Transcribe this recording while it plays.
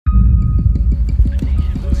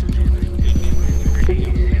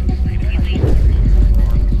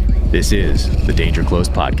This is the Danger Close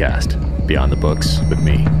podcast, Beyond the Books with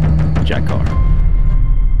me, Jack Carr.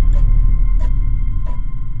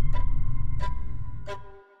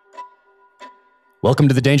 Welcome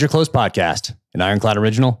to the Danger Close podcast, an Ironclad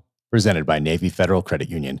original presented by Navy Federal Credit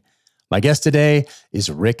Union. My guest today is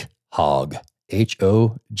Rick Hogg,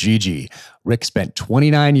 H-O-G-G. Rick spent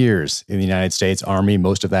 29 years in the United States Army,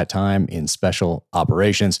 most of that time in special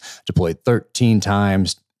operations, deployed 13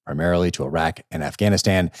 times, primarily to Iraq and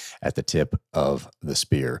Afghanistan at the tip of the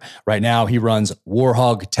spear. Right now, he runs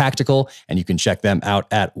Warhog Tactical, and you can check them out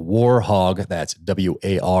at Warhog, that's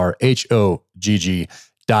WARHOGG.com.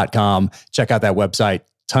 Check out that website,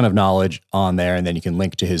 ton of knowledge on there, and then you can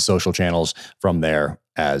link to his social channels from there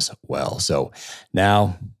as well. So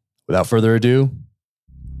now, without further ado,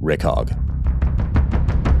 Rick Hogg.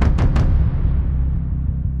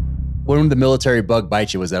 When the military bug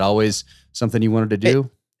bite you, was that always something you wanted to do?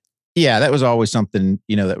 Yeah, that was always something,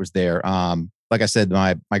 that was there. Like I said,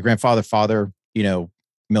 my father,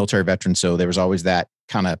 military veteran. So there was always that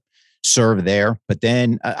kind of serve there. But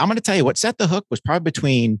then I'm going to tell you what set the hook was probably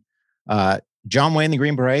between John Wayne and the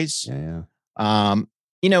Green Berets. Yeah.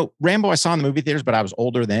 Rambo I saw in the movie theaters, but I was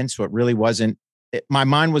older then. So it really wasn't, my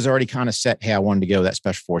mind was already kind of set. Hey, I wanted to go that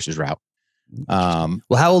special forces route. Well,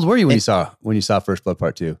 how old were you when you saw First Blood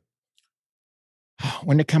Part 2?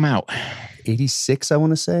 When did it come out? 86, I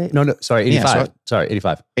want to say. No, sorry, 85. Yeah,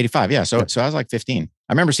 85. 85, yeah. So I was like 15.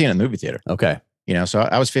 I remember seeing it in the movie theater. Okay. So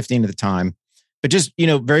I was 15 at the time. But just,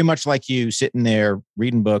 very much like you, sitting there,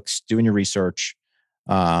 reading books, doing your research.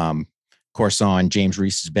 Of course, on James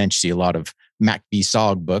Reese's bench, see a lot of Mac B.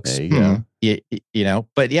 Sog books. There you go.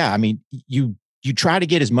 But yeah, I mean, you try to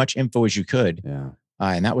get as much info as you could. Yeah.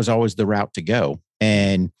 And that was always the route to go.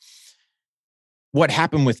 And what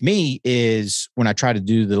happened with me is when I tried to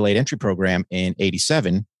do the late entry program in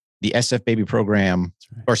 87, the SF Baby program,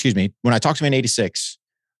 when I talked to me in 86,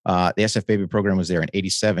 the SF Baby program was there. In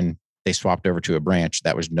 87, they swapped over to a branch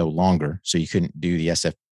that was no longer. So you couldn't do the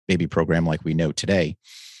SF Baby program like we know today.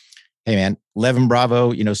 Hey man, 11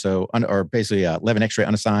 Bravo, or basically 11 X-ray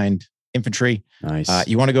unassigned infantry. Nice.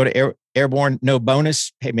 You want to go to airborne, no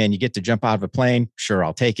bonus. Hey man, you get to jump out of a plane. Sure,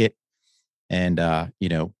 I'll take it. And,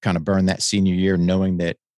 kind of burn that senior year knowing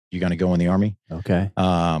that you're going to go in the Army. Okay.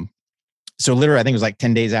 So literally, I think it was like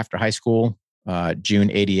 10 days after high school,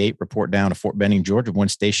 June 88, report down to Fort Benning, Georgia, 1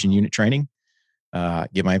 station unit training,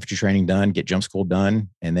 get my infantry training done, get jump school done.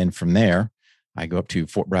 And then from there, I go up to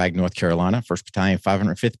Fort Bragg, North Carolina, 1st Battalion,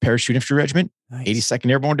 505th Parachute Infantry Regiment, Nice.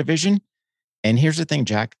 82nd Airborne Division. And here's the thing,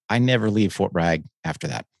 Jack, I never leave Fort Bragg after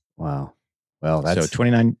that. Wow. Well, that's so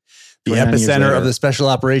 29. The epicenter of the special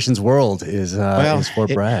operations world is Fort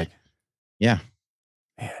Bragg. Yeah.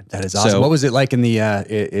 Man, that is awesome. So, what was it like in the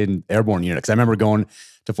in airborne unit? Because I remember going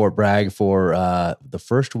to Fort Bragg for the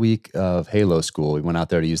first week of Halo school. We went out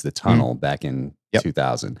there to use the tunnel back in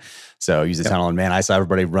 2000. So use the tunnel, and man, I saw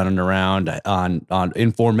everybody running around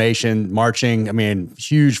in formation, marching. I mean,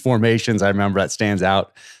 huge formations. I remember that stands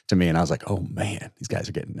out to me, and I was like, oh man, these guys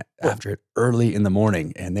are getting after it early in the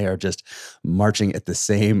morning, and they are just marching at the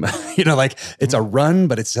same, like it's a run,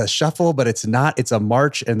 but it's a shuffle, but it's not. It's a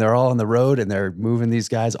march, and they're all on the road, and they're moving these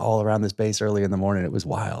guys all around this base early in the morning. It was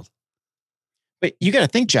wild. But you got to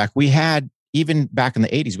think, Jack, we had, even back in the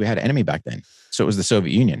 80s, we had an enemy back then. So it was the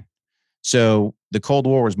Soviet Union. So the Cold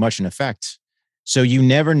War was much in effect. So you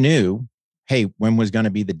never knew, hey, when was going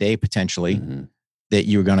to be the day potentially that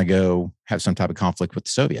you were going to go have some type of conflict with the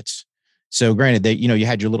Soviets. So granted, you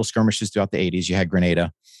had your little skirmishes throughout the 80s. You had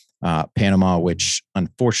Grenada, Panama, which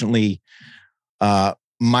unfortunately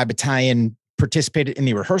my battalion participated in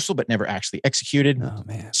the rehearsal, but never actually executed. Oh,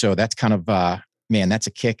 man. So that's kind of, that's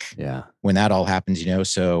a kick when that all happens,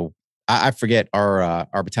 So I forget our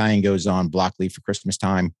battalion goes on block leave for Christmas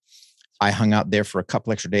time. I hung out there for a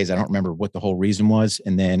couple extra days. I don't remember what the whole reason was.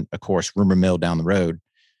 And then, of course, rumor mill down the road.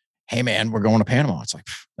 Hey, man, we're going to Panama. It's like,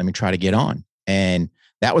 let me try to get on. And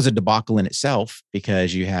that was a debacle in itself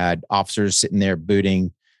because you had officers sitting there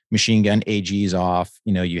booting machine gun AGs off.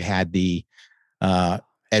 You had the,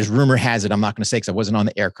 as rumor has it, I'm not going to say because I wasn't on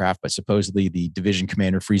the aircraft, but supposedly the division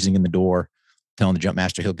commander freezing in the door, telling the jump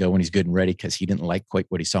master he'll go when he's good and ready because he didn't like quite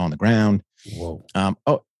what he saw on the ground. Whoa.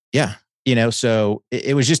 So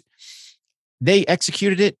it was just, they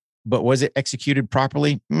executed it, but was it executed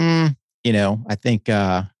properly? I think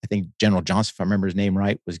General Johnson, if I remember his name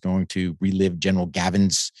right, was going to relive General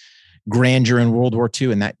Gavin's grandeur in World War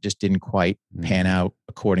II, and that just didn't quite pan out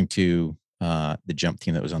according to the jump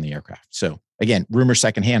team that was on the aircraft. So again, rumor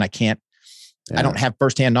secondhand. I don't have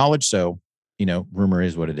firsthand knowledge, so rumor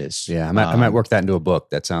is what it is. Yeah, I might work that into a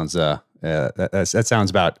book. That sounds that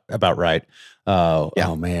sounds about right.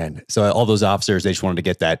 Oh man. So all those officers, they just wanted to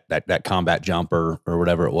get that combat jump or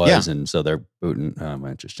whatever it was. And so they're booting.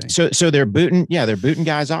 Interesting. So they're booting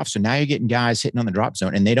guys off. So now you're getting guys hitting on the drop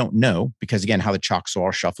zone and they don't know because again, how the chalks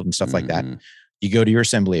are shuffled and stuff like that. You go to your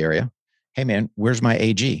assembly area. Hey man, where's my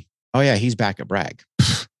AG? Oh yeah, he's back at Bragg.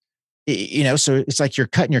 So it's like you're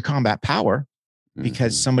cutting your combat power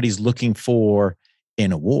because somebody's looking for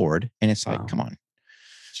an award. And it's like, come on.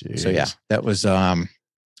 Jeez. So yeah, that was,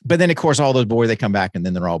 but then of course, all those boys, they come back and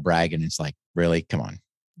then they're all bragging. It's like, really, come on.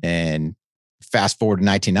 And fast forward to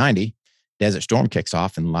 1990, Desert Storm kicks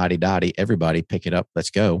off and la-di-da-di, everybody pick it up. Let's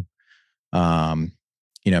go. I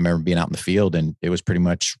remember being out in the field and it was pretty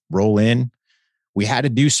much roll in. We had to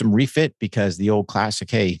do some refit because the old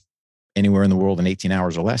classic, hey, anywhere in the world in 18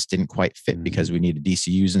 hours or less didn't quite fit because we needed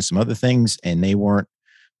DCUs and some other things. And they weren't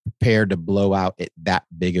prepared to blow out at that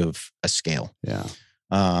big of a scale. Yeah.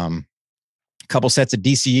 A couple sets of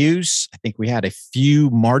DCUs. I think we had a few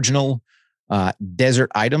marginal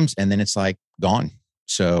desert items, and then it's like gone.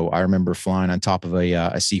 So I remember flying on top of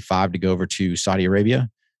a C-5 to go over to Saudi Arabia.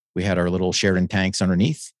 We had our little Sheridan tanks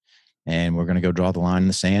underneath, and we're going to go draw the line in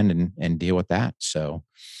the sand and deal with that. So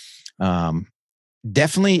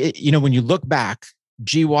definitely, when you look back,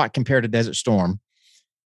 GWOT compared to Desert Storm,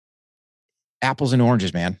 apples and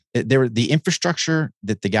oranges, man. The infrastructure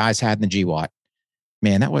that the guys had in the GWOT,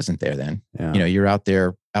 man, that wasn't there then. Yeah. You're out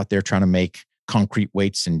there trying to make concrete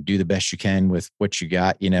weights and do the best you can with what you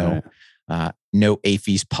got, right. No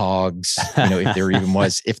AFES pogs, if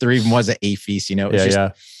there even was an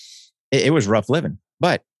AFES, it was rough living,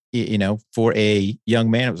 but for a young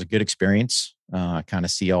man, it was a good experience. Kind of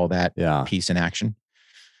see all that piece in action.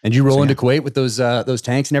 And you roll into Kuwait with those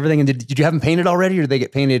tanks and everything. And did you have them painted already, or did they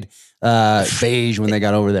get painted beige when they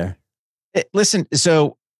got over there? Listen,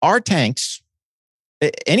 so our tanks,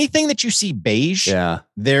 anything that you see beige,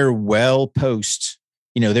 they're well post.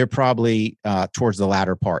 They're probably towards the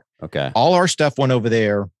latter part. Okay. All our stuff went over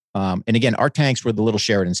there. And again, our tanks were the little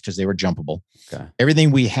Sheridans because they were jumpable. Okay.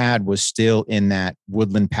 Everything we had was still in that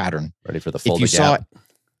woodland pattern. Ready for the folded gap.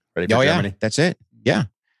 Ready for Germany. Yeah, that's it. Yeah.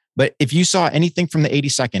 But if you saw anything from the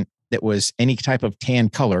 82nd that was any type of tan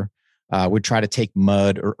color, would try to take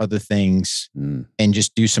mud or other things and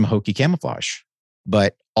just do some hokey camouflage.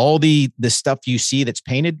 But all the stuff you see that's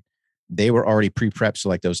painted, they were already pre-prepped. So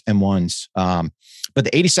like those M1s. But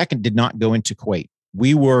the 82nd did not go into Kuwait.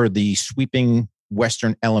 We were the sweeping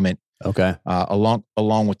Western element. Okay.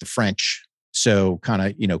 Along with the French. So kind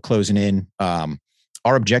of, closing in.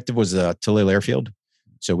 Our objective was Talil Airfield.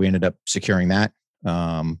 So we ended up securing that.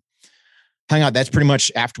 Hung out. That's pretty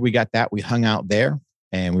much after we got that, we hung out there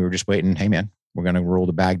and we were just waiting. Hey man, we're going to roll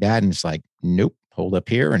to Baghdad. And it's like, nope, hold up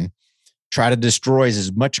here and try to destroy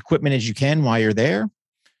as much equipment as you can while you're there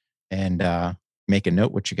and make a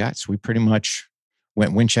note what you got. So we pretty much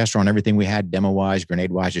went Winchester on everything we had, demo wise,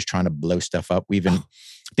 grenade wise, just trying to blow stuff up. I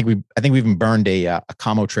think we even burned a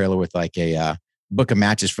commo trailer with like a book of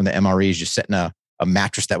matches from the MREs, just setting a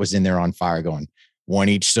mattress that was in there on fire going, one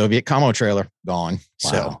each Soviet commo trailer gone.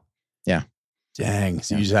 Wow. So yeah. Dang.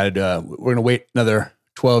 So you just had, we're going to wait another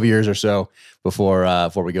 12 years or so before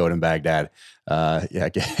we go to Baghdad. Give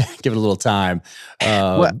it a little time.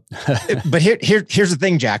 But here's the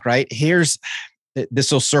thing, Jack, right?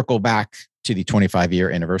 This will circle back to the 25-year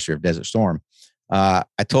anniversary of Desert Storm. I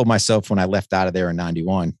told myself when I left out of there in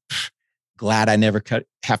 91, glad I never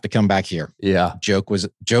have to come back here. Yeah. Joke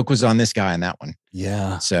was on this guy on that one.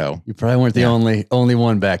 Yeah. So you probably weren't the only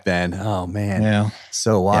one back then. Oh man. Yeah.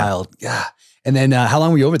 So wild. Yeah. And then how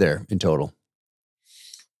long were you over there in total?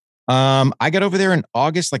 I got over there in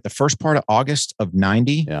August, like the first part of August of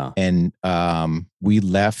 90. Yeah. And we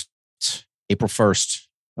left April 1st,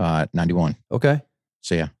 91. Okay.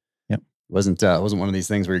 So yeah. Yep. Wasn't one of these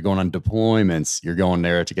things where you're going on deployments. You're going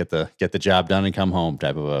there to get the job done and come home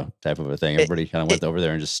type of a thing. Everybody kind of went over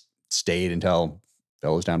there and just stayed until it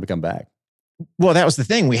was time to come back. Well, that was the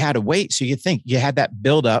thing. We had to wait. So you think you had that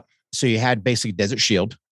build up. So you had basically Desert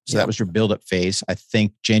Shield. So that was your build up phase. I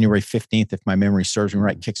think January 15th, if my memory serves me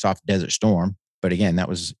right, kicks off Desert Storm. But again, that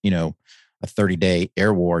was, a 30-day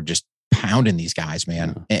air war, just pounding these guys,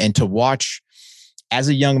 man. Yeah. And to watch, as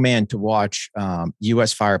a young man,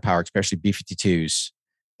 U.S. firepower, especially B-52s,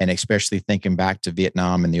 and especially thinking back to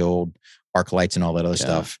Vietnam and the old arc lights and all that other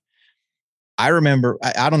stuff. I remember,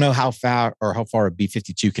 I don't know how far a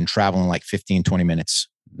B-52 can travel in like 15, 20 minutes.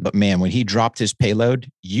 But man, when he dropped his payload,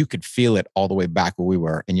 you could feel it all the way back where we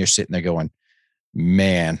were. And you're sitting there going,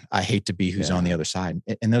 man, I hate to be who's on the other side.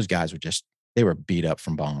 And those guys they were beat up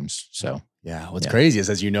from bombs. So yeah, what's crazy is,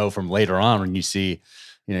 as you know, from later on, when you see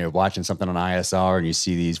you're watching something on ISR and you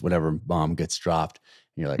see these, whatever bomb gets dropped.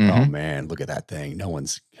 And you're like, oh man, look at that thing. No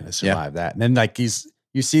one's going to survive that. And then like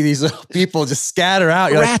you see these little people just scatter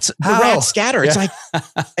out. The rats scatter. It's like,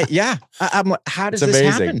 I'm how does this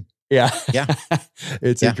happen? Yeah.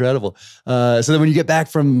 It's incredible. So then when you get back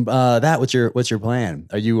from that, what's your plan?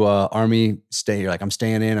 Are you Army stay? You're like, I'm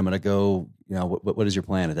staying in, I'm going to go, what is your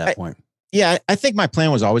plan at that point? Yeah. I think my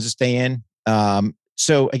plan was always to stay in.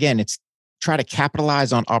 So again, it's try to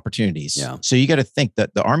capitalize on opportunities. Yeah. So you got to think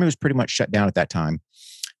that the Army was pretty much shut down at that time.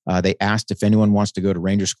 They asked if anyone wants to go to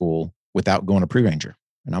Ranger school without going to pre-Ranger.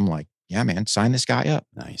 And I'm like, yeah, man, sign this guy up.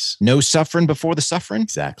 Nice. No suffering before the suffering.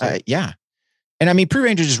 Exactly. Yeah. And I mean,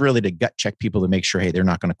 pre-Rangers is really to gut check people to make sure, hey, they're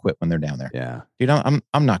not going to quit when they're down there. Yeah. Dude, I'm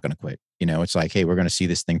not going to quit. It's like, hey, we're going to see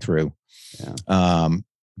this thing through. Yeah.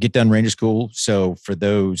 Get done Ranger school. So for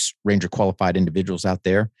those Ranger qualified individuals out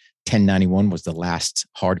there, 1091 was the last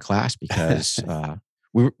hard class because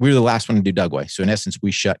we were the last one to do Dugway. So in essence,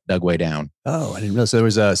 we shut Dugway down. Oh, I didn't realize. So there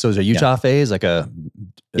was a Utah phase, like so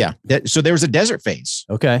there was a desert phase.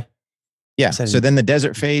 Okay. Yeah. So then the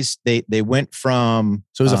desert phase, they went from.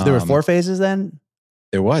 So there were 4 phases then?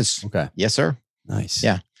 There was. Okay. Yes, sir. Nice.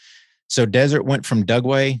 Yeah. So desert went from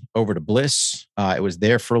Dugway over to Bliss. It was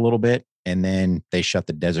there for a little bit, and then they shut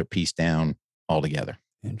the desert piece down altogether.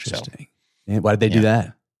 Interesting. So, why did they do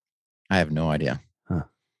that? I have no idea. Huh.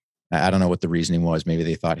 I don't know what the reasoning was. Maybe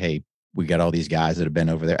they thought, hey, we got all these guys that have been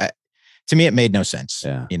over there. To me, it made no sense.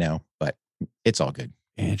 Yeah. But it's all good.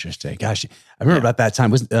 Interesting. Gosh, I remember about that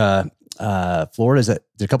time. Was Florida?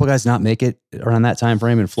 Did a couple guys not make it around that time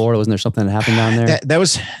frame in Florida? Wasn't there something that happened down there? That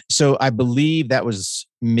was so. I believe that was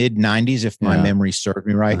mid '90s, if my memory served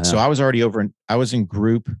me right. So I was already I was in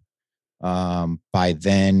group. By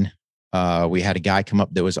then, we had a guy come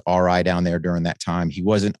up that was RI down there during that time. He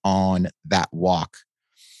wasn't on that walk,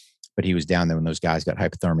 but he was down there when those guys got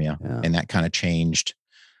hypothermia, and that kind of changed,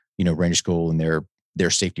 Ranger school and their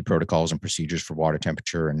safety protocols and procedures for water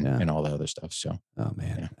temperature and all the other stuff. So, oh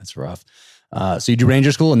man, that's rough. So you do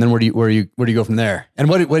Ranger school, and then where do you go from there? And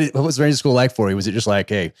what was Ranger school like for you? Was it just like,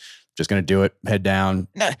 hey, just going to do it, head down?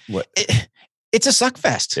 No, it's a suck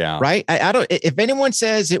fest, right? I don't. If anyone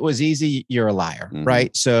says it was easy, you're a liar,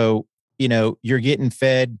 right? So you're getting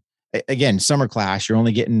fed again. Summer class, you're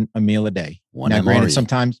only getting a meal a day. Now, granted,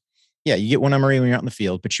 sometimes, you get one MRE when you're out in the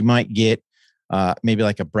field, but you might get maybe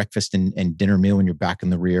like a breakfast and dinner meal when you're back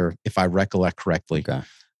in the rear, if I recollect correctly. Okay.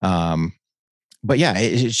 But yeah,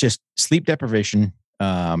 it's just sleep deprivation,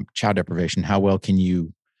 child deprivation. How well can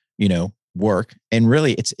you, work? And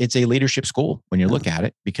really, it's a leadership school when you look at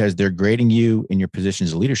it, because they're grading you in your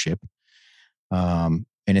positions of leadership. And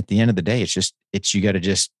at the end of the day, you got to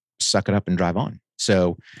just suck it up and drive on.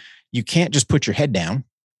 So you can't just put your head down,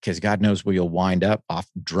 because God knows where you'll wind up off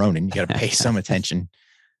droning. You got to pay some attention.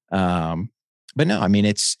 But no, I mean,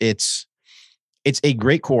 it's a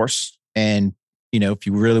great course. And, if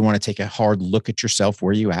you really want to take a hard look at yourself,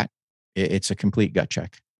 where you at, it's a complete gut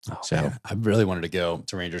check. Oh, so man, I really wanted to go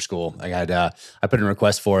to Ranger school. I put in a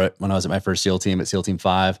request for it when I was at my first SEAL team at SEAL Team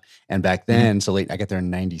 5. And back then, I got there in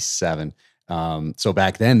 97. So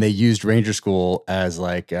back then they used Ranger school as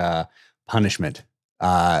like punishment.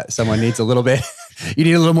 Someone needs a little bit, you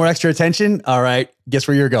need a little more extra attention. All right. Guess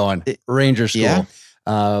where you're going? Ranger school. Yeah.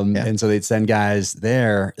 And so they'd send guys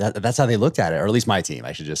there. That's how they looked at it, or at least my team.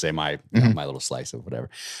 I should just say my little slice of whatever.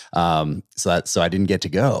 So I didn't get to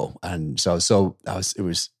go, and so it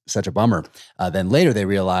was such a bummer. Then later they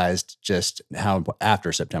realized just how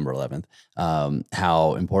after September 11th,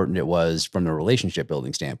 how important it was from the relationship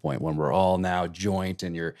building standpoint, when we're all now joint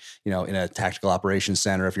and you're in a tactical operations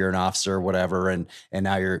center if you're an officer or whatever, and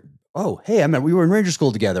now you're, oh, hey, we were in Ranger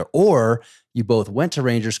school together, or you both went to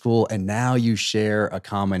Ranger school and now you share a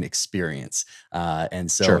common experience.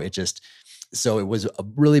 And so it was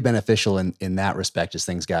really beneficial in that respect, as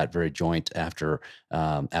things got very joint after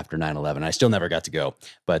 9/11. I still never got to go,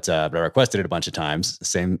 but I requested it a bunch of times.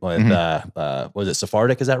 Same with, was it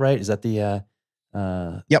Sephardic? Is that right? Is that the,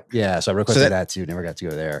 Yep. Yeah. So I requested that too. Never got to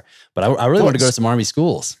go there, but I really wanted to go to some Army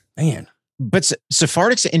schools, man. But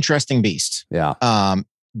Sephardic's an interesting beast. Yeah.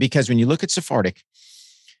 Because when you look at Sephardic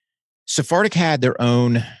had their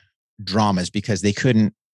own dramas, because they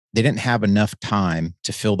didn't have enough time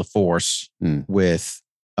to fill the force with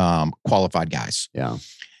qualified guys. Yeah.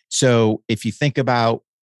 So if you think about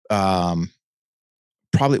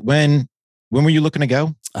probably when were you looking to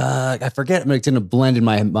go? I forget. It's in a blend in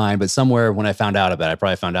my mind, but somewhere when I found out about it, I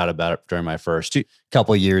probably found out about it during my first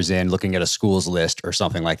couple of years in, looking at a school's list or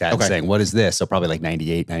something like that, and saying, what is this? So probably like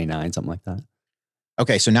 98, 99, something like that.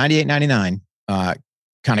 Okay. So 98, 99,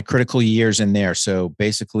 kind of critical years in there. So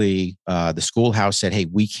basically, the schoolhouse said, hey,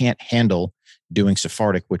 we can't handle doing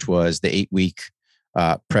Sephardic, which was the 8-week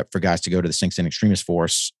prep for guys to go to the Sinks and Extremis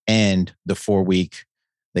Force, and the 4-week,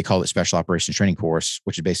 they call it Special Operations Training Course,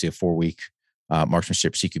 which is basically a 4-week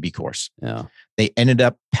marksmanship CQB course. Yeah. They ended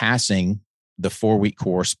up passing the 4-week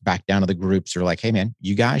course back down to the groups. They're like, hey, man,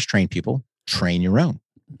 you guys train people, train your own.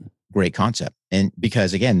 Great concept. And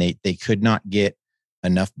because, again, they could not get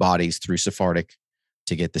enough bodies through Sephardic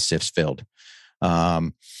to get the SIFs filled.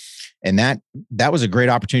 And that was a great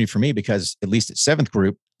opportunity for me, because at least at seventh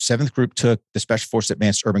group took the Special Forces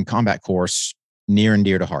Advanced Urban Combat course near and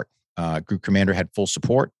dear to heart. Group commander had full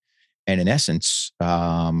support. And in essence,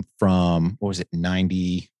 from,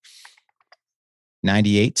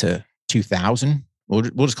 98 to 2000, we'll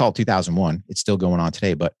just call it 2001. It's still going on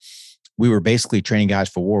today, but we were basically training guys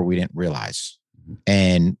for war we didn't realize.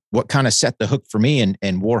 And what kind of set the hook for me and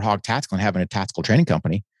Warhawk Tactical and having a tactical training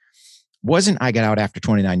company wasn't I got out after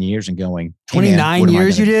 29 years and going, hey, 29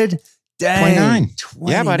 years you did? Dang,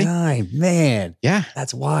 29. Yeah, buddy. Man. Yeah.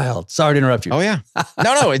 That's wild. Sorry to interrupt you. Oh, yeah.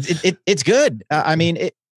 No, it's good. I mean,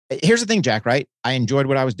 here's the thing, Jack, right? I enjoyed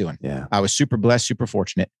what I was doing. Yeah. I was super blessed, super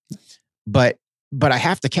fortunate. But I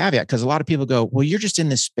have to caveat, because a lot of people go, well, you're just in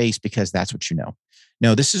this space because that's what you know.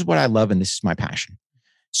 No, this is what I love and this is my passion.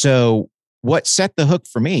 So what set the hook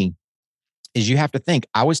for me is, you have to think,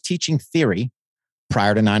 I was teaching theory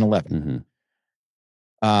prior to 9/11.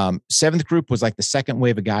 Seventh group was like the second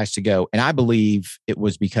wave of guys to go. And I believe it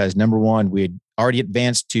was because, number one, we had already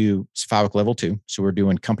advanced to SFAWC level 2. So we're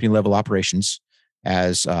doing company level operations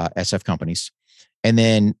as SF companies. And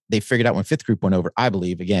then they figured out when fifth group went over, I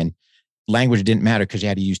believe, again, language didn't matter because you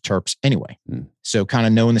had to use terps anyway. So kind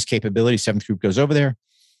of knowing this capability, seventh group goes over there.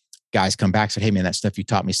 Guys come back, said, hey, man, that stuff you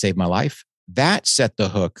taught me saved my life. That set the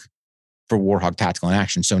hook for Warhawk Tactical in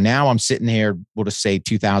Action. So now I'm sitting here, we'll just say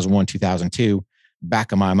 2001, 2002,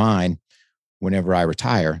 back of my mind, whenever I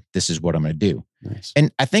retire, this is what I'm going to do. Nice.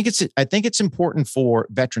 And I think it's important for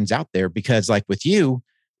veterans out there, because like with you,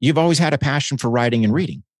 you've always had a passion for writing and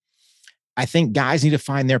reading. I think guys need to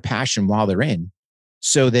find their passion while they're in,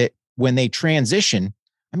 so that when they transition,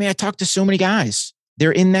 I mean, I talk to so many guys,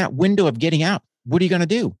 they're in that window of getting out. What are you going to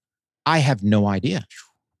do? I have no idea.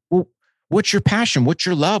 Well, what's your passion? What's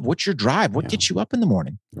your love? What's your drive? What gets you up in the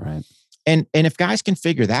morning? Right. And if guys can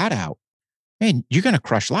figure that out, man, you're going to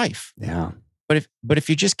crush life. Yeah. But if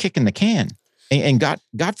you're just kicking the can, and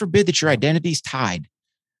God forbid that your identity's tied,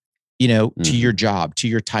 to your job, to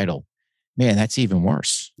your title, man, that's even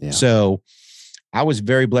worse. Yeah. So I was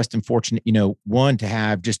very blessed and fortunate, one, to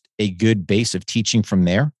have just a good base of teaching from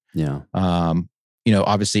there. Yeah.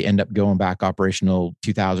 Obviously end up going back operational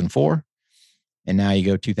 2004. And now you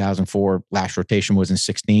go 2004, last rotation was in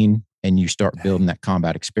 16, and you start building that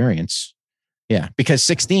combat experience. Yeah. Because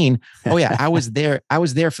 16, I was there. I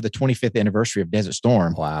was there for the 25th anniversary of Desert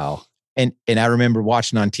Storm. Wow. And I remember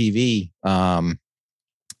watching on TV,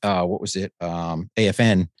 what was it?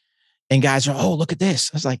 AFN. And guys are, oh, look at this.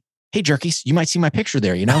 I was like, hey, jerkies, you might see my picture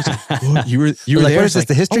there. I was like, oh, you were like, there. What is this,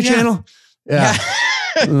 the History Channel? Yeah.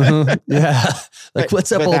 Yeah. Like,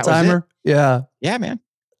 what's up, old timer? Yeah. Yeah, man.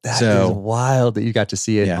 That is wild that you got to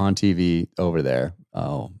see it on TV over there.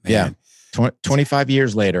 Oh, man. Yeah. 25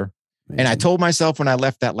 years later. Man. And I told myself when I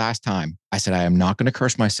left that last time, I said, I am not going to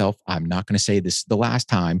curse myself. I'm not going to say this is the last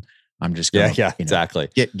time. I'm just going to exactly.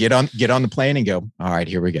 Get on the plane and go, all right,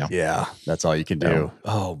 here we go. Yeah. That's all you can do.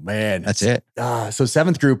 Oh man. That's it. So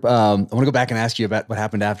seventh group, I want to go back and ask you about what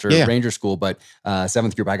happened after Ranger School, but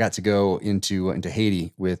seventh group, I got to go into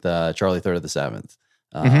Haiti with Charlie 3rd of the 7th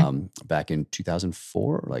back in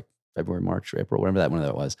 2004, like February, March, April, whatever that one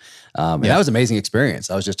that was. And that was an amazing experience.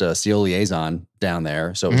 I was just a SEAL liaison down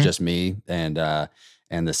there. So it was just me and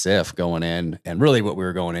the SIF going in, and really what we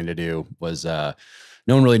were going in to do was,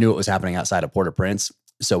 no one really knew what was happening outside of Port-au-Prince.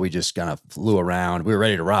 So we just kind of flew around. We were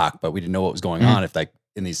ready to rock, but we didn't know what was going on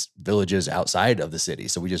in these villages outside of the city.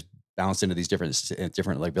 So we just bounced into these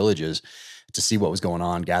different like villages to see what was going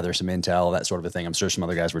on, gather some intel, that sort of a thing. I'm sure some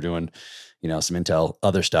other guys were doing, some intel,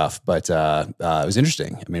 other stuff, but it was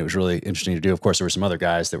interesting. I mean, it was really interesting to do. Of course, there were some other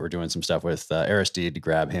guys that were doing some stuff with Aristide to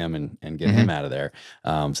grab him and get him out of there.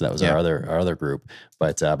 So that was our other group,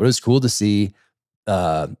 but it was cool to see,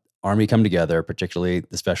 Army come together, particularly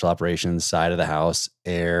the special operations side of the house,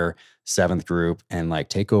 air, 7th group, and like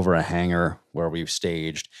take over a hangar where we've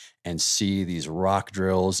staged and see these rock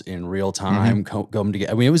drills in real time come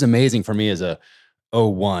together. I mean, it was amazing for me as a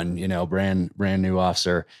 01, brand new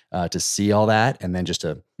officer, to see all that, and then just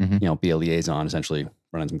to, be a liaison, essentially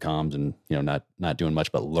running some comms and, not doing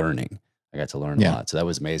much, but learning. I got to learn a lot. So that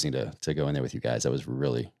was amazing to go in there with you guys. That was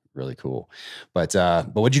really, really cool. But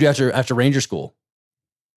what'd you do after Ranger School?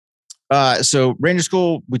 So Ranger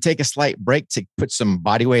School, we take a slight break to put some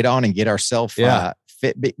body weight on and get ourselves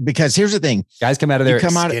fit. Because here's the thing. Guys come out of there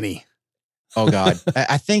skinny. Oh God.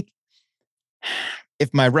 I think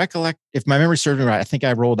if my memory serves me right, I think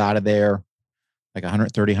I rolled out of there like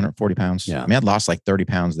 130, 140 pounds. Yeah. I mean, I'd lost like 30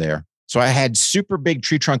 pounds there. So I had super big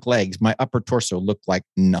tree trunk legs. My upper torso looked like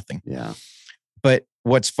nothing. Yeah. But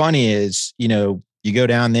what's funny is, you go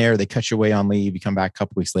down there, they cut you away on leave, you come back a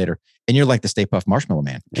couple weeks later, and you're like the Stay Puft Marshmallow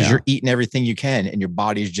Man because you're eating everything you can and your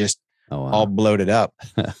body's just all bloated up.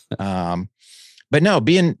 But no,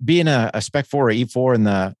 being a Spec 4 or E4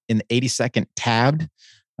 in the 82nd tabbed,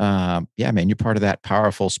 man, you're part of that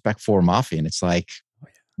powerful Spec 4 mafia. And it's like,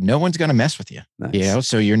 no one's going to mess with you. Nice.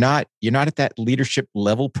 So you're not at that leadership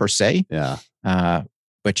level per se. Yeah.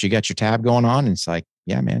 But you got your tab going on and it's like,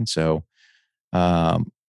 yeah, man. So,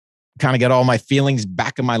 kind of got all my feelings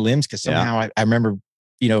back in my limbs. Cause somehow I remember,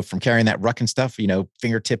 from carrying that ruck and stuff,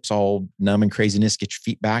 fingertips all numb and craziness, get your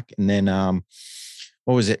feet back. And then,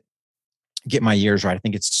 what was it? Get my years right. I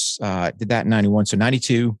think it's, did that in 91. So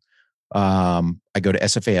 92, I go to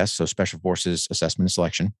SFAS. So Special Forces Assessment and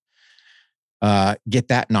Selection, get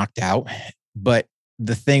that knocked out. But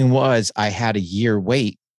the thing was I had a year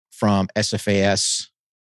wait from SFAS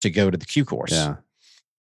to go to the Q course.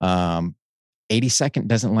 Yeah. 82nd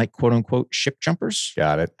doesn't like quote unquote ship jumpers.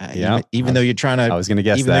 Got it. Even though you're trying to, I was going to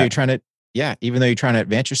guess even though you're trying to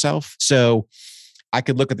advance yourself. So I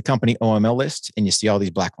could look at the company OML list and you see all these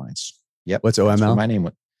black lines. Yep. What's OML? My name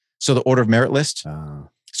was. So the Order of Merit list.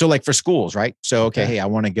 So like for schools, right? So, okay. Hey, I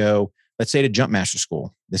want to go, let's say to Jump Master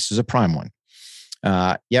School. This is a prime one.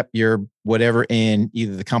 Yep. You're whatever in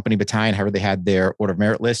either the company battalion, however they had their Order of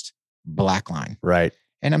Merit list, black line. Right.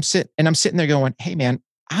 And I'm sitting there going, hey man,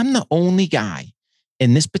 I'm the only guy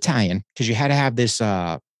in this battalion because you had to have this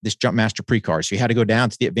Jump Master pre-card. So you had to go down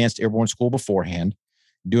to the Advanced Airborne School beforehand,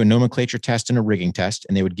 do a nomenclature test and a rigging test,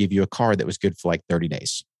 and they would give you a card that was good for like 30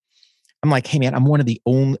 days. I'm like, hey man,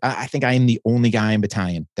 I think I am the only guy in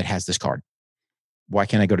battalion that has this card. Why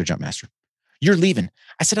can't I go to Jump Master? You're leaving.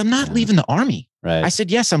 I said, I'm not leaving the Army. Right. I said,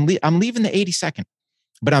 yes, I'm leaving the 82nd,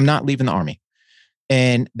 but I'm not leaving the Army.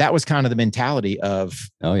 And that was kind of the mentality of,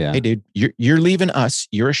 hey dude, you're leaving us.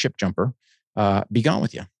 You're a ship jumper. Be gone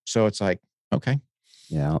with you. So it's like, okay.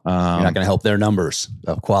 Yeah. You're not going to help their numbers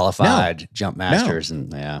of qualified jump masters.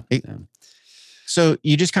 No. And so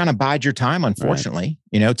you just kind of bide your time, unfortunately.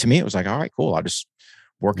 Right. To me, it was like, all right, cool. I'll just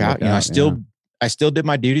work out. I still did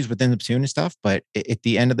my duties within the platoon and stuff, but at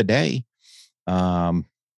the end of the day,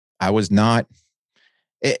 I was not,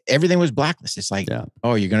 everything was blacklisted. It's like,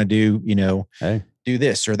 oh, you're going to do, do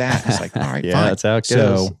this or that. It's like, all right, fine. That's how it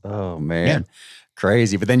goes. Oh man,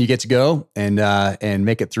 crazy. But then you get to go and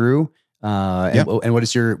make it through. And what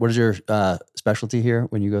is your specialty here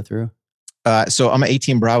when you go through? So I'm an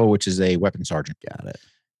 18 Bravo, which is a weapons sergeant. Got it.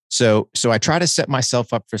 So I try to set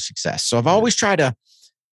myself up for success. So I've always tried to,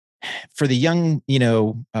 for the young,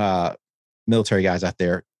 military guys out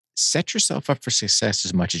there, set yourself up for success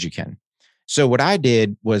as much as you can. So what I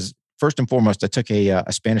did was, first and foremost, I took a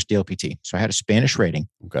Spanish DLPT. So I had a Spanish rating.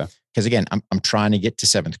 Okay. Because again, I'm trying to get to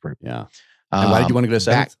 7th group. Yeah. And why did you want to go to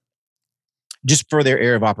 7th? Just for their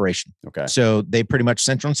area of operation. Okay. So they pretty much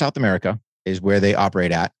Central and South America is where they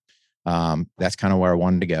operate at. That's kind of where I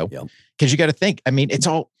wanted to go. Because you got to think, I mean, it's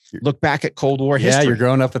all, look back at Cold War history. Yeah, you're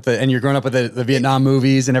growing up with the Vietnam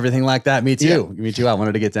movies and everything like that. Me too. Me too. I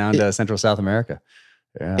wanted to get down to Central South America.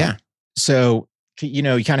 Yeah. So, you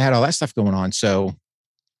kind of had all that stuff going on. So,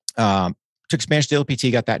 took Spanish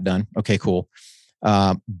DLPT, got that done. Okay, cool.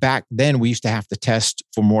 Back then we used to have to test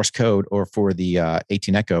for Morse code or for the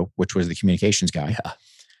 18 Echo, which was the communications guy. Yeah.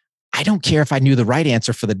 I don't care if I knew the right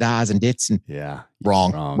answer for the das and dits and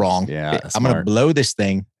wrong. Yeah. I'm going to blow this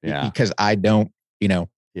thing because I don't, I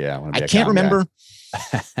can't remember.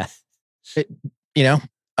 I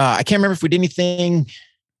can't remember if we did anything.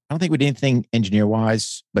 I don't think we did anything engineer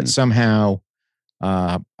wise, but somehow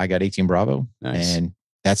I got 18 Bravo. Nice. And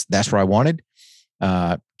that's where I wanted.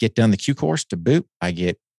 Get done the Q course to boot. I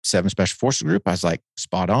get 7 Special Forces group. I was like,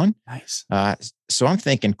 spot on. Nice. So I'm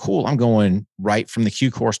thinking, cool, I'm going right from the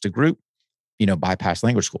Q course to group, bypass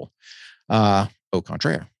language school. Au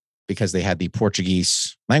contraire, because they had the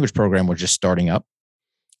Portuguese language program was just starting up,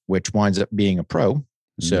 which winds up being a pro.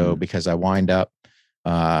 So because I wind up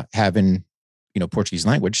having, Portuguese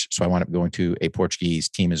language. So I wound up going to a Portuguese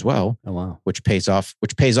team as well. Oh, wow. Which pays off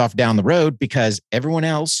down the road because everyone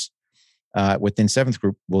else within 7th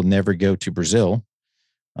group will never go to Brazil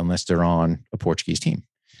unless they're on a Portuguese team.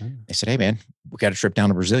 They said, hey man, we got a trip down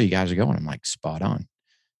to Brazil. You guys are going. I'm like, spot on.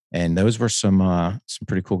 And those were some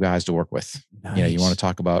pretty cool guys to work with. Nice. You want to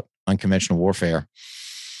talk about unconventional warfare.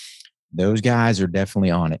 Those guys are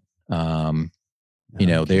definitely on it.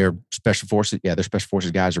 They're special forces. Yeah, their special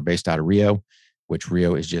forces guys are based out of Rio, which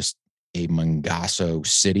Rio is just a Mangaso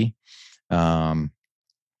city.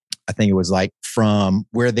 I think it was like from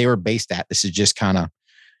where they were based at. This is just kind of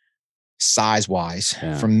size wise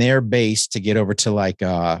from their base to get over to like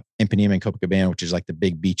Ipanema and Copacabana, which is like the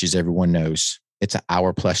big beaches everyone knows. It's an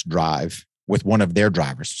hour plus drive with one of their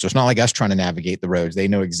drivers. So it's not like us trying to navigate the roads. They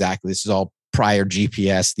know exactly. This is all prior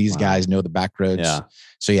GPS. These guys know the back roads. Yeah.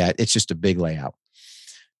 So yeah, it's just a big layout.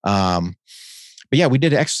 But yeah, we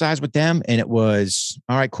did an exercise with them and it was,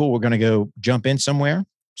 all right, cool. We're going to go jump in somewhere.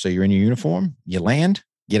 So you're in your uniform, you land,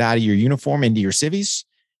 get out of your uniform into your civvies.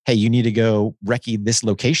 Hey, you need to go recce this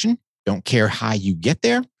location. Don't care how you get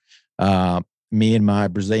there. Me and my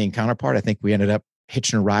Brazilian counterpart, I think we ended up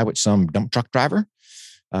hitching a ride with some dump truck driver.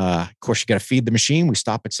 Of course, you got to feed the machine. We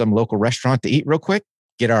stop at some local restaurant to eat real quick,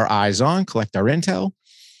 get our eyes on, collect our intel,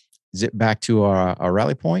 zip back to our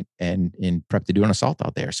rally point and prep to do an assault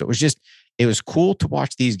out there. So it was cool to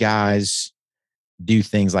watch these guys do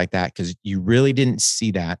things like that because you really didn't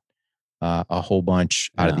see that a whole bunch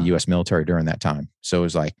out of the U.S. military during that time. So it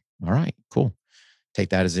was like, all right, cool.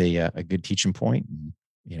 Take that as a good teaching point.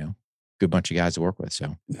 And, good bunch of guys to work with.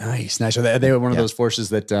 So nice. So they were one of those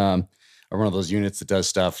forces that are one of those units that does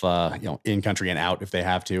stuff, in country and out if they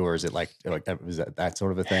have to, or is it like is that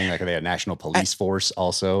sort of a thing? Like are they a national police force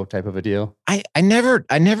also type of a deal? I never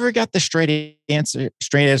got the straight answer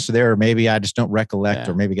there, or maybe I just don't recollect,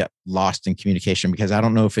 or maybe got lost in communication because I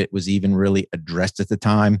don't know if it was even really addressed at the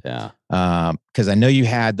time. Yeah. Because I know you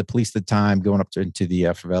had the police at the time going up into the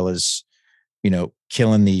favelas,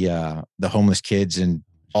 killing the homeless kids and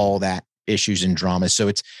all that issues and dramas. So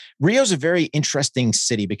Rio's a very interesting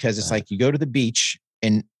city because it's like you go to the beach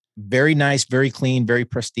and very nice, very clean, very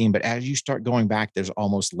pristine. But as you start going back, there's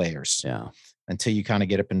almost layers. Yeah. Until you kind of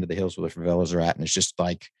get up into the hills where the favelas are at. And it's just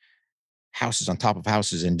like houses on top of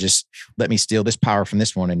houses and just let me steal this power from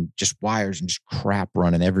this one and just wires and just crap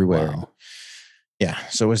running everywhere. Wow. Yeah.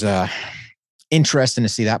 So it was interesting to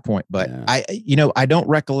see that point. But I don't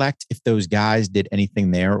recollect if those guys did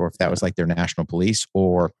anything there or if that was like their national police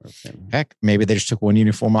or heck, maybe they just took one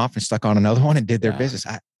uniform off and stuck on another one and did their business.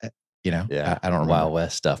 I don't remember. Wild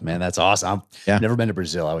West stuff, man. That's awesome. I've never been to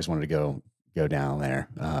Brazil. I always wanted to go down there.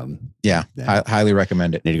 I highly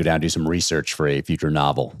recommend it. Need to go down and do some research for a future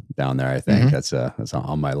novel down there. I think that's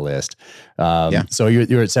on my list. So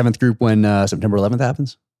you're at 7th Group when September 11th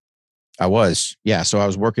happens? I was. Yeah. So I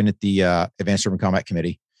was working at the Advanced Urban Combat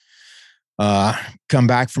Committee. Come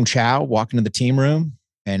back from chow, walk into the team room,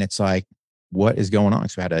 and it's like, what is going on?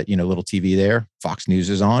 So I had a little TV there. Fox News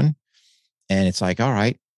is on. And it's like, all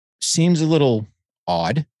right, seems a little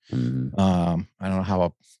odd. I don't know how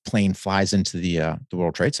a plane flies into the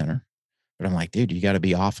World Trade Center, but I'm like, dude, you got to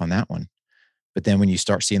be off on that one. But then when you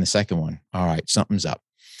start seeing the second one, all right, something's up.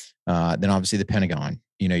 Then obviously the Pentagon,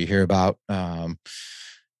 you hear about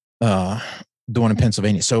the one in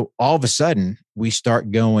Pennsylvania. So all of a sudden we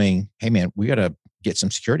start going, hey man, we got to get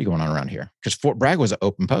some security going on around here because Fort Bragg was an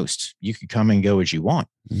open post. You could come and go as you want.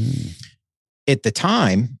 At the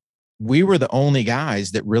time, we were the only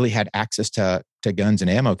guys that really had access to guns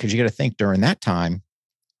and ammo. Cause you got to think during that time,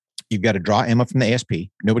 you've got to draw ammo from the ASP.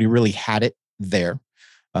 Nobody really had it there.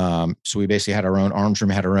 So we basically had our own arms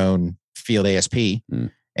room, had our own field ASP.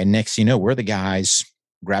 And next, we're the guys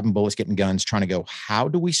grabbing bullets, getting guns, trying to go, how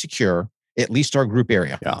do we secure at least our group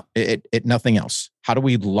area? Yeah. It nothing else. How do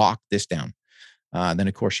we lock this down? Then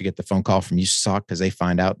of course you get the phone call from USAC because they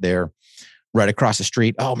find out they're right across the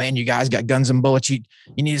street. Oh man, you guys got guns and bullets. You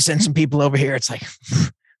need to send some people over here. It's like,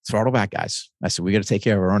 throttle back, guys. I said, we got to take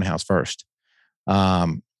care of our own house first.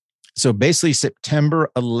 So basically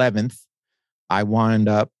September 11th, I wound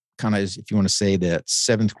up kind of, if you want to say, the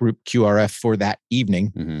 7th Group QRF for that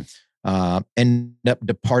evening. Ended up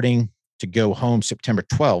departing to go home September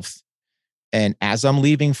 12th. And as I'm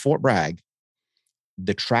leaving Fort Bragg,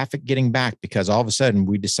 the traffic getting back, because all of a sudden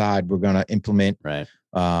we decide we're going to implement,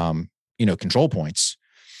 control points.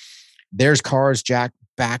 There's cars jacked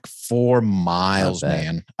back 4 miles,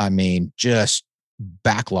 man. I mean, just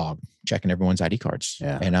backlog, checking everyone's ID cards.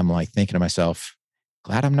 Yeah. And I'm like thinking to myself,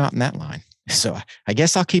 glad I'm not in that line. So I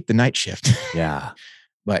guess I'll keep the night shift. Yeah.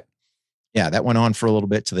 But yeah, that went on for a little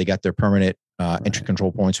bit till they got their permanent entry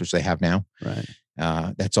control points, which they have now. Right.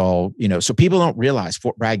 That's all, so people don't realize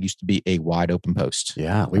Fort Bragg used to be a wide open post.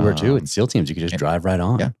 Yeah, we were too. In SEAL teams, you could just drive right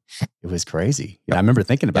on. Yeah. It was crazy. I remember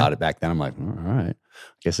thinking about it back then. I'm like, all right, I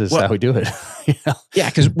guess this is how we do it. Yeah,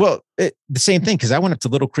 because, the same thing, because I went up to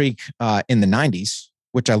Little Creek in the 90s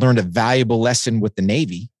which I learned a valuable lesson with the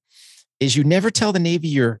Navy, is you never tell the Navy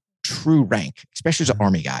your true rank, especially as an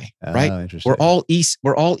Army guy, right? We're all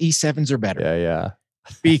E7s or better. Yeah.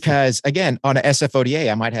 Because again, on a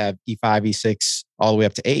SFODA, I might have E5, E6, all the way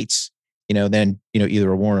up to 8s, then,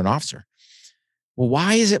 either a warrant or an officer. Well,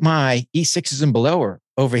 why is it my E6s and below are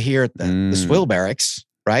over here at the swill barracks,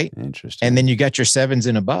 right? Interesting. And then you got your 7s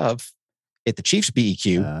and above at the Chiefs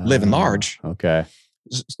BEQ, living large. Okay.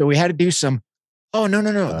 So we had to do some,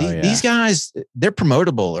 no. These guys, they're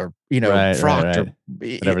promotable or, frocked or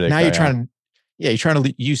whatever. Now you're trying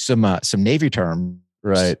to use some Navy terms.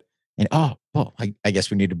 Right. And, I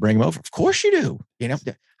guess we need to bring them over. Of course you do.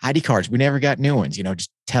 The ID cards, we never got new ones,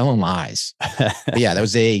 just telling lies. But yeah, that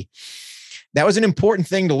was an important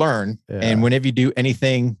thing to learn. Yeah. And whenever you do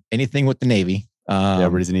anything with the Navy,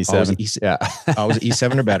 everybody's an E7. I was an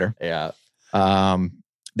E7 or better. Yeah.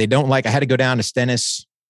 They don't like, I had to go down to Stennis,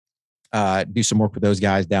 do some work with those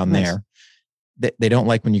guys down there. They don't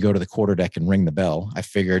like when you go to the quarterdeck and ring the bell. I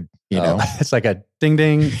figured, it's like a ding,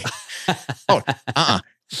 ding.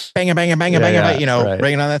 Bang, ringing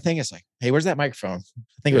on that thing. It's like, hey, where's that microphone?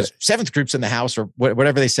 I think it was 7th groups in the house or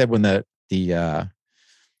whatever they said when the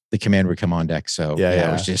commander would come on deck. So it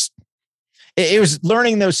was just, it was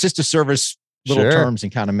learning those sister service little terms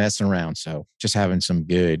and kind of messing around. So just having some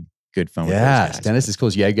good fun with those guys. Stennis is cool.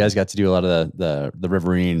 So you guys got to do a lot of the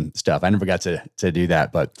Riverine stuff. I never got to do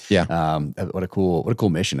that, but what a cool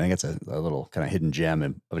mission. I think it's a little kind of hidden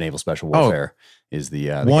gem of naval special warfare is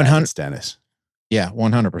the 100 Stennis. Yeah,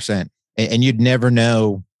 100%. And you'd never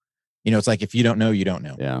know, it's like, if you don't know, you don't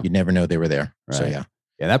know. Yeah. You'd never know they were there. Right. So yeah,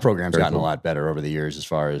 that program's gotten a lot better over the years as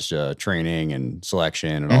far as training and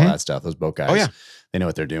selection and all that stuff. Those boat guys, they know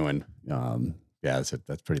what they're doing. That's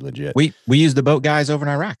pretty legit. We use the boat guys over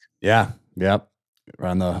in Iraq. Yeah. Yep.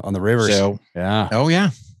 On the rivers. So, yeah. Oh yeah.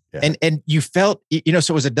 And you felt, so it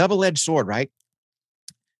was a double-edged sword, right?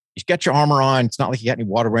 You got your armor on. It's not like you got any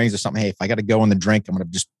water wings or something. Hey, if I got to go on the drink, I'm going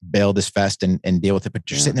to just bail this fest and deal with it.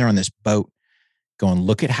 But you're sitting there on this boat going,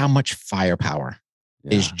 look at how much firepower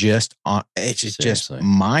is just on. It's just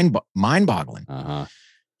mind-boggling,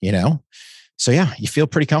 So yeah, you feel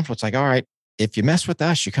pretty comfortable. It's like, all right, if you mess with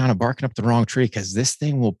us, you're kind of barking up the wrong tree because this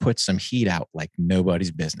thing will put some heat out like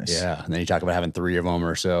nobody's business. Yeah. And then you talk about having 3 of them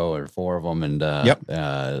or so, or 4 of them. And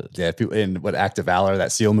in what Act of Valor,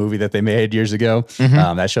 that SEAL movie that they made years ago,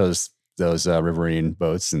 that shows those Riverine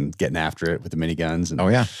boats and getting after it with the miniguns.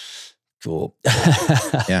 And, cool.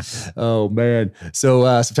 Yeah. Oh man.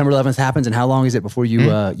 So September 11th happens, and how long is it before you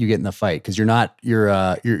you get in the fight? Because you're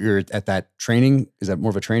at that training. Is that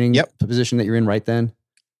more of a training position that you're in right then?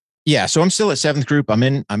 Yeah, so I'm still at 7th group. I'm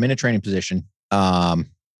in a training position.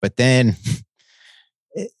 But then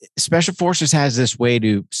Special Forces has this way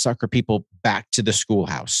to sucker people back to the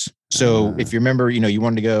schoolhouse. So if you remember, you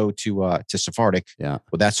wanted to go to Sephardic. Yeah.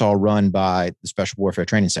 Well, that's all run by the Special Warfare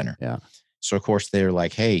Training Center. Yeah. So of course they're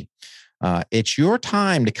like, hey, it's your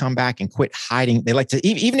time to come back and quit hiding. They like to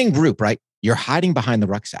even in group, right? You're hiding behind the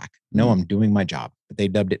rucksack. No, I'm doing my job. But they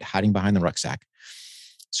dubbed it hiding behind the rucksack.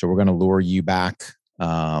 So we're going to lure you back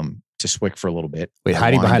to SWIC for a little bit. Wait,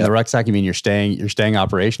 hiding behind the rucksack? You mean you're staying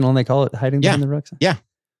operational, and they call it hiding behind the rucksack? Yeah.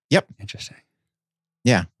 Yep. Interesting.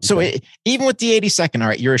 Yeah. So even with the 82nd, all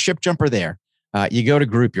right, you're a ship jumper there. You go to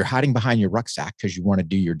group, you're hiding behind your rucksack because you want to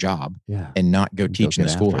do your job and not go teach in the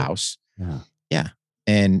schoolhouse. Yeah.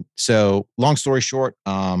 And so long story short,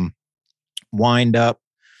 wind up,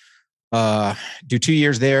 do 2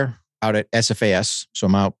 years there out at SFAS. So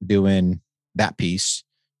I'm out doing that piece.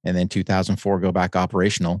 And then 2004, go back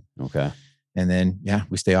operational. Okay. And then,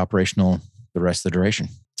 we stay operational the rest of the duration.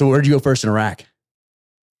 So where'd you go first in Iraq?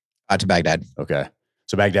 To Baghdad. Okay.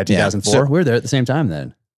 So Baghdad, 2004? We're there at the same time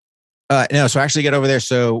then. No, so I actually got over there.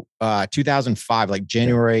 So 2005, like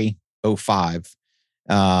January 05.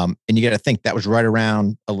 And you got to think that was right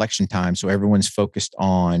around election time. So everyone's focused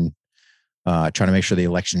on trying to make sure the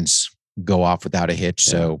elections go off without a hitch.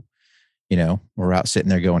 Yeah. So, we're out sitting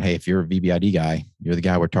there going, hey, if you're a VBID guy, you're the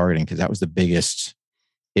guy we're targeting, because that was the biggest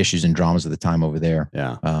issues and dramas of the time over there.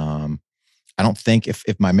 Yeah. I don't think,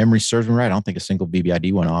 if my memory serves me right, I don't think a single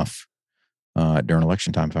VBID went off during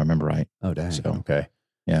election time, if I remember right. Oh, dang. So, okay.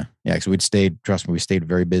 Yeah. Yeah. So trust me, we stayed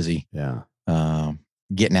very busy. Yeah.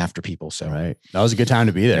 Getting after people. So, right. That was a good time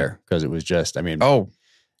to be there because it was just, it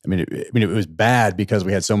was bad because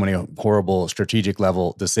we had so many horrible strategic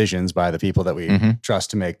level decisions by the people that we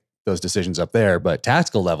trust to make those decisions up there, but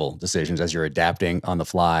tactical level decisions as you're adapting on the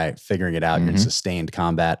fly, figuring it out. You're in sustained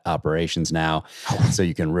combat operations now. So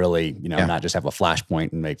you can really, not just have a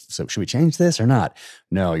flashpoint and so should we change this or not?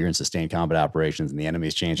 No, you're in sustained combat operations and the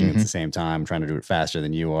enemy's changing at the same time, trying to do it faster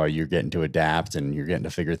than you are. You're getting to adapt and you're getting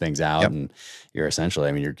to figure things out. And you're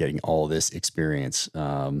essentially, you're getting all this experience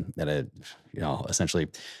essentially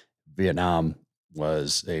Vietnam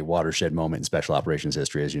was a watershed moment in special operations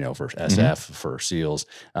history, as you know, for SF, for SEALs.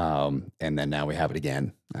 And then now we have it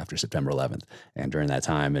again after September 11th. And during that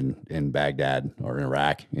time in Baghdad or in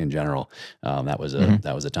Iraq in general, that was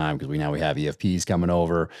a time because we have EFPs coming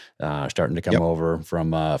over, starting to come over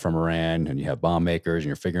from Iran, and you have bomb makers and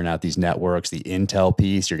you're figuring out these networks, the intel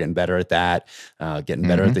piece, you're getting better at that, getting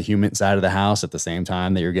better at the human side of the house at the same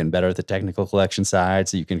time that you're getting better at the technical collection side.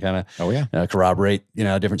 So you can kind of corroborate,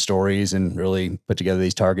 different stories and really put together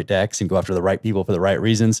these target decks and go after the right people for the right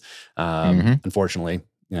reasons. Unfortunately,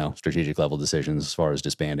 strategic level decisions as far as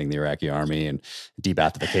disbanding the Iraqi army and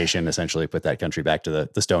de-Baathification, essentially put that country back to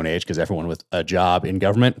the Stone Age, because everyone with a job in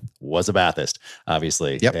government was a Baathist,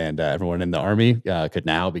 obviously. And everyone in the army could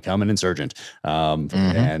now become an insurgent.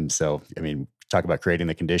 And so, talk about creating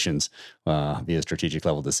the conditions via strategic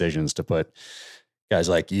level decisions to put guys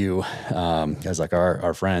like you, guys like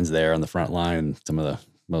our friends there on the front line, some of the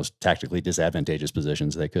most tactically disadvantageous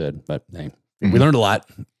positions they could. But hey, we learned a lot.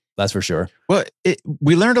 That's for sure. Well,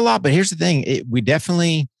 we learned a lot, but here's the thing. We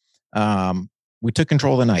definitely, we took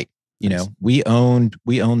control of the night. We owned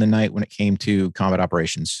the night when it came to combat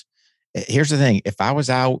operations. Here's the thing. If I was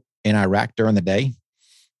out in Iraq during the day,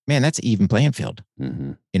 man, that's an even playing field,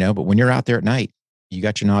 but when you're out there at night, you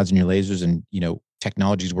got your nods and your lasers and,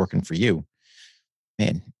 technology's working for you,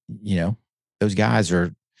 man, those guys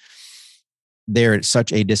they're at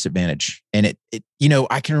such a disadvantage. And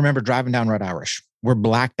I can remember driving down Red Irish. We're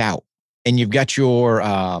blacked out, and you've got your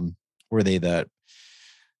were they the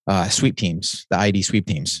sweep teams, the ID sweep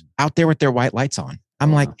teams out there with their white lights on.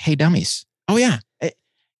 I'm like, hey, dummies. Oh yeah.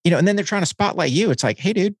 And then they're trying to spotlight you. It's like,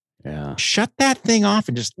 hey, dude, shut that thing off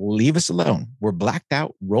and just leave us alone. We're blacked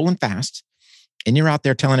out, rolling fast. And you're out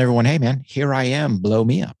there telling everyone, hey man, here I am, blow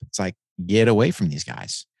me up. It's like, get away from these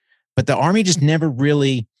guys. But the Army just never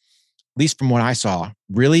really, at least from what I saw,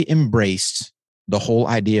 really embraced the whole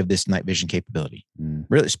idea of this night vision capability.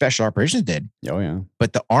 Really, special operations did. Oh yeah.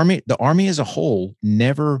 But the army as a whole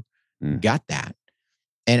never got that.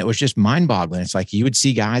 And it was just mind boggling. It's like you would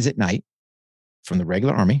see guys at night from the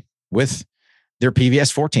regular Army with their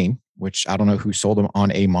PVS 14, which I don't know who sold them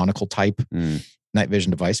on a monocle type night vision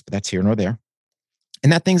device, but that's here nor there.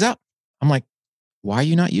 And that thing's up. I'm like, why are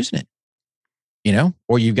you not using it?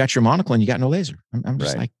 Or you've got your monocle and you got no laser. I'm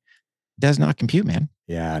just like, does not compute, man.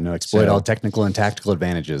 Yeah, no, exploit all technical and tactical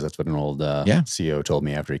advantages. That's what an old CEO told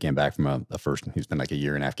me after he came back from he's been like a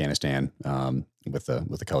year in Afghanistan with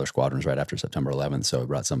the color squadrons right after September 11th. So he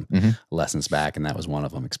brought some lessons back, and that was one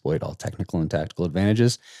of them. Exploit all technical and tactical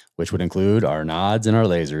advantages, which would include our nods and our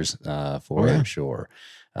lasers for sure.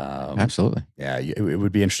 Absolutely. Yeah, it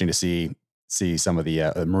would be interesting to see some of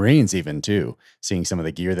the Marines even too, seeing some of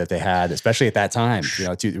the gear that they had, especially at that time.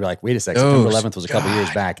 You're like, wait a second, September 11th was a couple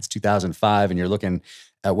years back. It's 2005, and you're looking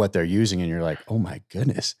at what they're using, and you're like, oh my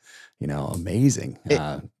goodness, amazing.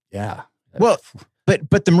 Well,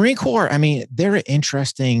 but the Marine Corps, they're an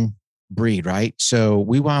interesting breed, right? So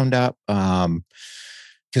we wound up because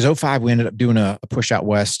 2005 we ended up doing a push out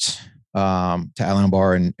west to Al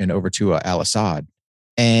Anbar and over to Al Assad,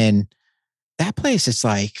 and that place, it's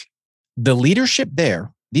like, the leadership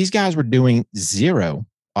there, these guys were doing zero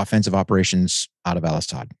offensive operations out of Al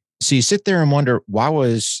Assad. So you sit there and wonder, why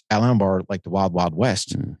was Al Anbar like the wild, wild west?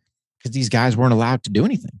 Because these guys weren't allowed to do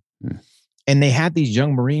anything. And they had these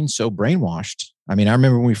young Marines so brainwashed. I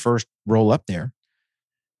remember when we first roll up there,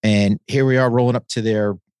 and here we are rolling up to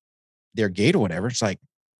their gate or whatever. It's like,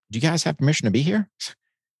 do you guys have permission to be here?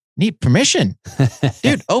 Need permission.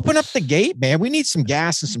 Dude, open up the gate, man. We need some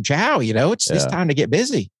gas and some chow. It's time to get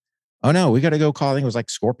busy. Oh no, we got to go call. I think it was like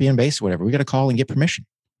Scorpion Base or whatever. We got to call and get permission.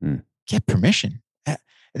 Get permission.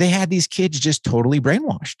 They had these kids just totally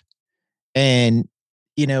brainwashed. And,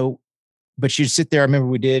 but you'd sit there. I remember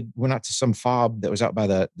went out to some FOB that was out by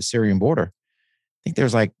the Syrian border. I think there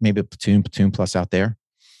was like maybe a platoon plus out there.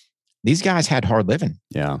 These guys had hard living.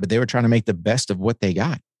 Yeah. But they were trying to make the best of what they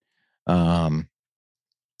got.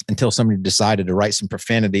 Until somebody decided to write some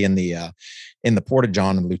profanity in the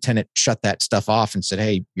porta-john, and the lieutenant shut that stuff off and said,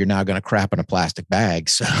 hey, you're now going to crap in a plastic bag.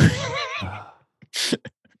 So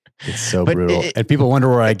It's so brutal. And people wonder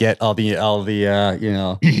where I get all the you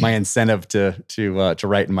know, my incentive to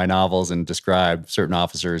write in my novels and describe certain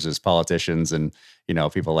officers as politicians and, you know,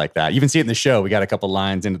 people like that. You even see it in the show. We got a couple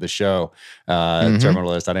lines into the show,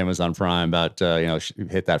 Terminalist on Amazon Prime about, you know,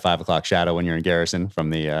 hit that 5 o'clock shadow when you're in garrison from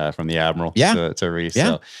the Admiral to Reese. Yeah.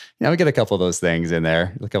 So, you know, we get a couple of those things in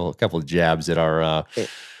there, a couple of jabs at our,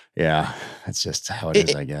 yeah, that's just how it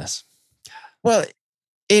is, I guess. Well,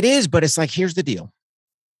 it is, but it's like, here's the deal.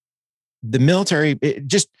 The military,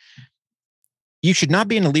 you should not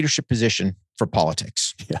be in a leadership position for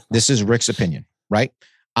politics. Yeah. This is Rick's opinion, right?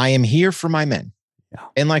 I am here for my men. Yeah.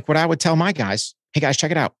 And like what I would tell my guys, hey guys,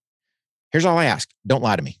 check it out. Here's all I ask. Don't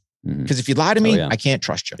lie to me. Because if you lie to me, I can't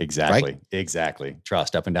trust you. Exactly. Right? Exactly.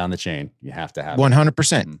 Trust up and down the chain. You have to have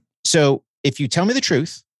 100%. So if you tell me the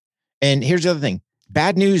truth, and here's the other thing,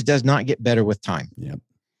 bad news does not get better with time. Yep.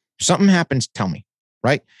 If something happens, tell me,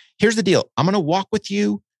 right? Here's the deal. I'm going to walk with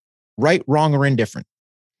you, right, wrong, or indifferent.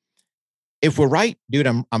 If we're right, dude,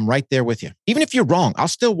 I'm right there with you. Even if you're wrong, I'll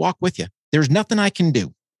still walk with you. There's nothing I can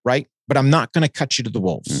do, right? But I'm not going to cut you to the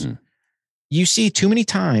wolves. You see too many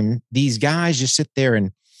times these guys just sit there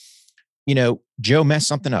and, you know, Joe messed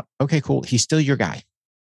something up. Okay, cool. He's still your guy,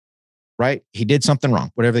 right? He did something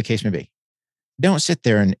wrong, whatever the case may be. Don't sit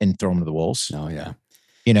there and throw him to the wolves. Oh, yeah.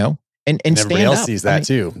 You know? And everybody else sees that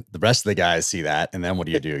too. The rest of the guys see that, and then what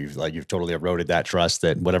do? You've totally eroded that trust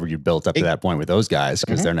that whatever you built up to that point with those guys,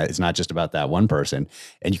 because it's not just about that one person,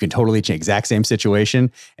 and you can totally change exact same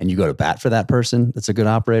situation, and you go to bat for that person that's a good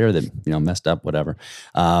operator that, you know, messed up, whatever.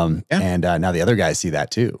 And now the other guys see that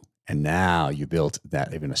too, and now you built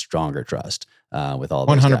that even a stronger trust with all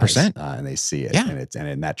those 100%, and they see it,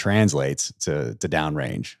 and that translates to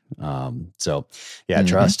downrange. So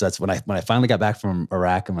trust. That's when I finally got back from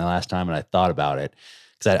Iraq my last time, and I thought about it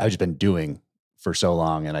because I've just been doing for so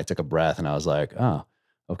long, and I took a breath and I was like, oh,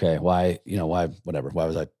 okay, why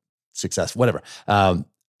was I successful? Whatever.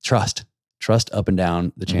 Trust up and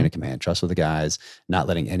down the chain of command. Trust with the guys, not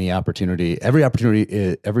letting every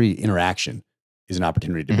interaction is an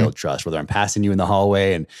opportunity to build trust, whether I'm passing you in the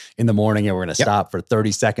hallway and in the morning and we're going to stop for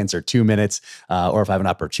 30 seconds or 2 minutes, or if I have an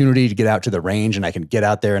opportunity to get out to the range and I can get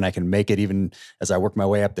out there and I can make it even as I work my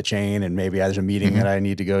way up the chain, and maybe there's a meeting that I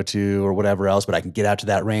need to go to or whatever else, but I can get out to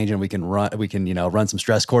that range and we can run some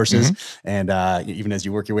stress courses. And even as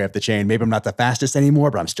you work your way up the chain, maybe I'm not the fastest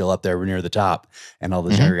anymore, but I'm still up there near the top. And all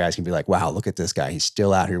those younger guys can be like, wow, look at this guy. He's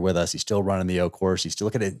still out here with us. He's still running the O course. He's still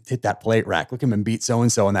hit that plate rack. Look at him beat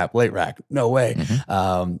so-and-so on that plate rack. No way.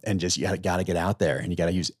 And just, you got to get out there and you got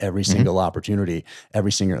to use every single opportunity,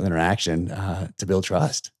 every single interaction to build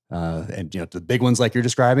trust. And, you know, the big ones like you're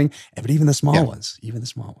describing, but even the small ones, even the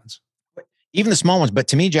small ones. But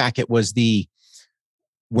to me, Jack, it was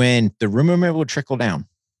when the rumor would trickle down,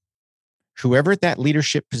 whoever at that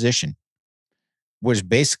leadership position was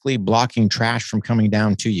basically blocking trash from coming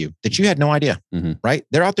down to you that you had no idea, right?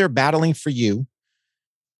 They're out there battling for you,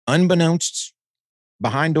 unbeknownst,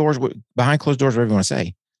 behind closed doors, whatever you want to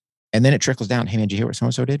say. And then it trickles down. Hey man, did you hear what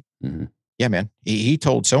so-and-so did? Yeah, man. He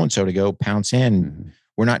told so-and-so to go pounce in.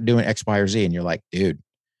 We're not doing X, Y, or Z. And you're like, dude,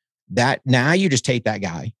 that now you just take that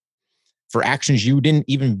guy for actions you didn't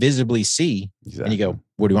even visibly see. Exactly. And you go,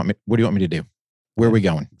 what do you want me to do? Where are we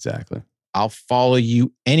going? Exactly. I'll follow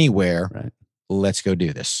you anywhere. Right. Let's go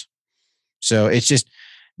do this. So it's just,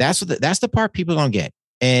 that's the part people don't get.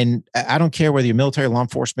 And I don't care whether you're military, law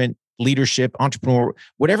enforcement, leadership, entrepreneur,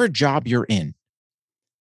 whatever job you're in,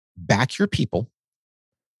 back your people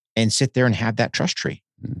and sit there and have that trust tree.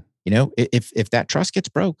 You know, if that trust gets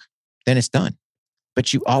broke, then it's done.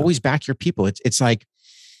 But you always back your people. It's like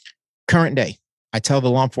current day. I tell the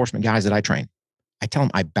law enforcement guys that I train, I tell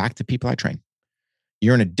them I back the people I train.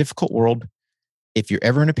 You're in a difficult world. If you're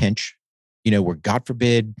ever in a pinch, you know, where God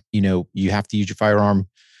forbid, you know, you have to use your firearm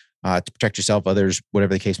to protect yourself, others,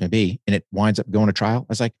 whatever the case may be, and it winds up going to trial. I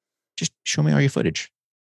was like, just show me all your footage.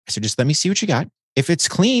 I said, just let me see what you got. If it's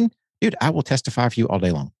clean, dude, I will testify for you all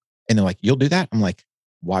day long. And they're like, you'll do that? I'm like,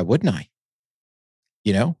 why wouldn't I?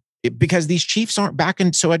 You know, because these chiefs aren't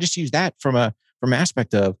backing. So I just use that from an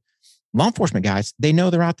aspect of law enforcement guys. They know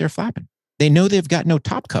they're out there flapping. They know they've got no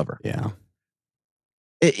top cover. Yeah.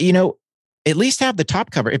 You know, at least have the top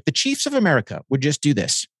cover. If the chiefs of America would just do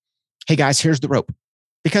this, hey guys, here's the rope.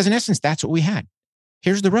 Because in essence, that's what we had.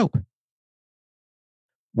 Here's the rope.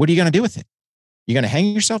 What are you going to do with it? You're going to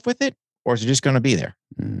hang yourself with it, or is it just going to be there?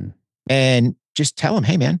 And just tell them,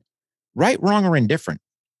 hey man, right, wrong, or indifferent,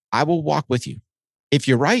 I will walk with you. If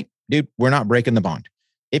you're right, dude, we're not breaking the bond.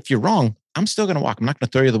 If you're wrong, I'm still going to walk. I'm not going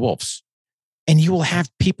to throw you to the wolves. And you will have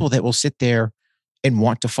people that will sit there and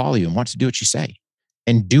want to follow you and want to do what you say.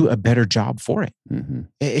 and do a better job for it.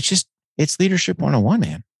 It's leadership 101,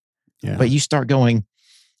 man. Yeah. But you start going,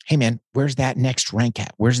 hey man, where's that next rank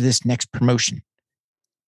at? Where's this next promotion?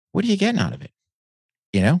 What are you getting out of it?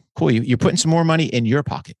 Cool. You're putting some more money in your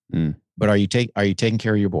pocket, but are you taking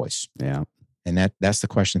care of your boys? Yeah. And that's the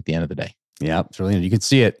question at the end of the day. Yeah. It's really, you can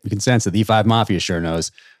see it. You can sense it. The E5 Mafia sure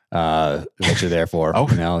knows what you're there for.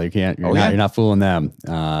 You're not fooling them.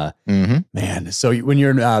 Man. So when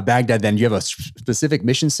you're in Baghdad, then do you have a specific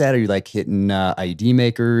mission set? Are you like hitting IED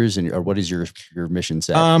makers or what is your mission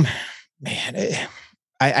set?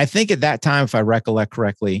 I think at that time, if I recollect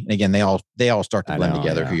correctly, and again, they all start to blend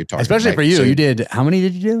together who you're talking about. Especially for you. So you did, how many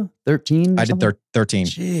did you do? 13? I did 13.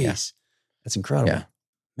 Jeez. Yeah. That's incredible.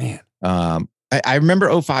 Yeah. Man. I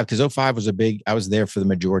remember 05 because 05 was I was there for the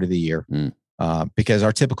majority of the year because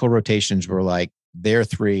our typical rotations were like there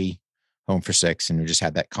 3, home for 6, and we just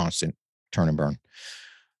had that constant turn and burn.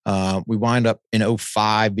 We wind up in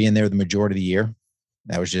 05 being there the majority of the year.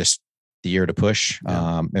 That was just the year to push.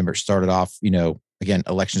 Yeah. Remember, it started off, again,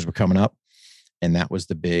 elections were coming up, and that was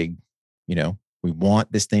the big, we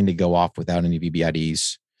want this thing to go off without any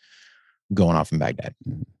VBIDs going off in Baghdad.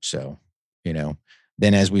 So,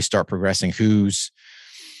 then as we start progressing, who's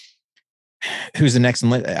the next?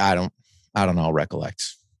 I don't know. I'll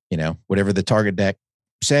recollect, whatever the target deck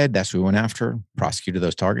said, that's who we went after, prosecuted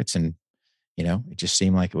those targets. And, it just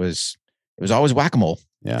seemed like it was always whack-a-mole.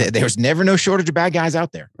 Yeah. There was never no shortage of bad guys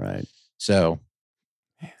out there. Right. So,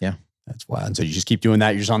 yeah. That's wild. And so you just keep doing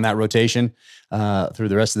that. You're just on that rotation through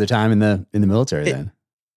the rest of the time in the military then.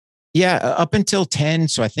 Yeah. Up until 10.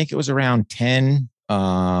 So I think it was around 10.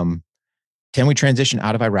 10, we transitioned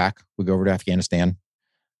out of Iraq. We go over to Afghanistan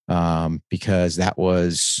because that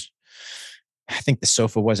was, I think the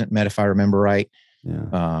SOFA wasn't met, if I remember right.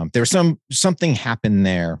 Yeah. There was something happened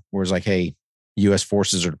there where it's like, hey, U.S.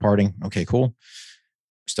 forces are departing. Okay, cool.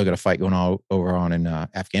 Still got a fight going on over in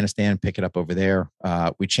Afghanistan. Pick it up over there.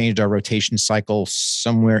 We changed our rotation cycle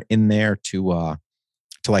somewhere in there to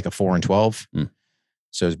like a 4 and 12.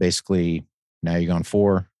 So it's basically now you're going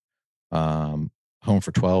 4, home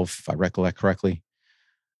for 12, if I recollect correctly.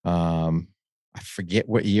 I forget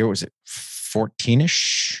what year was it,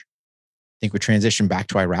 14ish. I think we transitioned back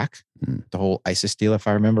to Iraq. The whole ISIS deal, if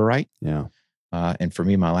I remember right. Yeah. And for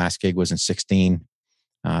me, my last gig was in 16,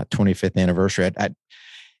 25th anniversary.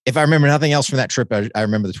 If I remember nothing else from that trip, I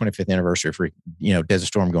remember the 25th anniversary for, Desert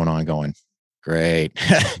Storm going, great.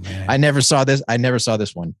 I never saw this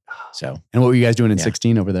one. So, and what were you guys doing in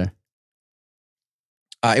 16 over there?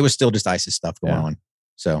 It was still just ISIS stuff going on.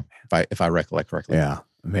 So if I recollect correctly. Yeah.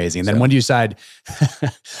 Amazing. And then when do you decide,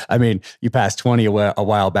 I mean, you passed 20 a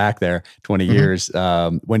while back there, 20 years.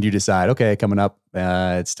 When do you decide, okay, coming up,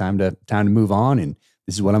 it's time to move on and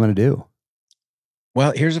this is what I'm going to do?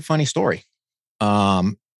 Well, here's a funny story.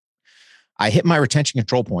 I hit my retention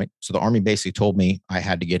control point. So the Army basically told me I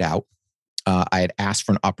had to get out. I had asked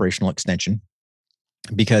for an operational extension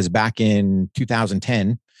because back in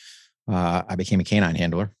 2010, I became a canine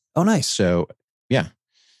handler. Oh, nice. So, yeah.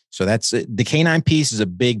 So that's the canine piece is a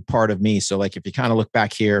big part of me. So like, if you kind of look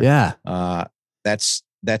back here, that's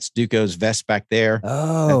Duco's vest back there.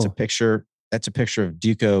 Oh, that's a picture of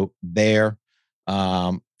Duco there.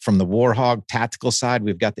 From the Warhog tactical side,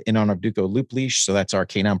 we've got the In Honor of Duco loop leash. So that's our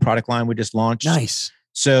canine product line we just launched. Nice.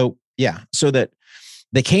 So yeah, so that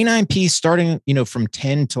the canine piece starting, from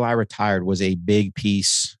 10 till I retired was a big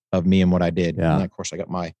piece of me and what I did. Yeah. And of course I got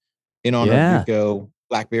my In Honor of Duco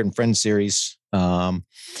Blackbeard and Friends series. But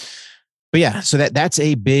yeah, so that's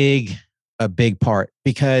a big part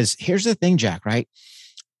because here's the thing, Jack, right?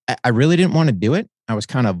 I really didn't want to do it. I was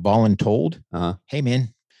kind of voluntold. Hey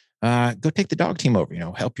man, go take the dog team over,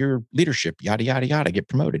 help your leadership, yada, yada, yada, get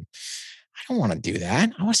promoted. I don't want to do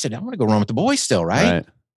that. I want to go run with the boys still, right?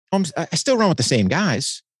 I still run with the same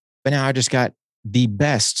guys, but now I just got the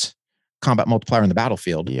best combat multiplier in the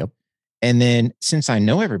battlefield. Yep. And then since I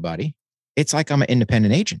know everybody, it's like I'm an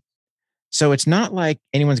independent agent. So it's not like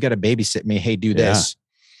anyone's got to babysit me. Hey, do this.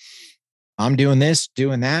 I'm doing this,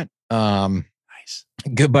 doing that. Nice.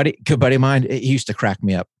 Good buddy of mine. He used to crack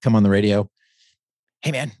me up. Come on the radio.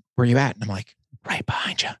 Hey man, where you at? And I'm like, right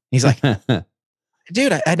behind you. He's like,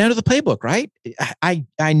 dude, I know the playbook, right?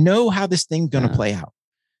 I know how this thing's going to play out.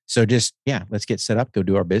 So just, let's get set up, go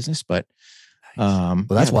do our business. But, well,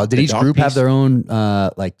 that's wild. Did each group have their own,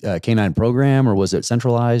 canine program, or was it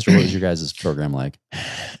centralized, or what was your guys' program like?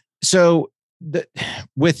 So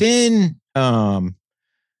within USASOC,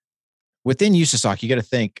 you got to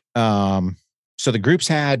think, so the groups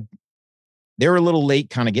they were a little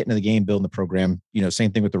late kind of getting to the game, building the program,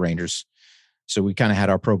 same thing with the Rangers. So we kind of had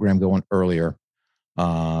our program going earlier.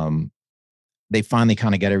 they finally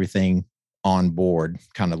kind of got everything on board,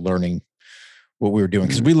 kind of learning what we were doing.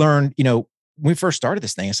 Because we learned, when we first started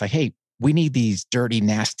this thing, it's like, hey, we need these dirty,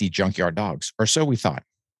 nasty junkyard dogs, or so we thought.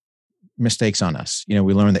 Mistakes on us. We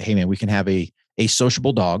learned that, hey, man, we can have a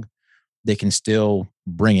sociable dog. They can still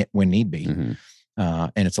bring it when need be. Mm-hmm.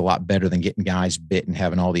 And it's a lot better than getting guys bit and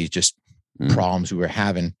having all these just problems we were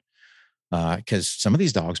having. Because some of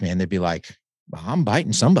these dogs, man, they'd be like, well, I'm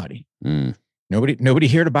biting somebody. Nobody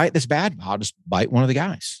here to bite this bad. I'll just bite one of the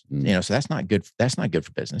guys. So that's not good. That's not good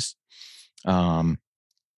for business. So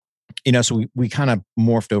we kind of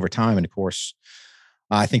morphed over time. And of course,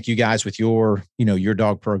 I think you guys with your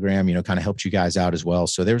dog program, kind of helped you guys out as well.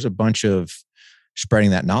 So there was a bunch of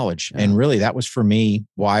spreading that knowledge. Yeah. And really that was for me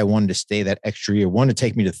why I wanted to stay that extra year. One, to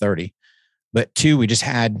take me to 30, but two, we just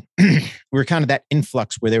had, we were kind of that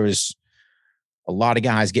influx where there was a lot of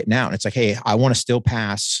guys getting out. And it's like, hey, I want to still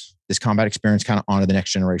pass this combat experience kind of on to the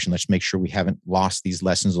next generation. Let's make sure we haven't lost these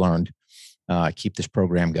lessons learned, keep this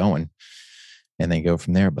program going, and then go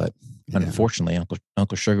from there. But unfortunately,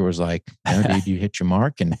 Uncle Sugar was like, no, dude, you hit your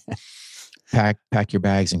mark and pack your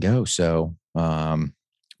bags and go. So,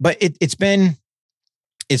 but it's been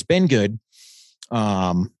good.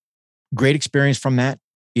 Great experience from that.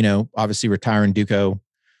 Obviously retiring Duco,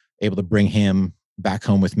 able to bring him back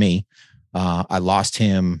home with me. I lost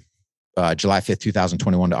him July 5th,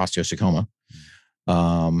 2021 to osteosarcoma.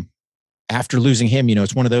 After losing him,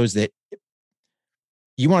 it's one of those that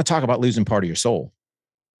you want to talk about losing part of your soul.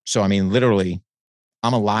 So, I mean, literally,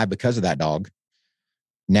 I'm alive because of that dog.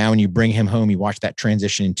 Now, when you bring him home, you watch that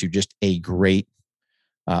transition into just a great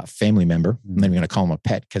family member. I'm not even going to call him a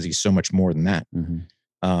pet because he's so much more than that.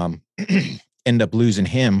 End up losing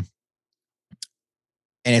him.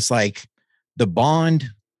 And it's like the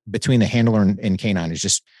bond between the handler and canine is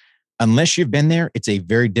just, unless you've been there, it's a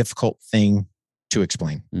very difficult thing to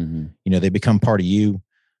explain. They become part of you.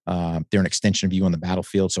 They're an extension of you on the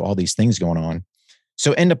battlefield. So all these things going on.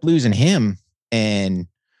 So end up losing him. And,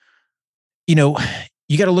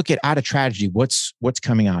 you got to look at out of tragedy, what's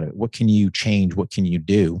coming out of it? What can you change? What can you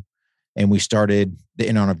do? And we started the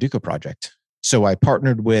In Honor of Duco project. So I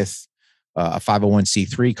partnered with a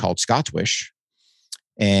 501c3 called Scott's Wish.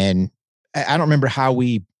 And I don't remember how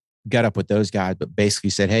we got up with those guys, but basically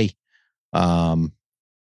said, hey, I've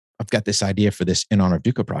got this idea for this In Honor of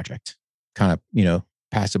Duco project. Kind of,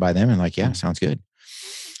 passed it by them and like, yeah, sounds good.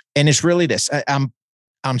 And it's really this,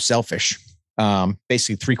 I'm selfish.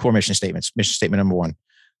 Basically 3 core mission statements. Mission statement number 1,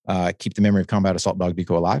 keep the memory of combat assault dog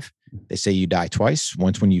Duco alive. They say you die twice.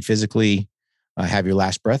 Once when you physically have your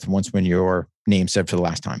last breath, once when your name's said for the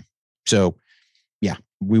last time. So yeah,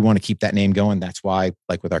 we want to keep that name going. That's why,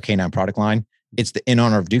 like with our canine product line, it's the In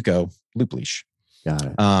Honor of Duco loop leash. Got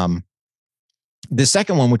it. The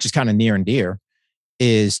second one, which is kind of near and dear,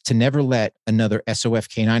 is to never let another SOF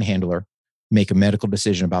canine handler make a medical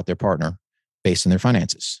decision about their partner based on their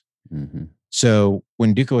finances. So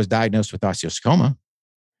when Duco was diagnosed with osteosarcoma,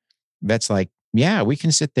 vet's like, yeah, we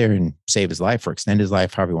can sit there and save his life or extend his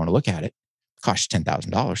life, however you want to look at it. It costs you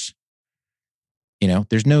 $10,000.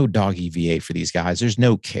 There's no dog EVA for these guys. There's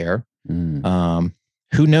no care. Who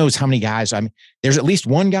knows how many guys? I mean, there's at least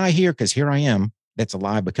one guy here, because here I am, that's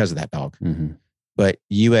alive because of that dog. But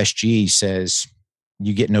USG says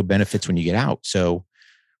you get no benefits when you get out. So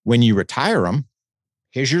when you retire them,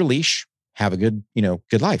 here's your leash. Have a good,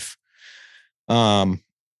 good life. On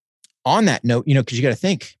that note, because you got to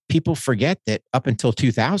think, people forget that up until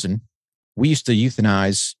 2000, we used to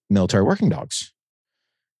euthanize military working dogs.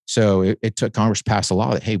 So it took Congress to pass a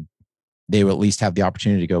law that, hey, they will at least have the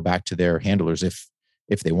opportunity to go back to their handlers if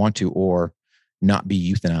they want to, or not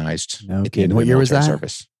be euthanized. No kidding. What year was that?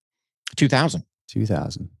 Service. 2000.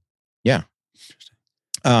 2000. Yeah.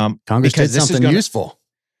 Congress did something useful.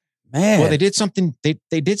 Man. Well, they did something.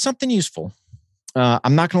 They did something useful.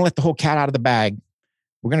 I'm not going to let the whole cat out of the bag.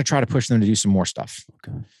 We're going to try to push them to do some more stuff.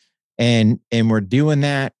 Okay. And we're doing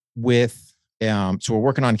that with. So we're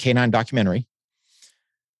working on canine documentary.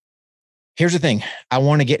 Here's the thing. I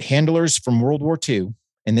want to get handlers from World War II,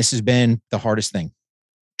 and this has been the hardest thing,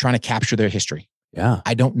 trying to capture their history. Yeah.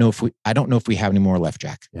 I don't know if we have any more left,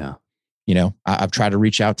 Jack. Yeah. I've tried to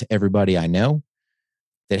reach out to everybody I know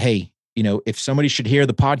that, hey, if somebody should hear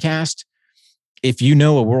the podcast, if you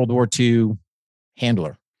know a World War II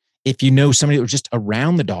handler, if you know somebody that was just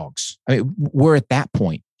around the dogs, I mean, we're at that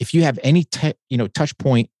point. If you have any, touch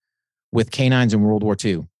point with canines in World War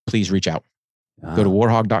II, please reach out. Go to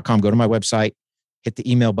warhog.com, go to my website, hit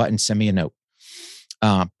the email button, send me a note.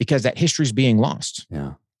 Because that history is being lost.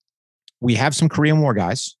 Yeah. We have some Korean War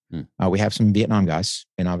guys. We have some Vietnam guys.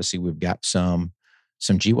 And obviously we've got some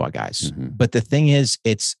GWA guys. But the thing is,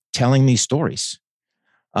 it's telling these stories.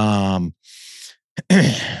 How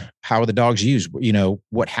are the dogs used?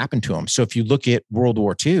 What happened to them? So if you look at World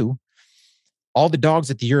War II, all the dogs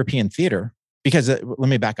at the European theater, because let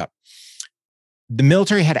me back up. The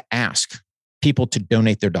military had to ask people to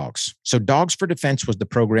donate their dogs. So Dogs for Defense was the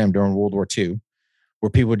program during World War II where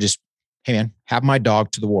people would just, hey man, have my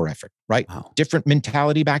dog to the war effort, right? Wow. Different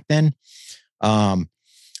mentality back then.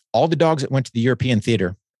 All the dogs that went to the European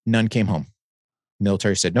theater, none came home.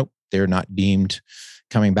 Military said, nope, they're not deemed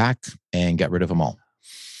coming back, and got rid of them all.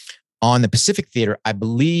 On the Pacific theater, I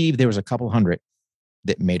believe there was a couple hundred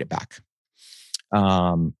that made it back.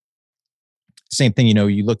 Same thing,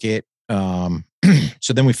 you look at,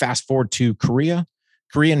 so then we fast forward to Korea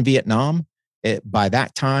and Vietnam. By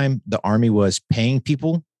that time, the Army was paying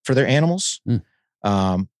people for their animals.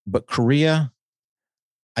 But Korea,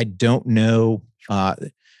 I don't know,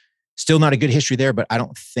 still not a good history there, but I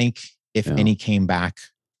don't think if any came back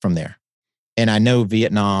from there. And I know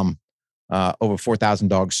Vietnam, over 4,000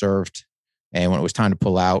 dogs served. And when it was time to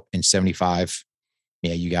pull out in 75,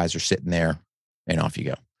 you guys are sitting there and off you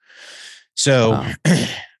go. So, wow.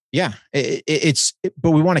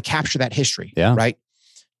 But we want to capture that history, right?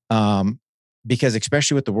 Because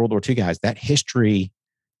especially with the World War II guys, that history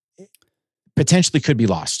potentially could be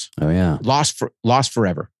lost. Oh yeah. Lost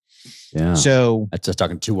forever. Yeah. So I was just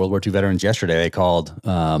talking to 2 World War II veterans yesterday. They called,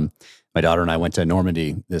 my daughter and I went to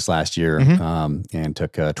Normandy this last year, and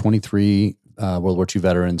took 23 World War II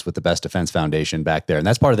veterans with the Best Defense Foundation back there. And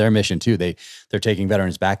that's part of their mission too. They're taking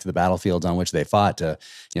veterans back to the battlefields on which they fought to,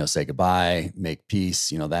 say goodbye, make peace,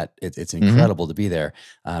 that it's incredible to be there.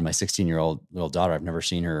 My 16-year-old little daughter, I've never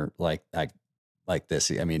seen her like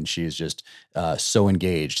this. I mean, she's just so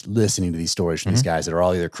engaged listening to these stories from these guys that are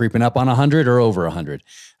all either creeping up on 100 or over 100.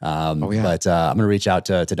 But I'm going to reach out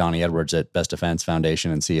to Donnie Edwards at Best Defense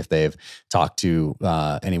Foundation and see if they've talked to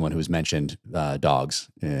anyone who's mentioned dogs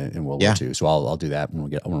in World War II. So I'll do that when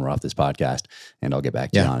we're off this podcast, and I'll get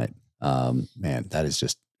back to you on it. Man, that is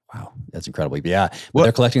just, wow, that's incredible. But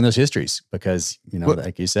they're collecting those histories because,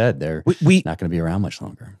 like you said, they're not going to be around much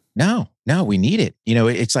longer. No, we need it.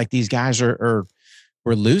 It's like these guys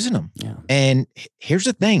we're losing them. Yeah. And here's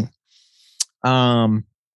the thing. We're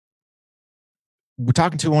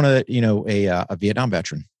talking to one of the, a Vietnam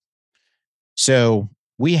veteran. So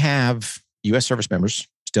we have U.S. service members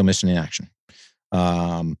still missing in action.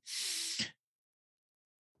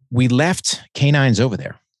 We left canines over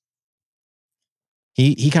there.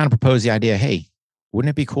 He kind of proposed the idea, hey, wouldn't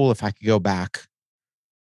it be cool if I could go back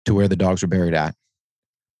to where the dogs were buried at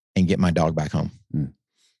and get my dog back home?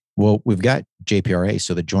 Well, we've got JPRA,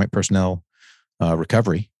 so the Joint Personnel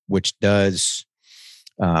Recovery, which does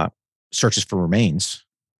searches for remains.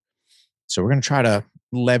 So we're going to try to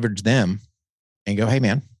leverage them and go, hey,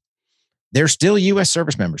 man, they're still U.S.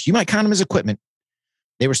 service members. You might count them as equipment.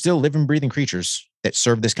 They were still living, breathing creatures that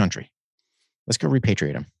served this country. Let's go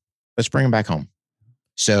repatriate them. Let's bring them back home.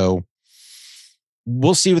 So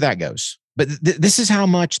we'll see where that goes. But this is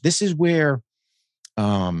where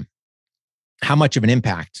how much of an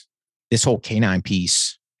impact this whole canine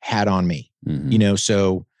piece had on me.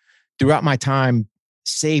 So throughout my time,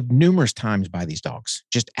 saved numerous times by these dogs,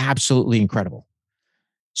 just absolutely incredible.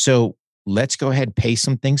 So let's go ahead and pay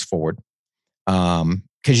some things forward.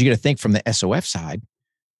 Because you got to think from the SOF side,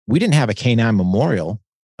 we didn't have a canine memorial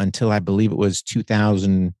until I believe it was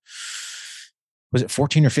 2000. Was it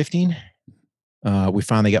 14 or 15? We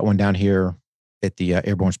finally got one down here at the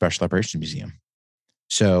Airborne Special Operations Museum.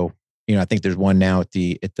 So, I think there's one now at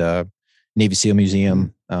the Navy SEAL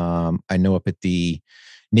Museum. I know up at the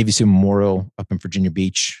Navy SEAL Memorial up in Virginia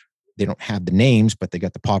Beach, they don't have the names, but they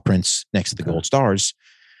got the paw prints next to the gold stars.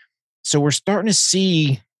 So we're starting to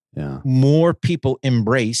see more people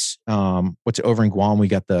embrace what's over in Guam. We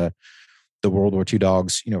got the World War II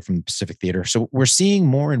dogs, from the Pacific Theater. So we're seeing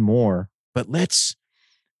more and more. But let's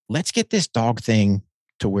get this dog thing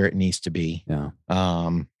to where it needs to be. Yeah.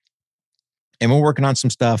 And we're working on some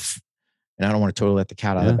stuff. And I don't want to totally let the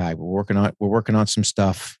cat out of the bag. But we're working on some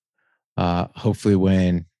stuff. Hopefully,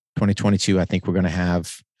 when 2022, I think we're going to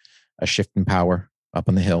have a shift in power up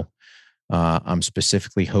on the Hill. I'm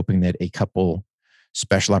specifically hoping that a couple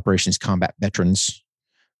special operations combat veterans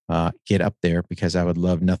get up there, because I would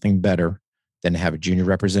love nothing better than to have a junior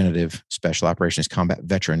representative, special operations combat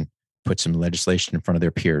veteran, put some legislation in front of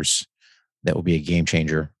their peers. That will be a game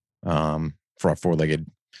changer for our four-legged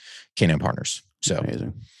canine partners. So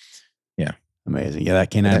amazing. Yeah. Amazing. Yeah.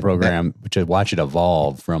 That canine program, to watch it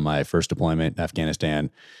evolve from my first deployment in Afghanistan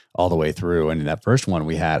all the way through. And in that first one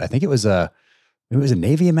we had, I think it was it was a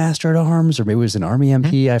Navy Master at Arms, or maybe it was an Army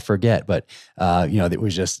MP. I forget, but it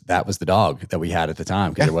was just, that was the dog that we had at the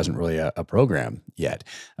time, because there wasn't really a program yet.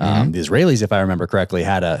 The Israelis, if I remember correctly,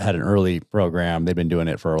 had an early program. They've been doing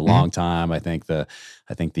it for a long time. I think the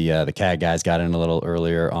CAG guys got in a little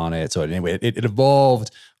earlier on it. So anyway, it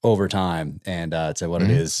evolved over time, and to what it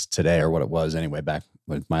is today, or what it was anyway back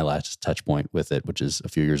with my last touch point with it, which is a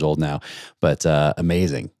few years old now. But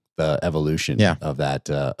amazing, the evolution of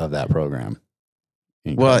that program.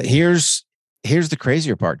 Incredible. Well, here's the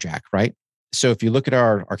crazier part, Jack, right? So if you look at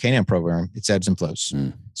our K-9 program, it's ebbs and flows.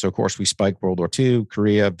 So of course we spiked World War II,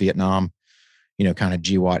 Korea, Vietnam, kind of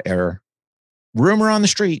GWOT era. Rumor on the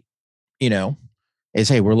street, is,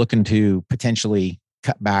 hey, we're looking to potentially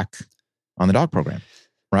cut back on the dog program,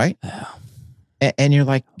 right? And you're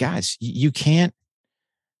like, guys, you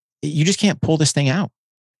just can't pull this thing out.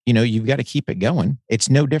 You've got to keep it going. It's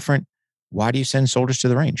no different. Why do you send soldiers to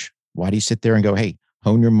the range? Why do you sit there and go, hey,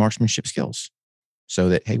 hone your marksmanship skills so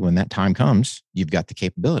that, hey, when that time comes, you've got the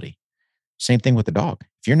capability. Same thing with the dog.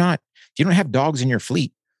 If you don't have dogs in your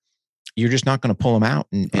fleet, you're just not going to pull them out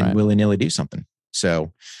and willy-nilly do something.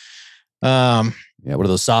 So, what are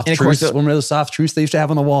those soft truths? Remember those soft truths they used to have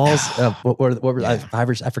on the walls? What were I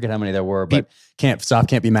forget how many there were, but can't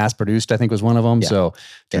be mass produced, I think was one of them. So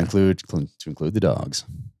to include the dogs.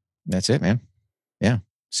 That's it, man. Yeah.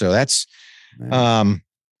 So that's, that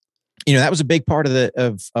was a big part of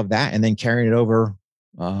that, and then carrying it over,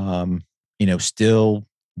 still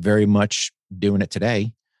very much doing it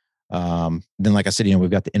today. Then, like I said, we've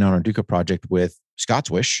got the In Honor Duco project with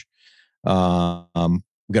Scott's Wish. We've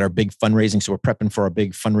got our big fundraising. So we're prepping for our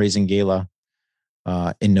big fundraising gala,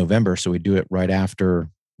 in November. So we do it right after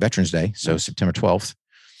Veterans Day. So September 12th,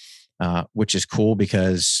 which is cool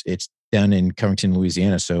because it's done in Covington,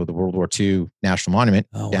 Louisiana. So the World War II National Monument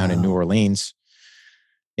down in New Orleans.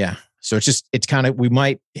 Yeah. So it's kind of, we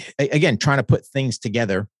might, again, trying to put things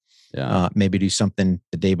together. Maybe do something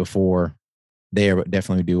the day before there, but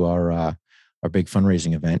definitely do our big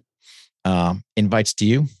fundraising event. Invites to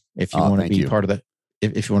you if you want to be part of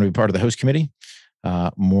if you want to be part of the host committee.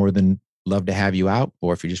 More than love to have you out,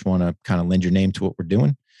 or if you just want to kind of lend your name to what we're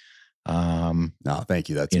doing. No, thank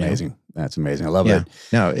you. That's amazing. That's amazing. I love it.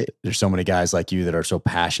 No, there's so many guys like you that are so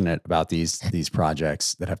passionate about these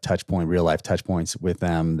projects, that have real life touch points with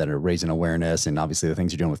them, that are raising awareness, and obviously the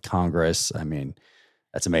things you're doing with Congress. I mean,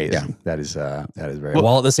 that's amazing. Yeah. That is very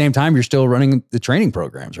well. At the same time, you're still running the training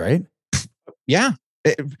programs, right? Yeah.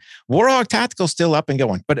 Warhawk Tactical still up and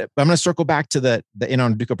going, but I'm going to circle back to the In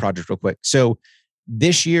Honor Duco project real quick. So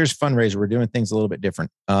this year's fundraiser, we're doing things a little bit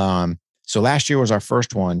different. So last year was our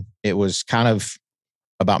first one. It was kind of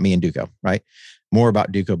about me and Duco, right? More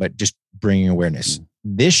about Duco, but just bringing awareness.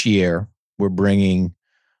 This year, we're bringing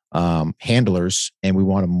handlers, and we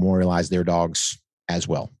want to memorialize their dogs as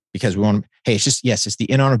well, because we want to, hey, it's the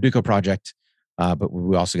In Honor Duco project, but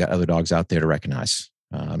we also got other dogs out there to recognize.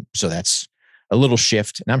 So that's a little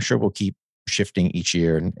shift, and I'm sure we'll keep shifting each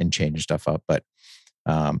year and changing stuff up. But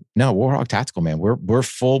no, Warhawk Tactical, man, we're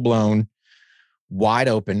full blown, wide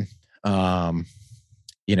open.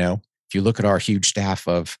 If you look at our huge staff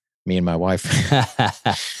of me and my wife,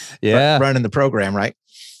 running the program, right?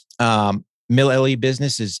 Mill LE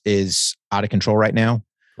business is out of control right now.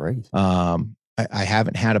 Great. I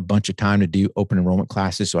haven't had a bunch of time to do open enrollment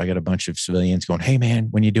classes, so I got a bunch of civilians going, "Hey, man,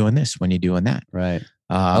 when you doing this? When you doing that?" Right.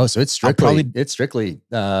 So it's strictly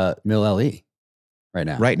Mill LE right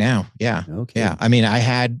now. Right now, yeah. Okay. Yeah. I mean,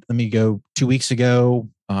 let me go 2 weeks ago,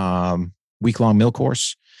 week-long mill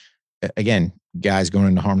course. Again, guys going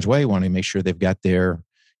into harm's way, wanting to make sure they've got their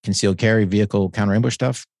concealed carry vehicle counter ambush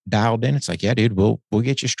stuff dialed in. It's like, yeah, dude, we'll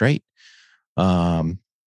get you straight. Of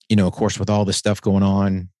course, with all this stuff going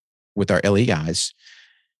on with our LE guys,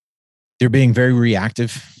 they're being very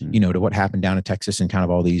reactive, to what happened down in Texas and kind of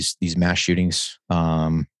all these mass shootings.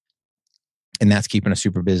 And that's keeping us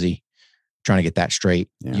super busy trying to get that straight.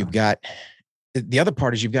 Yeah. You've got, the other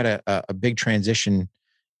part is you've got a big transition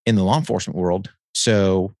in the law enforcement world.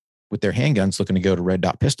 So with their handguns looking to go to red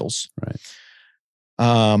dot pistols. Right.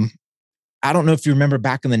 I don't know if you remember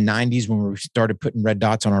back in the 90s when we started putting red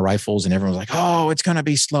dots on our rifles, and everyone was like, oh, it's going to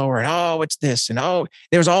be slower. And oh, it's this. And oh,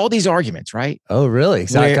 there's all these arguments, right? Oh, really?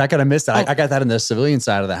 So I kind of missed that. I got that in the civilian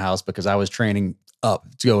side of the house because I was training up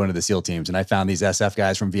to go into the SEAL teams, and I found these SF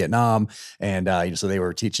guys from Vietnam. And, so they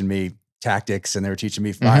were teaching me tactics, and they were teaching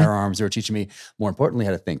me firearms. They were teaching me, more importantly,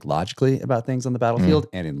 how to think logically about things on the battlefield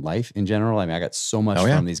and in life in general. I mean, I got so much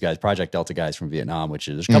from these guys, Project Delta guys from Vietnam, which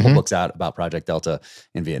is, there's a couple books out about Project Delta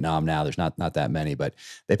in Vietnam now. There's not that many, but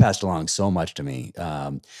they passed along so much to me.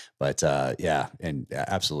 And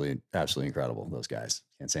absolutely incredible. Those guys,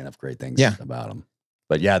 can't say enough great things about them.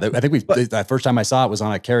 But yeah, I think that first time I saw it was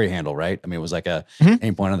on a carry handle, right? I mean, it was like a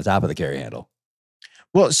aim point on the top of the carry handle.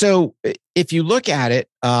 Well, so if you look at it,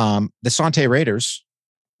 the Sante Raiders,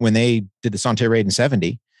 when they did the Sante Raid in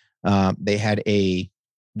 70, they had a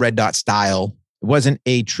red dot style. It wasn't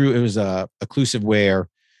it was a occlusive where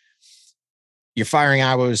your firing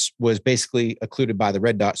eye was basically occluded by the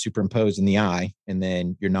red dot superimposed in the eye, and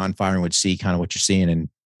then your non-firing would see kind of what you're seeing, and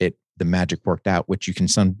the magic worked out, which you can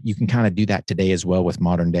kind of do that today as well with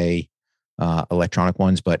modern day electronic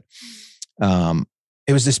ones. But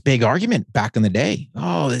it was this big argument back in the day.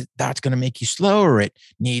 Oh, that's going to make you slower. It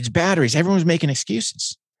needs batteries. Everyone was making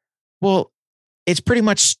excuses. Well, it's pretty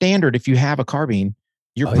much standard. If you have a carbine,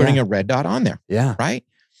 you're putting a red dot on there. Yeah. Right.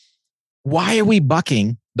 Why are we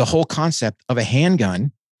bucking the whole concept of a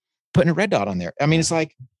handgun, putting a red dot on there? I mean, it's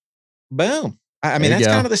like, boom. I mean, that's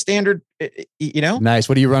kind of the standard, Nice.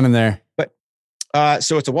 What are you running there? But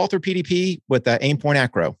so it's a Walther PDP with the aim point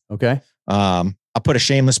acro. Okay. I'll put a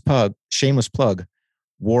shameless plug,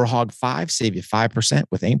 Warhog 5, save you 5%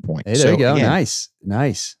 with aim point. Hey, there you go. Again,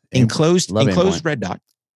 nice. Enclosed red dot.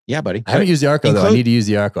 Yeah, buddy. I haven't used the Arco though. I need to use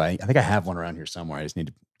the Arco. I think I have one around here somewhere. I just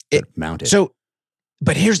need to mount it. So,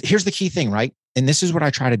 but here's the key thing, right? And this is what I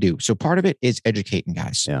try to do. So part of it is educating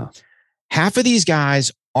guys. Yeah. Half of these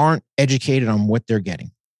guys aren't educated on what they're getting.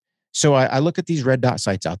 So I look at these red dot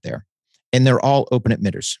sights out there, and they're all open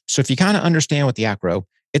emitters. So if you kind of understand what the acro,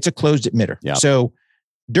 it's a closed emitter. Yep. So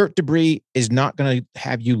dirt debris is not going to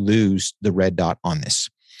have you lose the red dot on this.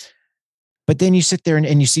 But then you sit there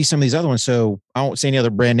and you see some of these other ones. So I won't say any other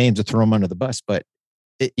brand names to throw them under the bus, but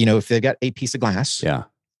if they've got a piece of glass,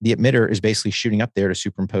 the emitter is basically shooting up there to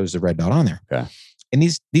superimpose the red dot on there. Okay. And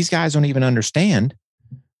these guys don't even understand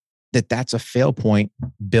that that's a fail point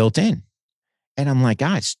built in. And I'm like,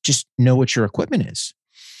 guys, just know what your equipment is.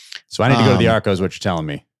 So I need to go to the Arco is what you're telling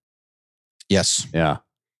me. Yes. Yeah.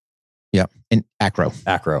 Yeah. And acro.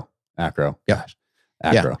 Acro. Yeah.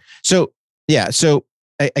 Acro. Yeah. So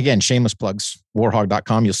again, shameless plugs,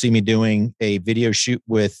 warhog.com. You'll see me doing a video shoot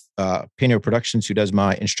with Pino Productions, who does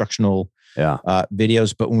my instructional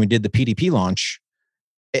videos. But when we did the PDP launch,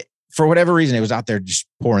 for whatever reason, it was out there just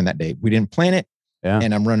pouring that day. We didn't plan it. Yeah.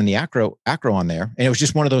 And I'm running the acro on there. And it was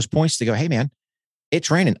just one of those points to go, hey man,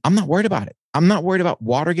 it's raining. I'm not worried about it. I'm not worried about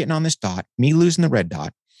water getting on this dot, me losing the red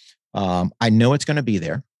dot. I know it's going to be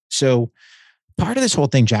there. So part of this whole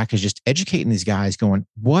thing, Jack, is just educating these guys going,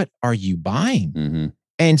 what are you buying? Mm-hmm.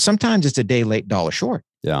 And sometimes it's a day late, dollar short.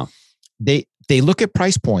 Yeah. They look at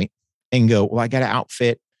price point and go, well, I got to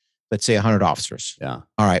outfit, let's say 100 officers. Yeah.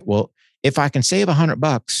 All right. Well, if I can save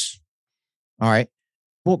 $100, all right,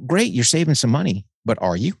 well, great. You're saving some money, but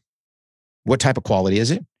are you? What type of quality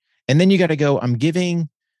is it? And then you got to go, I'm giving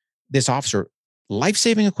this officer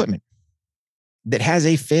life-saving equipment that has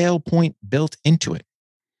a fail point built into it.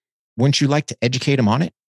 Wouldn't you like to educate them on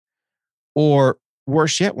it? Or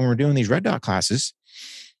worse yet, when we're doing these red dot classes,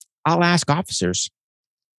 I'll ask officers,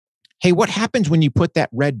 hey, what happens when you put that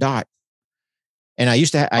red dot? And I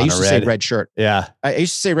used to say red shirt. Yeah. I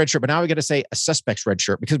used to say red shirt, but now we got to say a suspect's red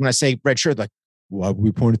shirt, because when I say red shirt, like, why would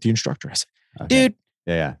we point at the instructor? I said, dude.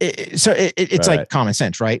 Yeah. It's like common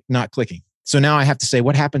sense, right? Not clicking. So now I have to say,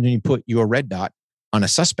 what happens when you put your red dot on a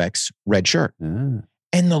suspect's red shirt? And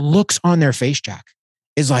the looks on their face, Jack,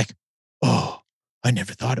 is like, oh, I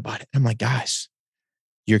never thought about it. And I'm like, guys,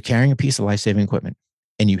 you're carrying a piece of life-saving equipment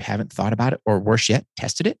and you haven't thought about it, or worse yet,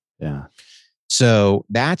 tested it. Yeah. So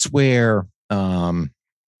that's where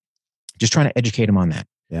just trying to educate them on that.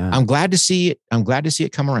 Yeah. I'm glad to see it. I'm glad to see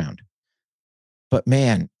it come around. But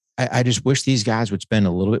man, I just wish these guys would spend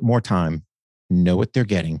a little bit more time, know what they're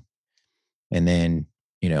getting, and then,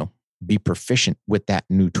 be proficient with that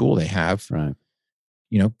new tool they have. Right.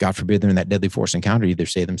 God forbid they're in that deadly force encounter, either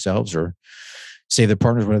save themselves or save their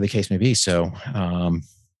partners, whatever the case may be. So,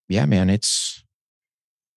 yeah, man,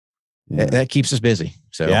 that keeps us busy.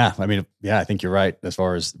 So, yeah, I mean, I think you're right. As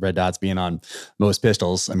far as red dots being on most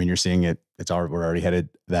pistols, I mean, you're seeing it. We're already headed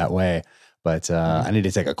that way. But I need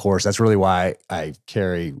to take a course. That's really why I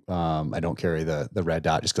don't carry the red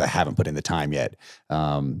dot, just because I haven't put in the time yet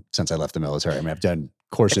since I left the military. I mean, I've done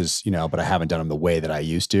courses, but I haven't done them the way that I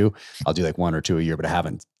used to. I'll do like 1 or 2 a year, but I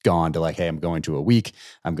haven't gone to like, hey, I'm going to a week,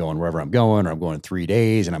 I'm going wherever I'm going, or I'm going 3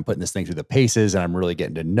 days and I'm putting this thing through the paces and I'm really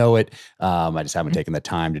getting to know it. I just haven't taken the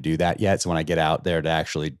time to do that yet. So when I get out there to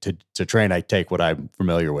actually to train, I take what I'm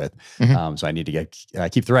familiar with. So I need to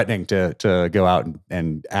keep threatening to go out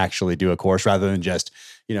and actually do a course rather than just,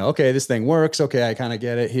 okay, this thing works. Okay. I kind of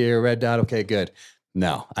get it here. Red dot. Okay, good.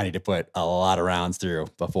 No, I need to put a lot of rounds through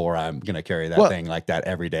before I'm going to carry that thing like that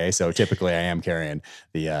every day. So typically I am carrying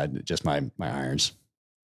the, just my irons.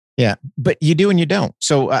 Yeah, but you do and you don't.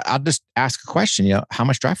 So I'll just ask a question, how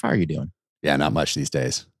much dry fire are you doing? Yeah, not much these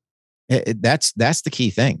days. That's the key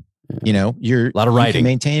thing. Yeah. You're a lot of writing,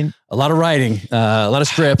 maintain a lot of writing, a lot of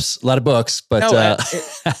scripts, a lot of books, but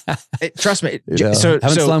trust me. Haven't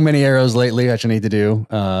slung many arrows lately, which I need to do,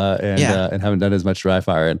 and haven't done as much dry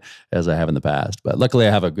fire as I have in the past. But luckily,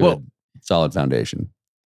 I have a good, solid foundation.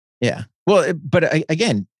 Yeah. Well, but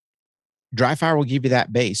again, dry fire will give you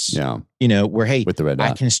that base. Yeah. Where hey, with the red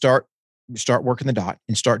dot, I can start working the dot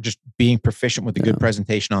and start just being proficient with a good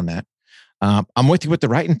presentation on that. I'm with you with the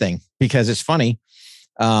writing thing because it's funny.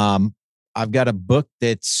 I've got a book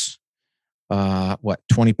that's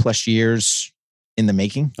 20 plus years in the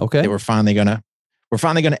making. Okay. That we're finally gonna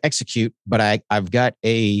execute, but I've got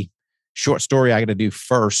a short story I got to do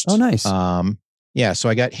first. Oh, nice. Yeah. So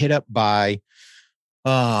I got hit up by,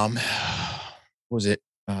 what was it?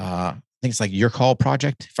 I think it's like Your Call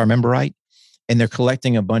Project, if I remember right. And they're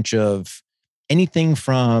collecting a bunch of anything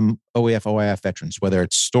from OEF, OIF veterans, whether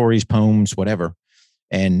it's stories, poems, whatever.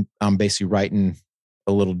 And I'm basically writing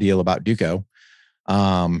a little deal about Duco.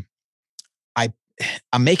 I'm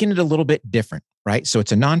making it a little bit different, right? So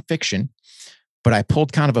it's a nonfiction, but I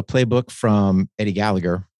pulled kind of a playbook from Eddie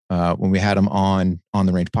Gallagher when we had him on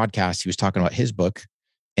the Range podcast. He was talking about his book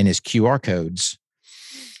and his QR codes.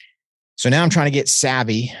 So now I'm trying to get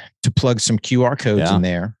savvy to plug some QR codes in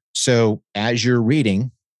there. So as you're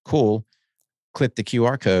reading, click the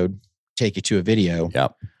QR code, take you to a video.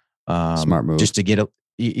 Yep. Smart move. Just to get a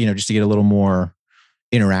little more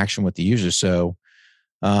interaction with the user. So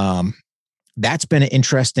that's been an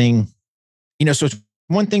interesting, so it's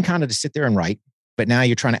one thing kind of to sit there and write, but now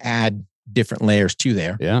you're trying to add different layers to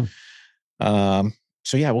there. Yeah.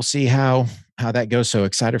 So yeah, we'll see how that goes. So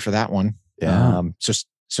excited for that one. Yeah.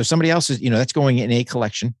 So somebody else is, that's going in a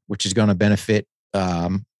collection, which is going to benefit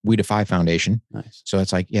We Defy Foundation. Nice. So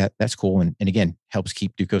it's like, yeah, that's cool. And again, helps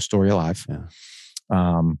keep Duco's story alive.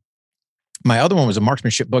 Yeah. My other one was a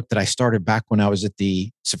marksmanship book that I started back when I was at the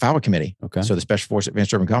SFAWA committee. Okay. So the Special Forces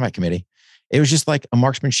Advanced Urban Combat Committee. It was just like a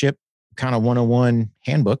marksmanship kind of 101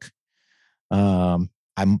 handbook. I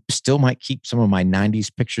still might keep some of my 90s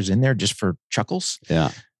pictures in there just for chuckles.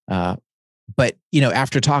 Yeah. But,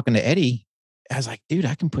 after talking to Eddie, I was like, dude,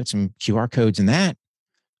 I can put some QR codes in that.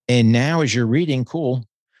 And now as you're reading,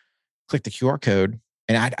 click the QR code.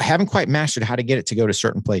 And I haven't quite mastered how to get it to go to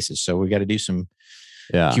certain places. So we got to do some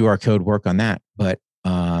QR code work on that. But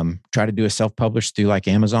try to do a self-publish through like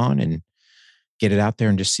Amazon and get it out there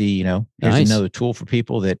and just see, here's another tool for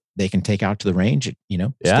people that they can take out to the range, stick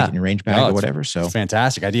it in your range bag or whatever. So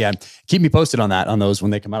fantastic idea. Keep me posted on those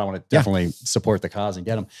when they come out. I want to definitely support the cause and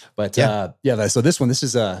get them. But so this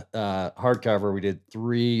is a hardcover. We did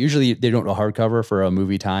 3. Usually they don't do a hardcover for a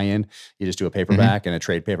movie tie-in. You just do a paperback and a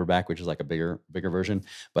trade paperback, which is like a bigger version.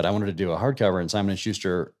 But I wanted to do a hardcover, and Simon &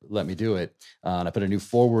 Schuster let me do it. And I put a new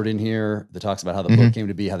foreword in here that talks about how the book came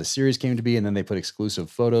to be, how the series came to be, and then they put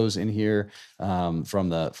exclusive photos in here from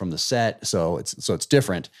the set. So it's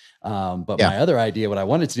different. My other idea, what I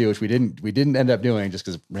wanted to do, which we didn't end up doing just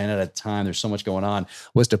because ran out of time, there's so much going on,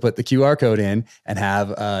 was to put the QR code in and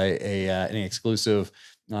have an exclusive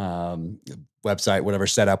website, whatever,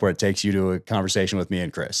 set up where it takes you to a conversation with me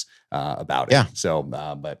and Chris about it. Yeah. So,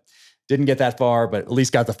 but didn't get that far, but at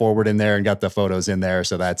least got the forward in there and got the photos in there.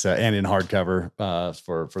 So that's and in hardcover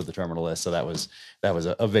for the terminal list. So that was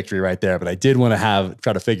a victory right there. But I did want to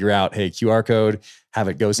try to figure out, hey, QR code, have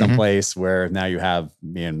it go someplace where now you have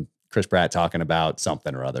me and Chris Pratt talking about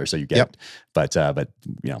something or other. So you get, but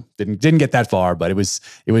didn't get that far. But it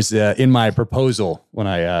was in my proposal when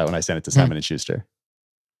I sent it to Simon & Schuster.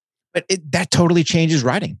 But that totally changes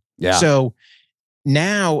writing. Yeah. So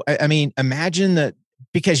now, I mean, imagine that.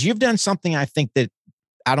 Because you've done something I think that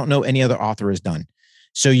I don't know any other author has done.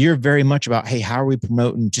 So you're very much about, hey, how are we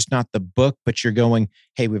promoting just not the book, but you're going,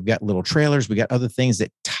 hey, we've got little trailers, we got other things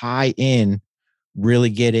that tie in really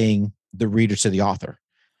getting the reader to the author.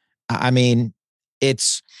 I mean,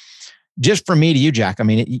 it's just from me to you, Jack. I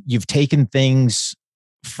mean, you've taken things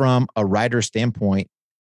from a writer standpoint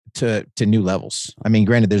to new levels. I mean,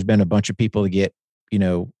 granted, there's been a bunch of people that get,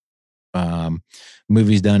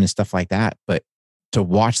 movies done and stuff like that. But to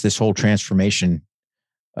watch this whole transformation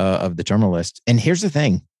of the terminal list. And here's the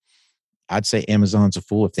thing. I'd say Amazon's a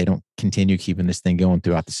fool if they don't continue keeping this thing going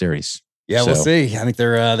throughout the series. Yeah, we'll see. I think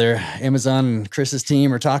they're Amazon and Chris's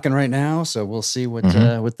team are talking right now, so we'll see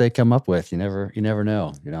what they come up with. You never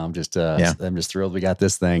know. I'm just thrilled we got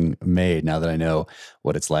this thing made. Now that I know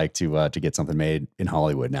what it's like to get something made in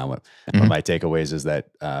Hollywood. Now, one of my takeaways is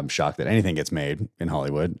that I'm shocked that anything gets made in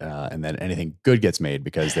Hollywood, and that anything good gets made,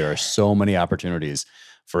 because there are so many opportunities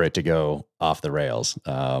for it to go off the rails.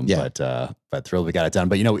 But thrilled we got it done.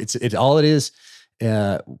 But it's all it is.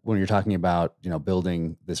 When you're talking about,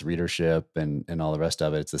 building this readership and all the rest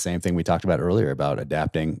of it, it's the same thing we talked about earlier about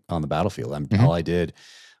adapting on the battlefield. All I did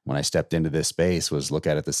when I stepped into this space was look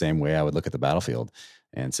at it the same way I would look at the battlefield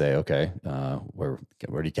and say, okay, where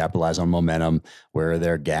do you capitalize on momentum? Where are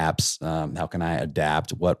there gaps? How can I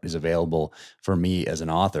adapt what is available for me as an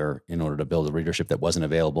author in order to build a readership that wasn't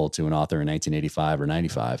available to an author in 1985 or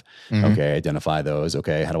 95? Okay, identify those.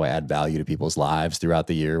 Okay, how do I add value to people's lives throughout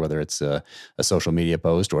the year, whether it's a social media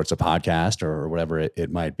post or it's a podcast or whatever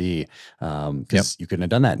it might be? Because you couldn't have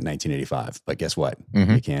done that in 1985, but guess what?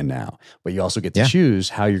 You can now. But you also get to choose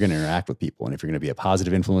how you're going to interact with people, and if you're going to be a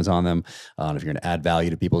positive influence on them, if you're going to add value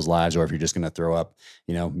to people's lives, or if you're just going to throw up,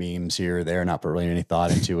 memes here or there, not put really any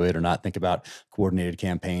thought into it, or not think about coordinated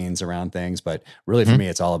campaigns around things. But really, for me,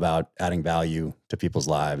 it's all about adding value to people's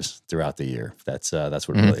lives throughout the year. That's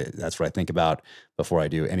what I think about before I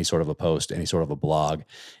do any sort of a post, any sort of a blog,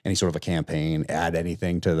 any sort of a campaign, add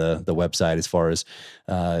anything to the website as far as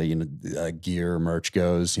gear, merch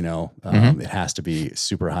goes. It has to be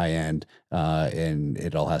super high end, and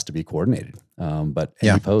it all has to be coordinated. But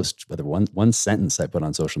any post, whether one sentence I put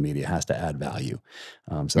on social media, has to add value.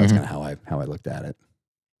 So that's kind of how I looked at it.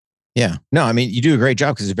 Yeah. No, I mean, you do a great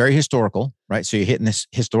job because it's very historical, right? So you're hitting this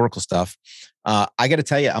historical stuff. I got to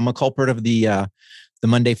tell you, I'm a culprit of the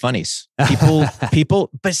Monday funnies.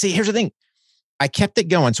 People, but see, here's the thing. I kept it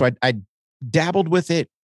going. So I dabbled with it,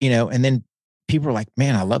 and then people were like,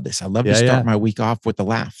 man, I love this. I love to start my week off with a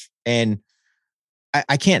laugh. And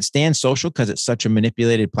I can't stand social because it's such a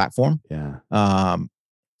manipulated platform. Yeah.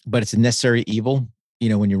 But it's a necessary evil,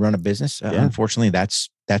 when you run a business. Unfortunately, that's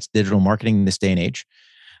digital marketing in this day and age.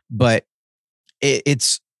 But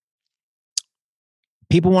it's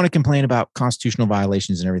people want to complain about constitutional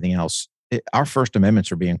violations and everything else. Our First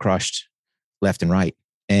Amendments are being crushed left and right.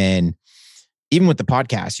 And even with the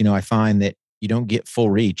podcast, I find that you don't get full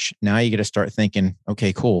reach. Now you got to start thinking,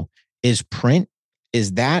 okay, cool. Is print,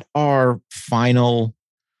 is that our final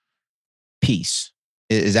piece?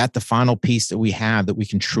 Is that the final piece that we have that we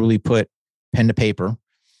can truly put pen to paper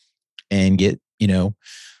and get,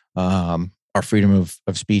 our freedom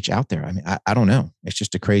of speech out there? I mean, I don't know. It's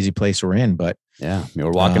just a crazy place we're in, but yeah,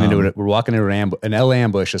 we're walking into it. We're walking into an L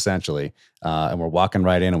ambush essentially, and we're walking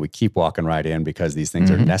right in, and we keep walking right in because these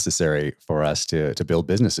things are necessary for us to build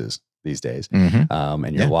businesses these days.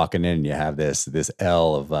 And you're walking in, and you have this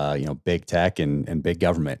L of big tech and big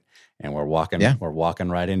government, and we're walking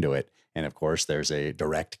right into it. And of course, there's a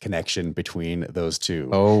direct connection between those two.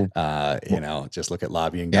 Just look at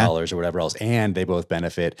lobbying dollars or whatever else. And they both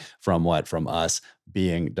benefit from what? From us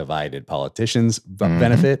being divided. Politicians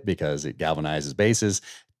benefit because it galvanizes bases.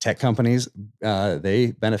 Tech companies,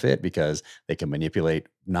 they benefit because they can manipulate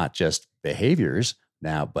not just behaviors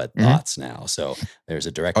now, but thoughts now. So there's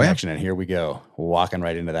a direct connection, and here we go, walking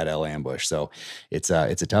right into that L ambush. So it's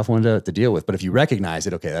a tough one to deal with. But if you recognize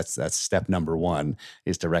it, okay, that's step number one,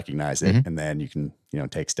 is to recognize it, and then you can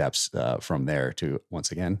take steps from there to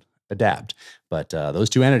once again adapt. But those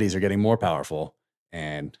two entities are getting more powerful,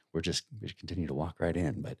 and we continue to walk right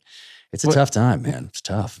in. But it's a tough time, man. It's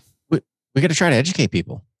tough. We got to try to educate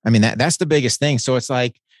people. I mean, that's the biggest thing. So it's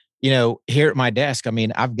like, here at my desk, I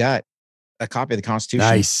mean, I've got a copy of the Constitution.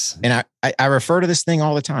 Nice. And I refer to this thing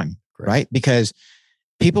all the time, right? Because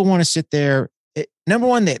people want to sit there. Number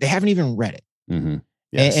one, they haven't even read it.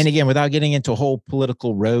 Yes. And again, without getting into a whole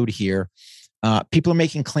political road here, people are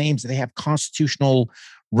making claims that they have constitutional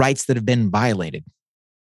rights that have been violated.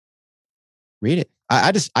 Read it.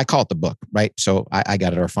 I call it the book, right? So I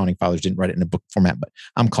got it. Our founding fathers didn't write it in a book format, but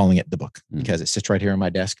I'm calling it the book because it sits right here on my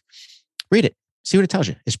desk. Read it. See what it tells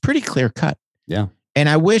you. It's pretty clear cut. Yeah. And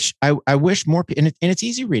I wish more people, and it's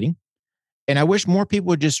easy reading, and I wish more people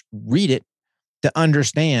would just read it to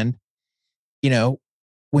understand,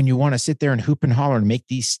 when you want to sit there and hoop and holler and make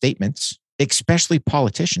these statements, especially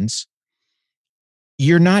politicians,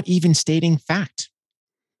 you're not even stating fact.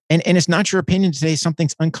 And it's not your opinion to say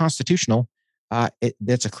something's unconstitutional.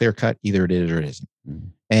 That's a clear cut. Either it is or it isn't.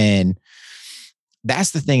 And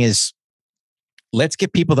that's the thing is, let's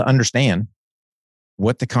get people to understand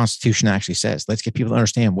what the Constitution actually says. Let's get people to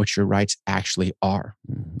understand what your rights actually are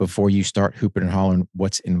before you start hooping and hollering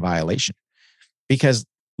what's in violation. Because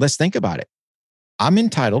let's think about it. I'm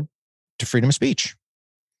entitled to freedom of speech.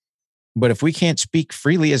 But if we can't speak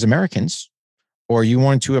freely as Americans, or you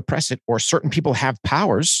want to oppress it, or certain people have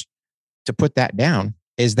powers to put that down,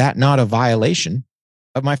 is that not a violation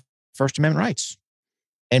of my First Amendment rights?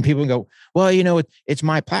 And people go, well, you know, it's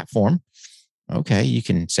my platform. Okay, you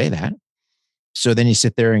can say that. So then you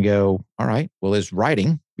sit there and go, all right, well, is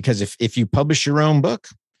writing, because if you publish your own book,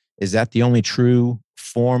 is that the only true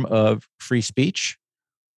form of free speech?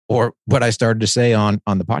 Or what I started to say on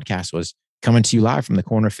the podcast was coming to you live from the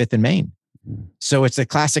corner of 5th and Main. So it's a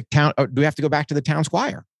classic town. Do we have to go back to the town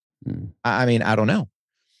squire? I mean, I don't know.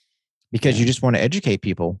 Because you just want to educate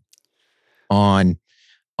people on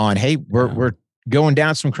hey, we're going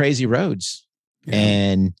down some crazy roads.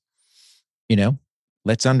 And, you know,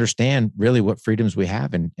 let's understand really what freedoms we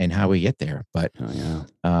have and how we get there. But no,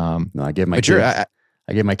 I gave my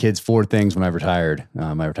I gave my kids 4 things when I retired,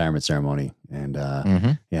 my retirement ceremony. And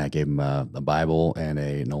I gave them a Bible and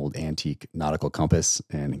an old antique nautical compass,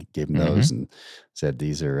 and gave them those and said,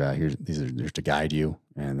 these are to guide you.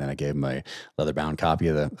 And then I gave them a leather bound copy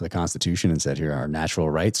of the Constitution and said, here are natural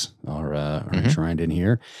rights are enshrined in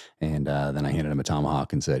here. And then I handed them a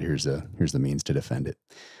tomahawk and said, here's the means to defend it.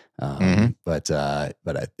 But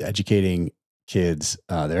educating kids,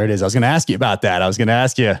 there it is. I was going to ask you about that. I was going to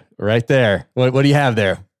ask you right there. What do you have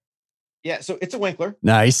there? Yeah, so it's a Winkler.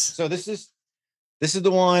 Nice. So this is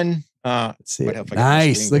the one. Let's see.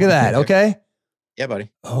 Nice. Look at that. Okay. Yeah,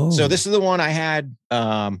 buddy. Oh. So this is the one I had.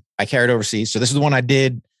 I carried overseas. So this is the one I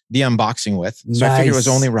did the unboxing with. So I figured it was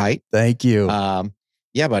only right. Thank you.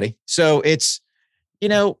 Yeah, buddy. So it's, you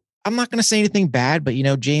know, I'm not going to say anything bad, but you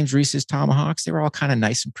know, James Reese's Tomahawks, they were all kind of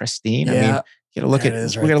nice and pristine. I mean, you know, look at,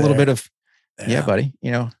 we got a little bit of, yeah, buddy,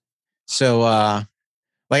 you know, so,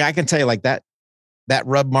 like I can tell you like that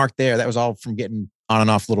rub mark there, that was all from getting on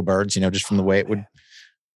and off little birds, you know, just from the way it would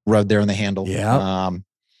rub there on the handle. Yeah.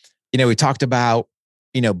 You know, we talked about,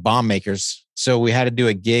 you know, bomb makers. So we had to do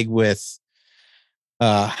a gig with,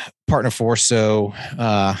 Partner Force. So,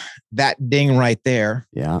 that ding right there.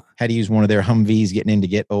 Yeah. Had to use one of their Humvees getting in to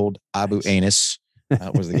get old Abu Anis.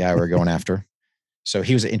 Was the guy we were going after. So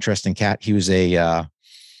he was an interesting cat. He was he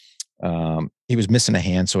was missing a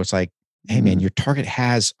hand. So it's like, hey man, your target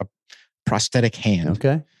has a prosthetic hand. Okay.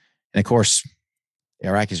 And of course,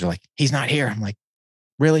 Iraqis are like, he's not here. I'm like,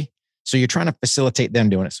 really? So you're trying to facilitate them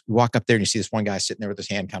doing it. So we walk up there and you see this one guy sitting there with his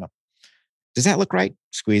hand kind of, does that look right?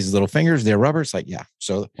 Squeeze his little fingers, they're rubber. It's like, yeah.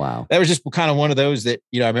 So wow. That was just kind of one of those that,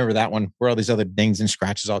 you know, I remember that one where all these other dings and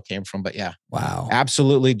scratches all came from. But yeah. Wow.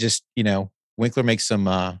 Absolutely. Just, you know, Winkler makes some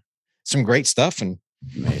great stuff. And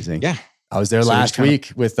amazing. Yeah. I was there last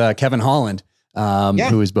week with Kevin Holland,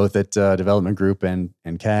 who was both at Development Group and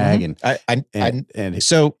CAG. And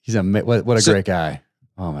so he's what a great guy.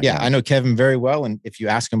 Oh my God. I know Kevin very well. And if you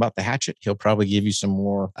ask him about the hatchet, he'll probably give you some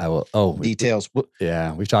more details.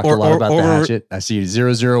 We've talked a lot about the hatchet. I see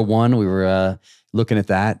 001. We were looking at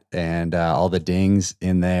that and all the dings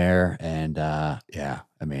in there. And I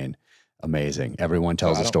mean, amazing. Everyone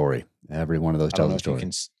tells a story. Every one of those tells a story.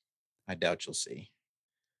 I doubt you'll see.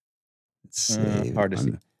 Let's see. Hard to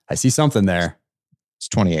see. I see something there. It's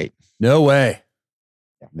 28. No way.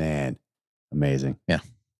 Yeah. Man. Amazing. Yeah.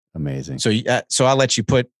 Amazing. So I'll let you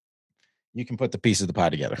you can put the pieces of the pie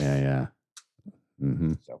together. Yeah.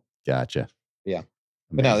 Mm-hmm. So gotcha. Yeah. Amazing.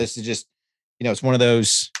 But no, this is just, you know, it's one of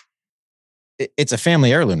those, it's a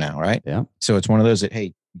family heirloom now, right? Yeah. So it's one of those that,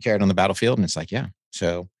 hey, you carry it on the battlefield and it's like, yeah.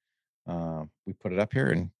 So we put it up here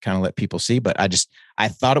and kind of let people see, but I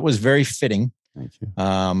thought it was very fitting. Thank you.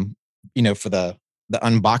 You know, for the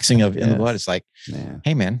unboxing of In the Blood, it's like,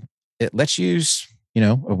 hey man, let's use, you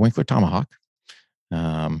know, a Winkler Tomahawk.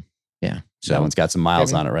 So that one's got some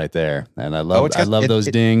miles on it right there. And I love those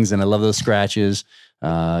dings and I love those scratches.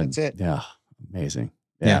 That's it. Yeah. Amazing.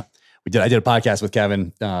 Yeah. I did a podcast with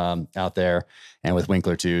Kevin out there and with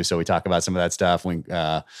Winkler too. So we talk about some of that stuff. When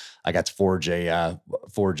I got to forge a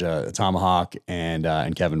tomahawk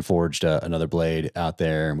and Kevin forged another blade out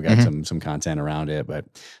there, and we got some content around it, but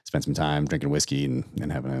spent some time drinking whiskey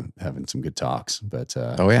and having some good talks. But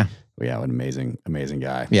an amazing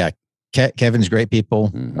guy. Yeah. Kevin's great people.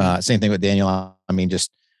 Mm-hmm. Same thing with Daniel. I mean,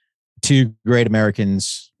 just two great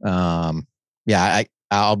Americans. I'll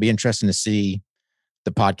be interested to see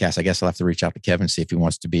the podcast. I guess I'll have to reach out to Kevin, see if he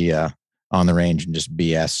wants to be on the range and just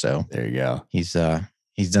BS. So there you go. He's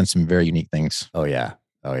done some very unique things. Oh yeah.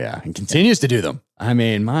 And continues to do them. I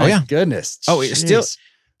mean, my goodness. Oh, it's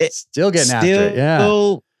still getting after it.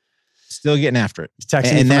 Yeah. Still getting after it. He's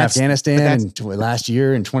texting me from Afghanistan last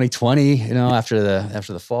year in 2020, after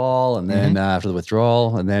the fall and then after the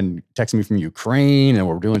withdrawal, and then texting me from Ukraine, and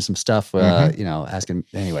we're doing some stuff, asking.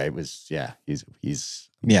 Anyway, it was, he's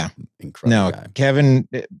incredible. No, guy. Kevin,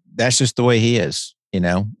 that's just the way he is,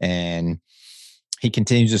 and he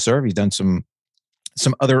continues to serve. He's done some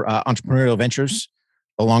other entrepreneurial ventures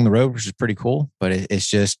along the road, which is pretty cool, but it's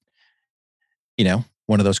just,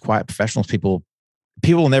 one of those quiet professionals. People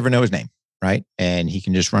will never know his name, right? And he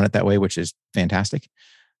can just run it that way, which is fantastic.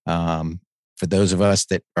 For those of us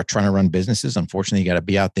that are trying to run businesses, unfortunately, you got to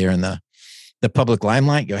be out there in the public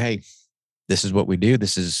limelight. Go, hey, this is what we do.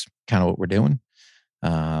 This is kind of what we're doing.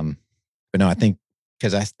 But no, I think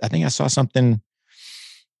because I think I saw something.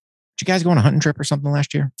 Did you guys go on a hunting trip or something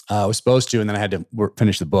last year? I was supposed to, and then I had to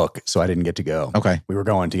finish the book, so I didn't get to go. Okay, we were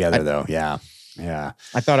going together though. Yeah. Yeah.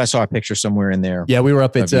 I thought I saw a picture somewhere in there. Yeah. We were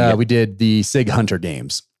up at, we did the SIG Hunter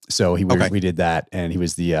Games. So we did that, and he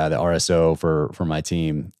was the RSO for my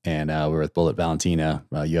team. And we were with Bullet Valentina,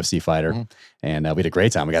 UFC fighter. And we had a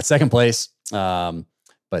great time. We got second place.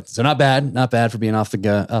 But so not bad for being off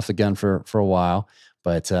the gun for a while,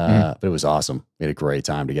 but it was awesome. We had a great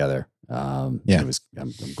time together. I'm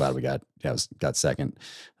glad we got second.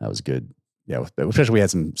 That was good. Yeah, especially we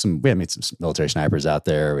had we had made some military snipers out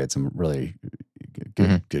there. We had some really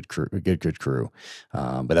good crew, good crew.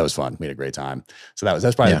 But that was fun. We had a great time. So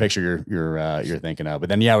that's probably the picture you're thinking of. But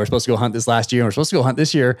then we're supposed to go hunt this last year, and we're supposed to go hunt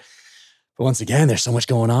this year. But once again, there's so much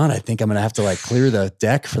going on. I think I'm gonna have to clear the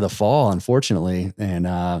deck for the fall, unfortunately, and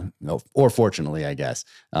or fortunately, I guess.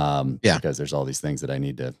 Because there's all these things that I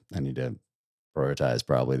need to prioritize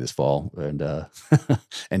probably this fall and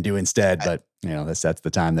and do instead. But that's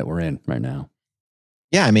the time that we're in right now.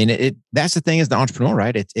 Yeah, I mean, that's the thing as the entrepreneur,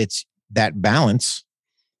 right? It's that balance.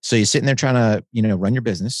 So you're sitting there trying to run your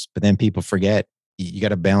business, but then people forget you got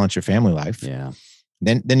to balance your family life. Yeah.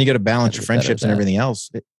 Then you got to balance your friendships and everything else.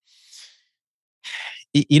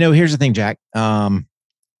 Here's the thing, Jack.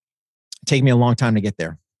 Take me a long time to get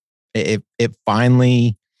there. It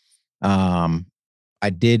finally. I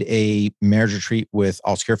did a marriage retreat with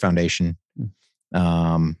All Secure Foundation.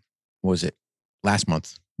 What was it? Last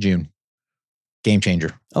month, June. Game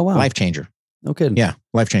changer. Oh, wow. Life changer. No kidding. Yeah.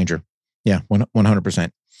 Life changer. Yeah.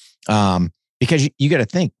 100%. Because you got to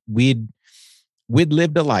think we'd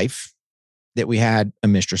lived a life that we had a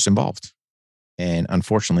mistress involved. And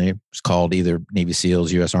unfortunately, it was called either Navy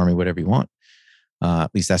SEALs, U.S. Army, whatever you want. At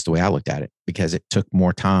least that's the way I looked at it, because it took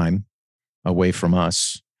more time away from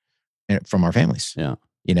us and from our families. Yeah.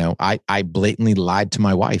 I blatantly lied to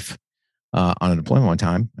my wife on a deployment one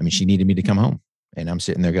time. I mean, she needed me to come home, and I'm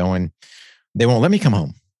sitting there going, they won't let me come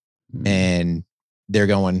home. And they're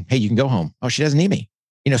going, hey, you can go home. Oh, she doesn't need me.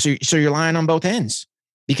 So you're lying on both ends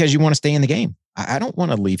because you want to stay in the game. I don't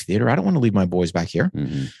want to leave theater. I don't want to leave my boys back here.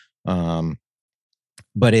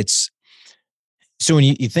 But it's, so when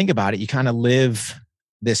you think about it, you kind of live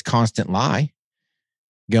this constant lie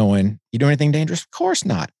going, you do anything dangerous? Of course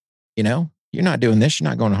not. You're not doing this. You're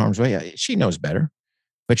not going to harm's way. She knows better,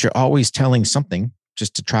 but you're always telling something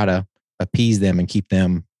just to try to appease them and keep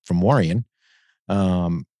them from worrying.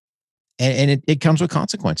 And it comes with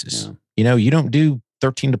consequences. Yeah. You don't do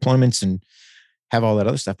 13 deployments and have all that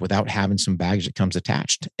other stuff without having some baggage that comes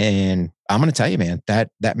attached. And I'm going to tell you, man, that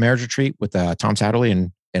marriage retreat with Tom Satterley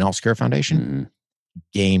and All Secure Foundation,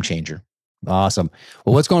 game changer. Awesome.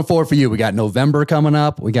 Well, what's going forward for you? We got November coming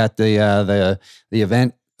up. We got the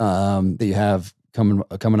event that you have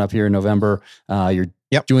coming up here in November. You're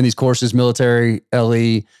doing these courses, military,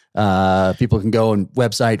 LE. People can go and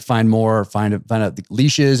website, find more, find out the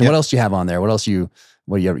leashes. And what else do you have on there? What else you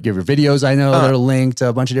have your videos? I know that are linked to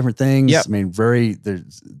a bunch of different things. I mean, very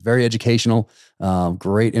educational,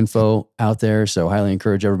 great info out there. So highly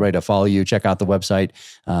encourage everybody to follow you, check out the website,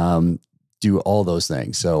 do all those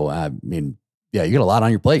things. So, I mean, you got a lot on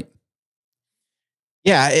your plate.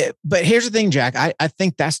 Yeah. But here's the thing, Jack, I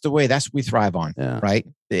think that's what we thrive on, right?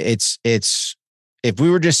 It's, if we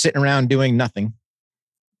were just sitting around doing nothing,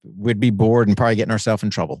 we'd be bored and probably getting ourselves in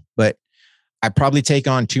trouble. But I probably take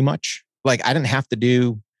on too much. Like, I didn't have to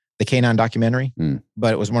do the K9 documentary,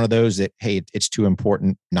 but it was one of those that, hey, it's too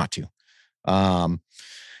important not to.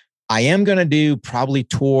 I am going to do probably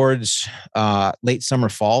towards late summer,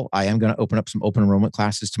 fall. I am going to open up some open enrollment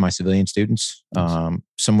classes to my civilian students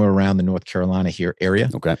somewhere around the North Carolina here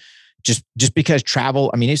area. Okay. Just because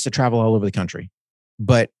travel, I mean, I used to travel all over the country,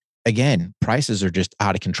 but again, prices are just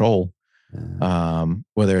out of control.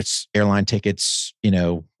 Whether it's airline tickets,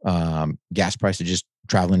 gas prices, just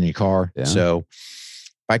traveling in your car. Yeah. So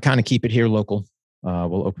if I kind of keep it here local,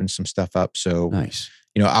 we'll open some stuff up. So, nice.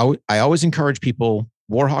 I always encourage people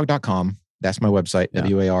warhog.com. That's my website,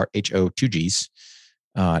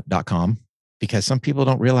 WARHO2Gs.com, because some people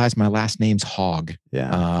don't realize my last name's Hogg.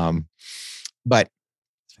 Yeah. But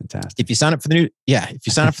it's fantastic. If you sign up for the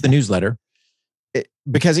newsletter,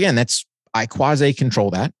 because again, I quasi control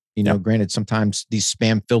that. Granted, sometimes these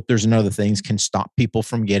spam filters and other things can stop people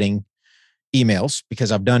from getting emails,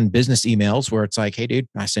 because I've done business emails where it's like, hey, dude,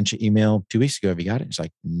 I sent you an email 2 weeks ago. Have you got it? It's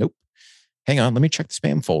like, nope. Hang on, let me check the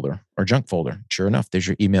spam folder or junk folder. Sure enough, there's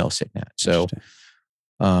your email sitting at. So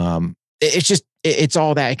it's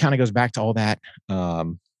all that. It kind of goes back to all that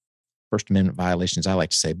First Amendment violations, I like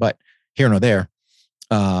to say. But here nor there,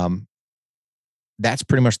 that's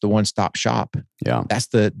pretty much the one-stop shop. Yeah. That's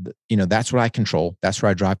that's what I control. That's where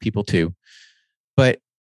I drive people to. But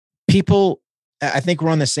people, I think we're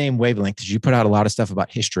on the same wavelength, because you put out a lot of stuff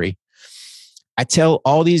about history. I tell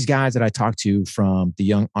all these guys that I talk to from the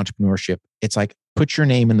young entrepreneurship, it's like, put your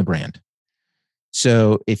name in the brand.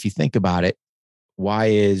 So if you think about it, why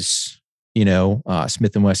is,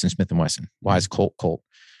 Smith & Wesson, Smith & Wesson? Why is Colt, Colt?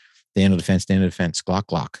 Daniel Defense, Glock,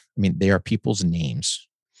 Glock. I mean, they are people's names.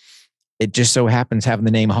 It just so happens having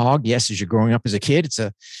the name Hogg, yes, as you're growing up as a kid, it's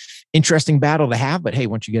a interesting battle to have. But hey,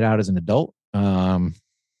 once you get out as an adult,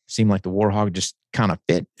 seemed like the Warhog just kind of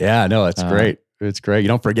fit. Yeah, no, it's great. It's great. You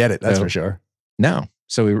don't forget it. That's for sure. No.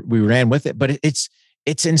 So we ran with it, but it's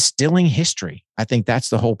instilling history. I think that's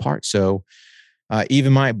the whole part. So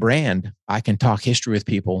even my brand, I can talk history with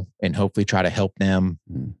people and hopefully try to help them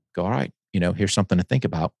go, all right, here's something to think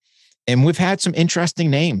about. And we've had some interesting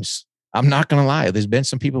names. I'm not going to lie. There's been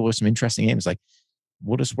some people with some interesting names. Like,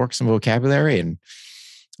 we'll just work some vocabulary and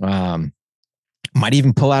might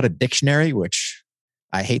even pull out a dictionary, which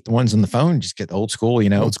I hate the ones on the phone. Just get old school,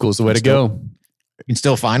 Old school is the way to go. You can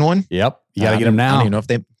still find one. Yep. You got to get them now. I don't even know if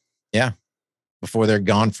before they're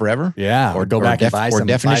gone forever. Yeah. Or go back and buy some.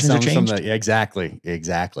 Definitions are changed. Exactly.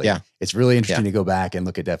 Yeah. It's really interesting to go back and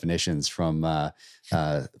look at definitions from 50s,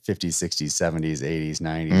 60s, 70s, 80s,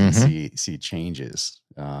 90s and see changes.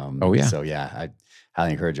 So I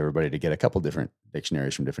highly encourage everybody to get a couple different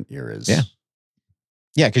dictionaries from different eras. Yeah.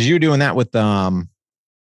 Yeah. Cause you're doing that with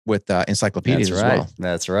encyclopedias as well.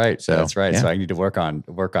 That's right. So I need to work on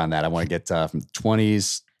that. I want to get from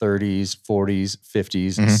 20s, 30s, 40s,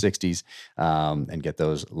 50s, 60s, and get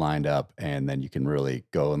those lined up. And then you can really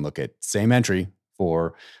go and look at same entry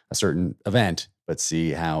for a certain event, but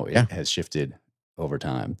see how it has shifted over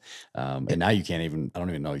time. And now you can't even, I don't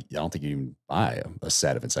think you even buy a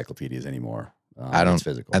set of encyclopedias anymore. It's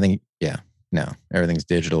physical. I think, no, everything's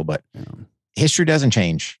digital, but history doesn't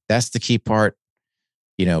change. That's the key part.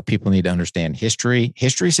 People need to understand history.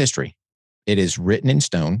 History is history. It is written in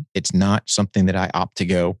stone. It's not something that I opt to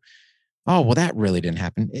go, oh, well, that really didn't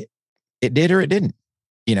happen. It did or it didn't.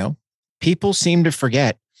 People seem to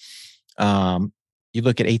forget. You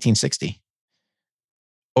look at 1860,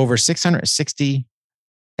 over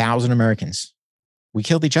 660,000 Americans, we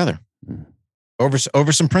killed each other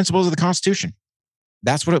over some principles of the Constitution.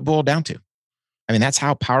 That's what it boiled down to. I mean, that's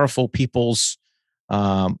how powerful people's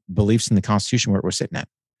beliefs in the Constitution were sitting at.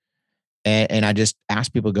 And I just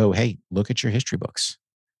ask people to go, hey, look at your history books.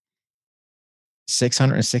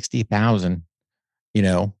 660,000,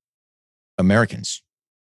 Americans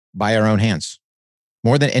by our own hands,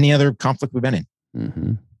 more than any other conflict we've been in.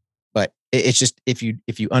 Mm-hmm. But it's just, if you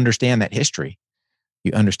understand that history,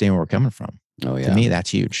 you understand where we're coming from. Oh yeah. To me,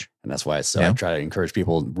 that's huge. And that's why I try to encourage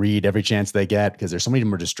people to read every chance they get, because there's so many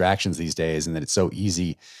more distractions these days, and that it's so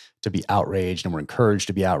easy to be outraged, and we're encouraged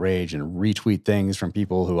to be outraged and retweet things from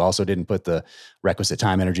people who also didn't put the requisite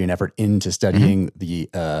time, energy, and effort into studying the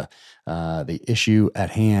issue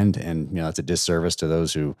at hand. And it's a disservice to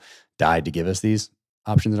those who died to give us these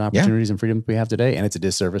options and opportunities and freedoms we have today. And it's a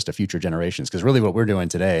disservice to future generations, because really what we're doing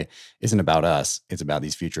today isn't about us. It's about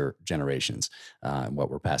these future generations, and what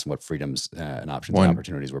we're passing, what freedoms and options and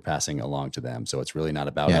opportunities we're passing along to them. So it's really not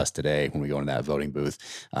about us today when we go into that voting booth.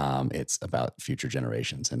 It's about future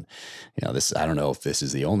generations. And, I don't know if this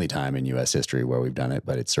is the only time in U.S. history where we've done it,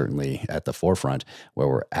 but it's certainly at the forefront where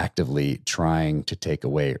we're actively trying to take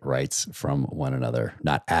away rights from one another,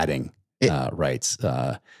 not adding rights.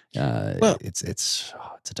 It's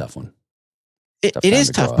a tough one. It is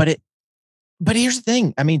tough, but here's the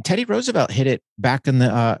thing. I mean, Teddy Roosevelt hit it back in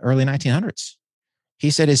the early 1900s. He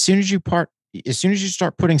said, as soon as you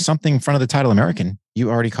start putting something in front of the title American, you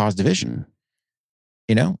already caused division.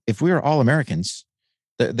 If we were all Americans,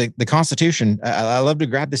 the Constitution, I love to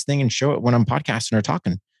grab this thing and show it when I'm podcasting or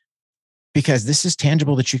talking, because this is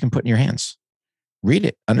tangible that you can put in your hands. Read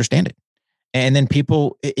it, understand it. And then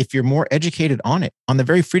people, if you're more educated on it, on the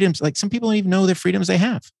very freedoms, like some people don't even know the freedoms they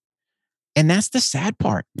have. And that's the sad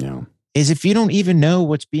part. Yeah. is if you don't even know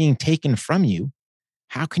what's being taken from you,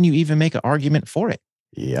 how can you even make an argument for it?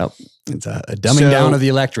 Yep. It's a dumbing down of the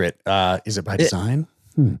electorate. Is it by design?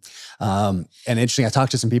 And interesting, I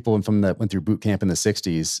talked to some people went through boot camp in the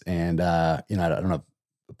 60s, and I don't know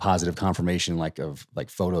positive confirmation of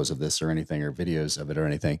photos of this or anything or videos of it or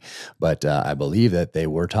anything, but I believe that they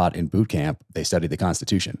were taught in boot camp. They studied the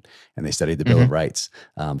Constitution and they studied the Bill of Rights,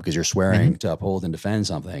 because you're swearing to uphold and defend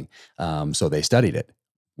something. So they studied it.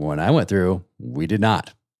 When I went through, we did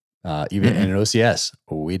not. Even in an OCS,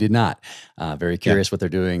 we did not. Very curious what they're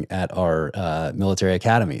doing at our military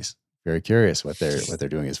academies. Very curious what they're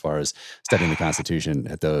doing as far as studying the Constitution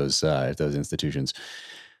at those institutions.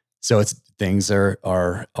 So things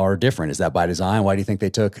are different. Is that by design? Why do you think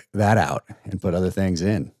they took that out and put other things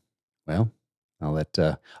in? Well, I'll let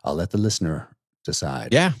the listener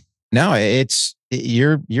decide. Yeah, no,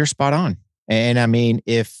 you're spot on. And I mean,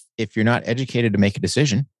 if you're not educated to make a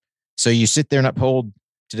decision, so you sit there and uphold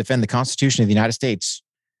to defend the Constitution of the United States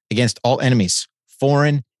against all enemies,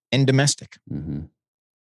 foreign and domestic. Mm-hmm.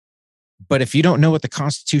 But if you don't know what the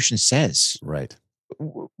Constitution says, right,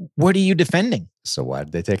 what are you defending? So why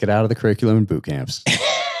did they take it out of the curriculum in boot camps?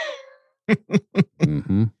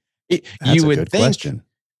 Mm-hmm. You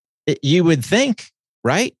would think,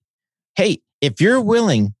 right? Hey, if you're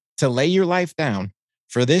willing to lay your life down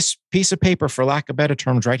for this piece of paper, for lack of better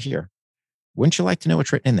terms, right here, wouldn't you like to know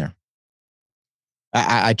what's written in there?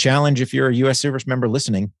 I challenge, if you're a U.S. service member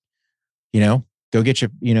listening, go get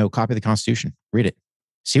your, copy of the Constitution, read it,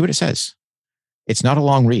 see what it says. It's not a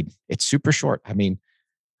long read. It's super short. I mean,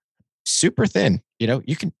 super thin.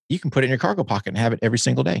 You can put it in your cargo pocket and have it every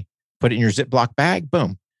single day. Put it in your Ziploc bag.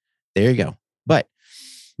 Boom, there you go. But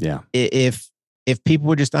yeah, if people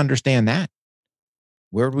would just understand that,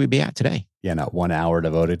 where would we be at today? Yeah, not 1 hour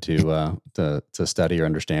devoted to study or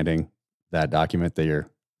understanding that document that you're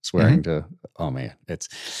swearing to. Oh man,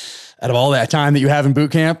 it's out of all that time that you have in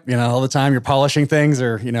boot camp, all the time you're polishing things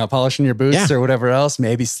or, polishing your boots or whatever else,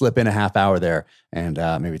 maybe slip in a half hour there and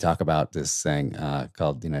maybe talk about this thing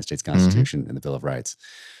called the United States Constitution and the Bill of Rights.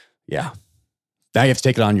 Yeah. Now you have to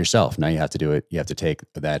take it on yourself. Now you have to do it. You have to take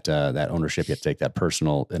that ownership. You have to take that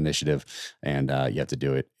personal initiative, and you have to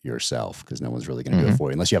do it yourself, because no one's really going to do it for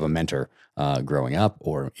you unless you have a mentor growing up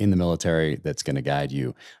or in the military that's going to guide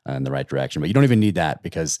you in the right direction. But you don't even need that,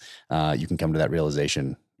 because you can come to that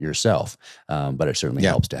realization yourself. But it certainly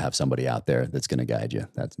helps to have somebody out there that's going to guide you.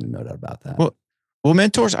 That's no doubt about that. Well,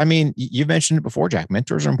 mentors. I mean, you've mentioned it before, Jack.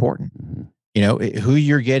 Mentors are important. Mm-hmm. Who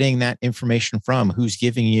you're getting that information from, who's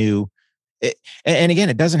giving you. And again,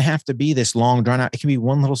 it doesn't have to be this long drawn out. It can be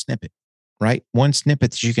one little snippet, right? One snippet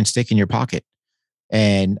that you can stick in your pocket.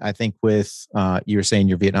 And I think with, you were saying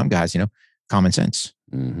your Vietnam guys, common sense,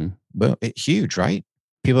 but it's huge, right?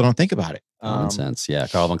 People don't think about it. Common sense. Yeah.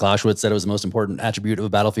 Karl von Clausewitz said it was the most important attribute of a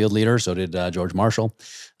battlefield leader. So did George Marshall.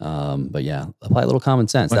 But yeah, apply a little common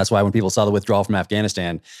sense. That's why when people saw the withdrawal from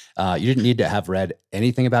Afghanistan, you didn't need to have read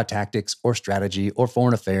anything about tactics or strategy or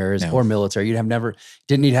foreign affairs or military.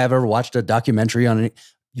 Didn't need to have ever watched a documentary on it.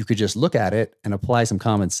 You could just look at it and apply some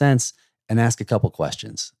common sense and ask a couple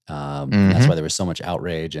questions. That's why there was so much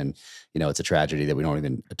outrage, and it's a tragedy that we don't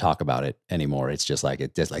even talk about it anymore. It's just like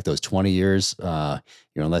those 20 years.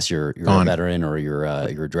 Unless you're a veteran or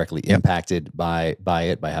you're directly impacted by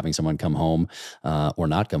having someone come home or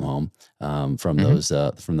not come home from those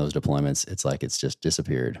deployments. It's like it's just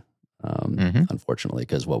disappeared. Unfortunately,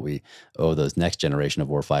 because what we owe those next generation of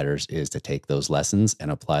warfighters is to take those lessons and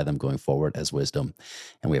apply them going forward as wisdom.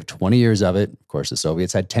 And we have 20 years of it. Of course, the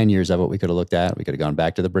Soviets had 10 years of it. We could have looked at. We could have gone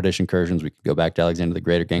back to the British incursions. We could go back to Alexander the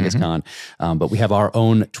Great or Genghis Khan. But we have our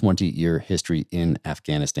own 20-year history in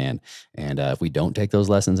Afghanistan. And if we don't take those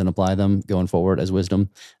lessons and apply them going forward as wisdom,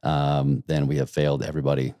 then we have failed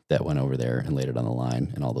everybody that went over there and laid it on the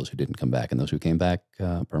line, and all those who didn't come back, and those who came back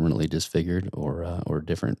permanently disfigured or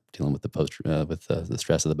different, dealing with the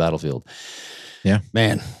stress of the battlefield. Yeah,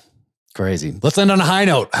 man, crazy. Let's end on a high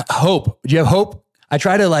note. Hope. Do you have hope? I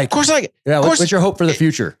try to Of course, what's your hope for the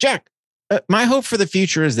future, Jack? My hope for the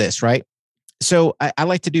future is this, right? So I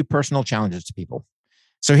like to do personal challenges to people.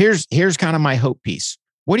 So here's kind of my hope piece.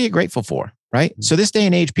 What are you grateful for, right? So this day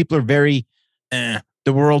and age, people are very, the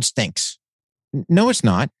world stinks. No, it's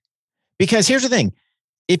not. Because here's the thing.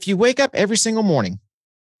 If you wake up every single morning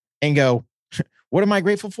and go, what am I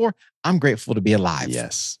grateful for? I'm grateful to be alive.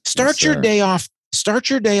 Yes. Start your day off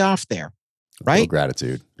there, right?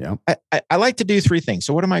 Gratitude. Yeah. I like to do 3 things.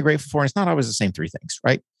 So what am I grateful for? And it's not always the same 3 things,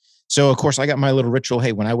 right? So of course I got my little ritual.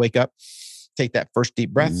 Hey, when I wake up, take that first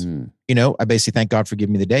deep breath. I basically thank God for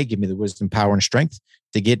giving me the day, give me the wisdom, power, and strength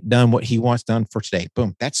to get done what he wants done for today.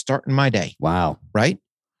 Boom. That's starting my day. Wow. Right?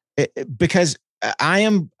 Because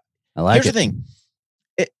here's the thing.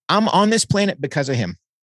 I'm on this planet because of him.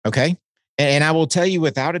 Okay. And I will tell you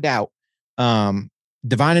without a doubt,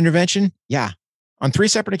 divine intervention. Yeah. On 3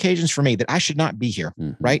 separate occasions for me that I should not be here.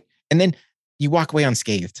 Mm-hmm. Right. And then you walk away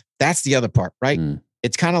unscathed. That's the other part. Right. Mm.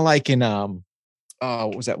 It's kind of like in,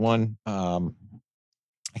 what was that one?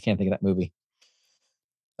 I can't think of that movie.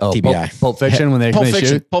 Oh, TBI. Pulp Fiction when they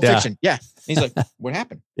shoot? Pulp Fiction. Yeah. He's like, what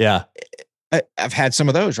happened? Yeah. I've had some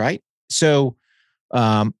of those, right? So,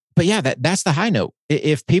 but yeah, that's the high note.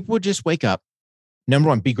 If people would just wake up, number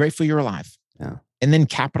one, be grateful you're alive. Yeah. And then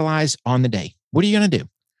capitalize on the day. What are you going to do?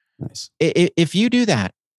 Nice. If you do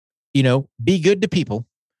that, be good to people.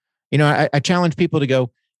 I challenge people to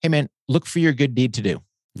go, hey man, look for your good deed to do.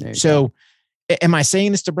 So am I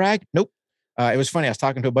saying this to brag? Nope. It was funny. I was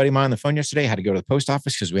talking to a buddy of mine on the phone yesterday. I had to go to the post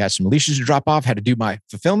office because we had some leashes to drop off, had to do my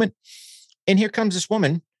fulfillment. And here comes this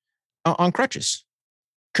woman on crutches.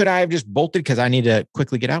 Could I have just bolted because I need to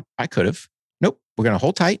quickly get out? I could have. Nope. We're going to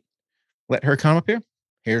hold tight. Let her come up here.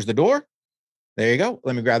 Here's the door. There you go.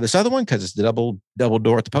 Let me grab this other one because it's the double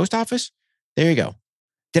door at the post office. There you go.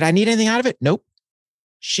 Did I need anything out of it? Nope.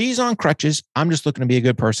 She's on crutches. I'm just looking to be a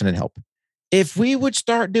good person and help. If we would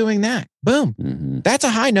start doing that, boom, that's a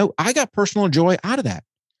high note. I got personal joy out of that.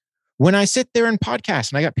 When I sit there and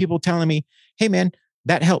podcast and I got people telling me, hey man,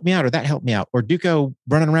 that helped me out or that helped me out. Or Duco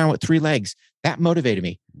running around with 3 legs, that motivated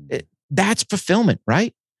me. That's fulfillment,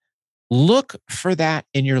 right? Look for that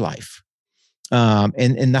in your life.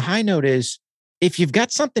 And the high note is, if you've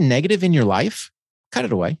got something negative in your life, cut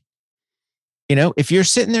it away. If you're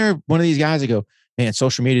sitting there, one of these guys that go, man,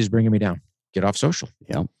 social media is bringing me down. Get off social.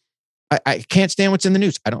 Yeah. I can't stand what's in the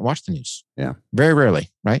news. I don't watch the news. Yeah. Very rarely,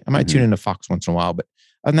 right? I might tune into Fox once in a while, but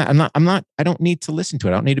I don't need to listen to it.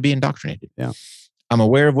 I don't need to be indoctrinated. Yeah. I'm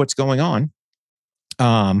aware of what's going on.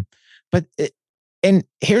 And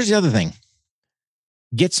here's the other thing.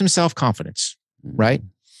 Get some self-confidence, right?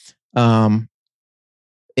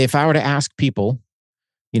 If I were to ask people,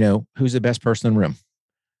 who's the best person in the room?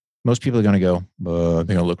 Most people are going to go, they're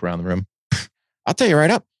going to look around the room. I'll tell you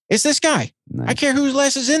right up. It's this guy. Nice. I care whose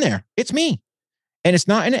less is in there. It's me. And it's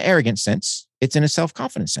not in an arrogant sense. It's in a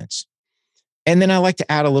self-confidence sense. And then I like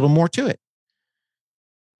to add a little more to it.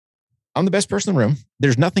 I'm the best person in the room.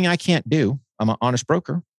 There's nothing I can't do. I'm an honest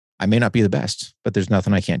broker. I may not be the best, but there's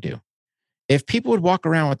nothing I can't do. If people would walk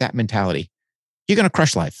around with that mentality, you're going to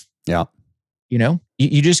crush life. Yeah.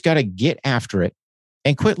 You just got to get after it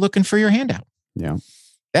and quit looking for your handout. Yeah.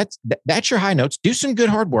 That's your high notes. Do some good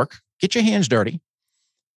hard work. Get your hands dirty.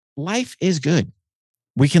 Life is good.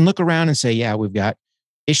 We can look around and say, yeah, we've got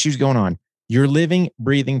issues going on. You're living,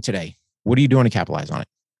 breathing today. What are you doing to capitalize on it?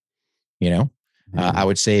 I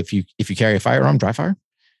would say if you carry a firearm, dry fire,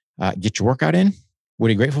 get your workout in. What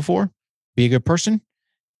are you grateful for? Be a good person.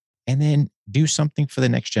 And then do something for the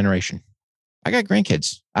next generation. I got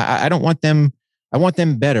grandkids. I don't want them. I want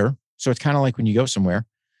them better. So it's kind of like when you go somewhere,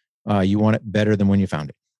 you want it better than when you found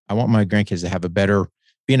it. I want my grandkids to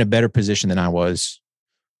be in a better position than I was,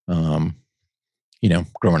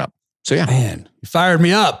 growing up. So yeah. Man, you fired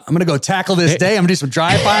me up. I'm going to go tackle this day. I'm going to do some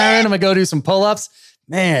dry firing. I'm going to go do some pull-ups.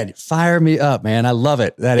 Man, fire me up, man. I love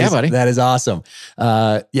it. That is awesome.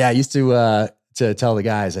 I used to tell the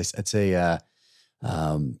guys, I'd say,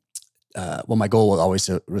 my goal was always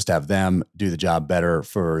to have them do the job better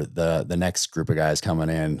for the next group of guys coming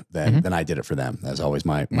in than I did it for them. That was always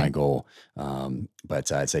my goal.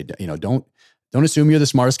 But I'd say, don't assume you're the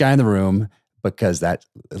smartest guy in the room, because that's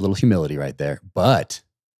a little humility right there, but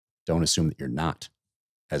don't assume that you're not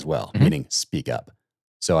as well, meaning speak up.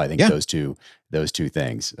 So I think those two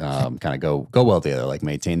things kind of go well together, like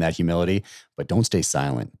maintain that humility, but don't stay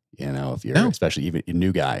silent. If you're especially even a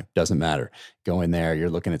new guy, doesn't matter. Go in there,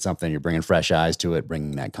 you're looking at something, you're bringing fresh eyes to it,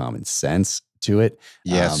 bringing that common sense to it.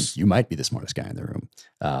 Yes. You might be the smartest guy in the room.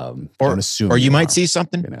 Don't assume, or you might see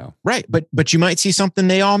something, right. But you might see something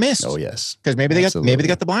they all missed. Oh yes. Because maybe they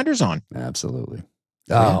got the blinders on. Absolutely.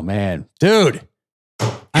 Oh man, dude.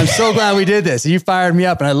 I'm so glad we did this. You fired me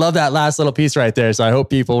up, and I love that last little piece right there. So I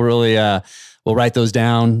hope people really will write those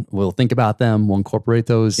down. We'll think about them. We'll incorporate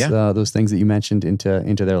those things that you mentioned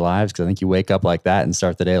into their lives, because I think you wake up like that and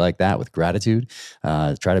start the day like that with gratitude.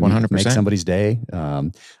 Try to 100%. Make somebody's day.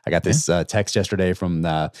 I got this text yesterday from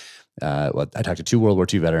I talked to 2 World War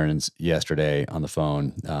II veterans yesterday on the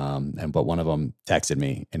phone, but one of them texted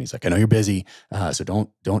me and he's like, I know you're busy, so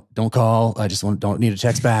don't call. I just don't need a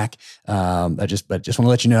text back. I just want to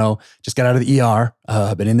let you know, just got out of the ER.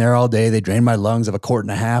 I've been in there all day. They drained my lungs of 1.5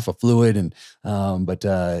 quarts of fluid, and but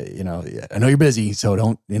I know you're busy, so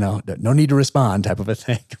don't, no need to respond type of a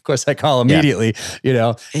thing. Of course I call immediately,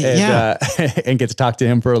 and get to talk to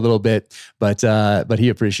him for a little bit, but he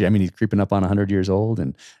appreciated, he's creeping up on 100 years old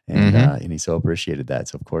and he so appreciated that.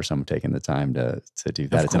 So of course I'm taking the time to do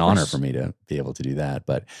that. It's an honor for me to be able to do that,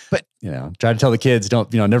 but try to tell the kids,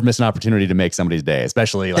 don't, never miss an opportunity to make somebody's day,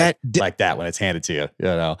 especially like that when it's handed to you,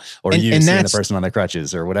 or you seeing the person on the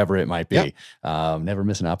crutches or whatever it might be. Never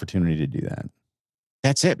miss an opportunity to do that.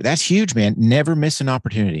 That's it. That's huge, man. Never miss an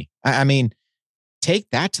opportunity. I mean, take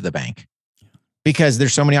that to the bank because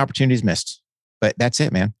there's so many opportunities missed, but that's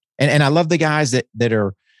it, man. And I love the guys that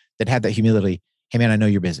have that humility. Hey man, I know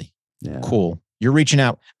you're busy. Yeah. Cool. You're reaching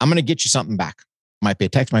out. I'm going to get you something back. Might be a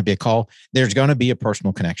text, might be a call. There's going to be a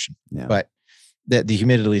personal connection, but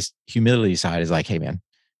the humility side is like, hey man,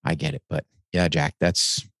 I get it. But yeah, Jack,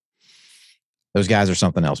 those guys are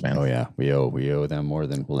something else, man. Oh yeah. We owe them more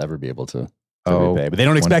than we'll ever be able to repay. But they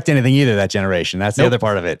don't expect anything either, that generation. That's the other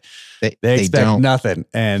part of it. They expect nothing.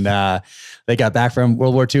 And they got back from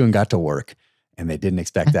World War II and got to work. And they didn't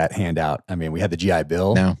expect that handout. We had the GI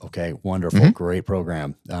Bill. No. Okay, wonderful, great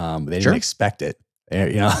program. They didn't expect it.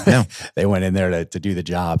 They went in there to do the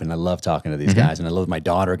job. And I love talking to these guys. And I love my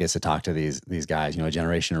daughter gets to talk to these guys, a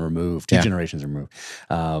generation removed, two generations removed.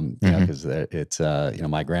 Because it's,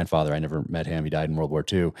 my grandfather, I never met him. He died in World War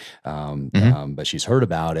II. But she's heard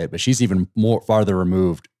about it, but she's even farther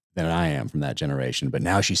removed than I am from that generation. But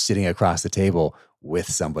now she's sitting across the table with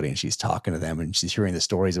somebody and she's talking to them and she's hearing the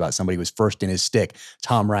stories about somebody who was first in his stick,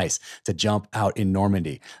 Tom Rice, to jump out in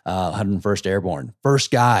Normandy, 101st Airborne,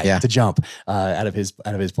 first guy to jump out of his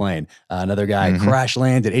plane. Another guy crash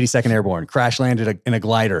landed, 82nd Airborne, crash landed in a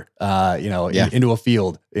glider, into a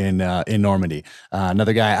field in Normandy.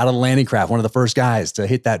 Another guy out of the landing craft, one of the first guys to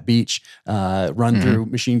hit that beach, run through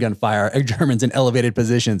machine gun fire, Germans in elevated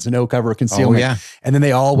positions, no cover concealment. And then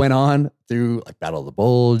they all went on through like Battle of the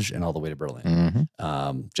Bulge and all the way to Berlin.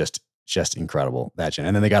 Just incredible, that gen.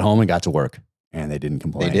 And then they got home and got to work and they didn't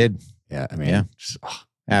complain. They did. Yeah. Just,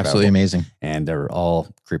 absolutely amazing. And they're all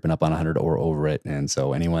creeping up on 100 or over it. And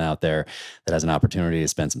so anyone out there that has an opportunity to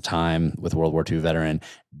spend some time with a World War II veteran,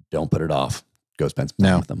 don't put it off. Go spend some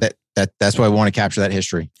time with them. That's why I want to capture that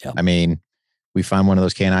history. Yep. We find one of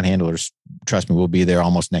those canine handlers. Trust me, we'll be there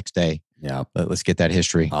almost next day. Yeah, but let's get that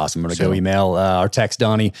history. Awesome. I'm going to go email or text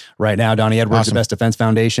Donnie right now. Donnie Edwards, the Best Defense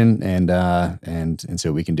Foundation, and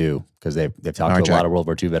so we can do, because they've talked to a lot of World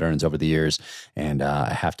War II veterans over the years, and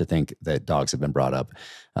I have to think that dogs have been brought up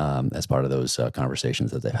as part of those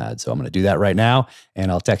conversations that they've had. So I'm going to do that right now,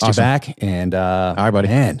 and I'll text you back. And all right, buddy.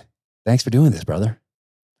 Man, thanks for doing this, brother.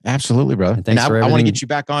 Absolutely, brother. And thanks for everything. I want to get you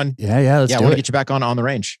back on. Yeah. I want to get you back on the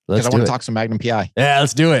range because I want to talk some Magnum PI. Yeah,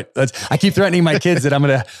 let's do it. I keep threatening my kids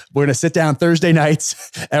that we're gonna sit down Thursday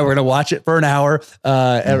nights and we're gonna watch it for an hour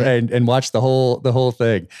and watch the whole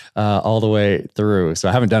thing all the way through. So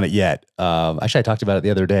I haven't done it yet. Actually, I talked about it the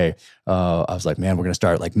other day. I was like, man, we're gonna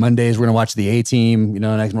start like Mondays. We're gonna watch the A-Team.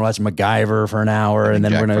 Next we're watching MacGyver for an hour, and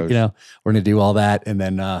then we're gonna do all that, and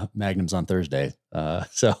then Magnum's on Thursday.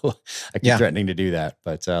 So I keep threatening to do that,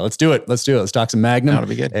 but let's do it. Let's talk some Magnum. That'll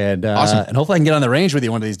be good. And and hopefully I can get on the range with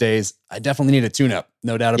you one of these days. I definitely need a tune-up,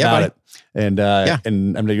 no doubt about it. And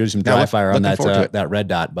and I'm gonna do some dry fire on that red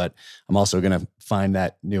dot, but I'm also gonna find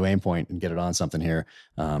that new aim point and get it on something here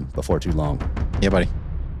before too long. Yeah, buddy.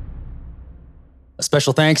 A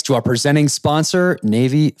special thanks to our presenting sponsor,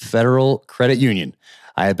 Navy Federal Credit Union.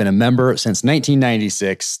 I have been a member since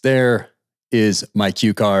 1996. There is my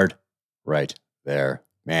cue card right there.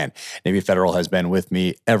 Man, Navy Federal has been with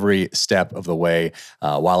me every step of the way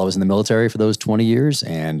while I was in the military for those 20 years.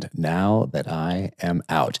 And now that I am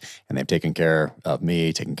out, and they've taken care of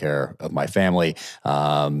me, taken care of my family,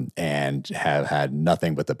 and have had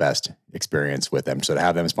nothing but the best experience with them. So to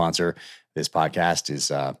have them sponsor this podcast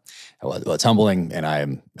is it's humbling, and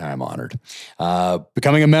I'm honored.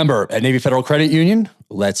 Becoming a member at Navy Federal Credit Union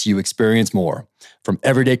lets you experience more, from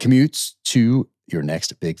everyday commutes to your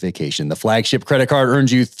next big vacation. The flagship credit card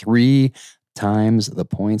earns you 3 times the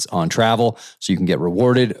points on travel, so you can get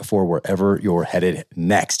rewarded for wherever you're headed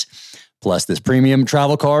next. Plus, this premium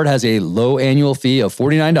travel card has a low annual fee of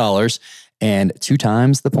 $49 and 2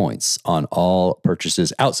 times the points on all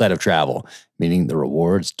purchases outside of travel, meaning the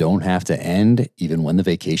rewards don't have to end even when the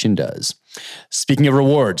vacation does. Speaking of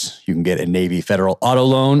rewards, you can get a Navy Federal auto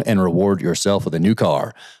loan and reward yourself with a new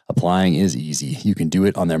car. Applying is easy. You can do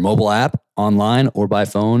it on their mobile app, online, or by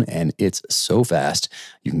phone, and it's so fast,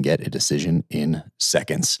 you can get a decision in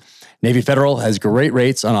seconds. Navy Federal has great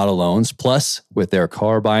rates on auto loans. Plus, with their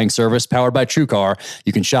car buying service powered by TrueCar,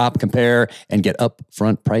 you can shop, compare, and get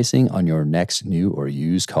upfront pricing on your next new or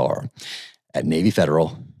used car. At Navy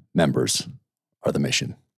Federal, members are the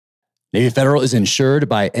mission. Navy Federal is insured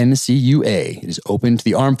by NCUA. It is open to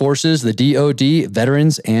the Armed Forces, the DoD,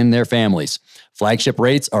 veterans, and their families. Flagship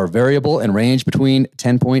rates are variable and range between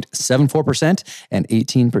 10.74% and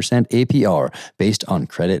 18% APR based on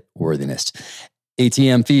credit worthiness.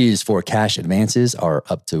 ATM fees for cash advances are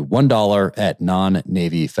up to $1 at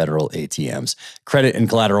non-Navy Federal ATMs. Credit and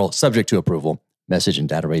collateral subject to approval. Message and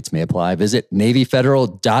data rates may apply. Visit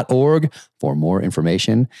NavyFederal.org for more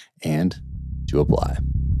information and to apply.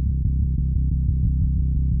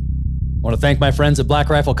 I want to thank my friends at Black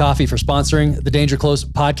Rifle Coffee for sponsoring the Danger Close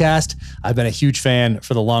podcast. I've been a huge fan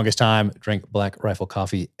for the longest time. Drink Black Rifle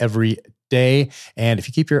Coffee every day. And if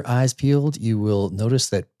you keep your eyes peeled, you will notice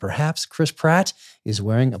that perhaps Chris Pratt is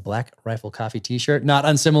wearing a Black Rifle Coffee t-shirt, not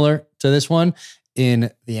unsimilar to this one,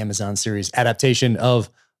 in the Amazon series adaptation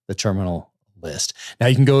of The Terminal List. Now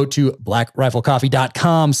you can go to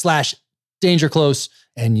blackriflecoffee.com/dangerclose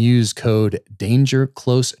and use code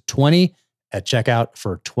DangerClose20 at checkout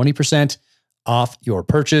for 20% off your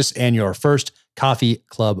purchase and your first coffee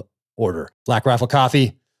club order. Black Rifle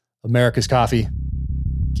Coffee, America's coffee.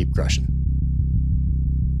 Keep crushing.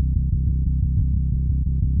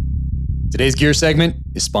 Today's gear segment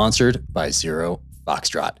is sponsored by Zero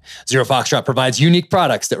Foxtrot. Zero Foxtrot provides unique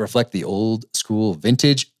products that reflect the old school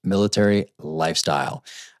vintage military lifestyle.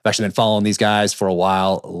 I've actually been following these guys for a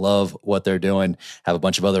while. Love what they're doing. Have a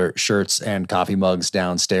bunch of other shirts and coffee mugs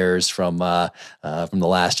downstairs from the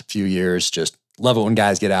last few years. Just love it when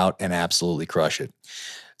guys get out and absolutely crush it.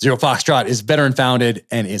 Zero Foxtrot is veteran founded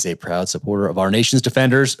and is a proud supporter of our nation's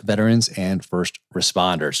defenders, veterans, and first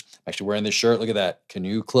responders. I'm actually wearing this shirt. Look at that.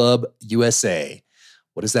 Canoe Club USA.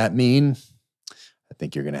 What does that mean? I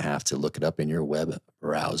think you're going to have to look it up in your web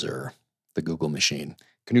browser, the Google machine.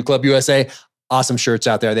 Canoe Club USA. Awesome shirts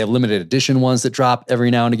out there. They have limited edition ones that drop every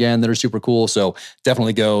now and again that are super cool. So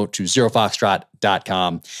definitely go to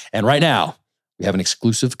zerofoxtrot.com. And right now, we have an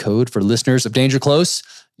exclusive code for listeners of Danger Close.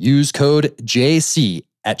 Use code JC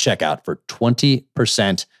at checkout for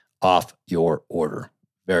 20% off your order.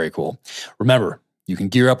 Very cool. Remember, you can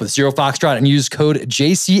gear up with Zero Foxtrot and use code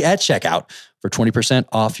JC at checkout for 20%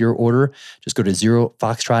 off your order. Just go to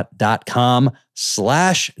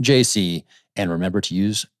zerofoxtrot.com/JC and remember to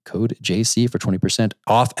use code JC for 20%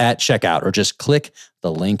 off at checkout, or just click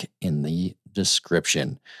the link in the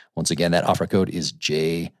description. Once again, that offer code is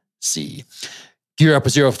JC. Gear up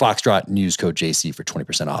with Zero Foxtrot and use code JC for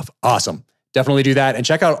 20% off. Awesome. Definitely do that and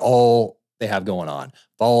check out all they have going on.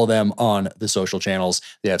 Follow them on the social channels.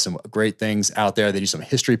 They have some great things out there. They do some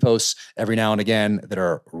history posts every now and again that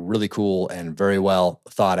are really cool and very well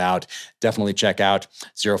thought out. Definitely check out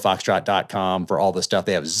zerofoxtrot.com for all the stuff.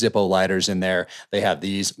 They have Zippo lighters in there. They have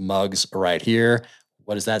these mugs right here.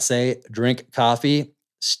 What does that say? Drink coffee,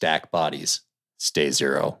 stack bodies, stay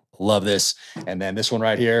zero. Love this. And then this one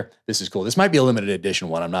right here. This is cool. This might be a limited edition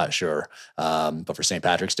one. I'm not sure. But for St.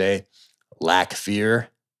 Patrick's Day, lack fear,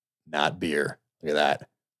 not beer. Look at that.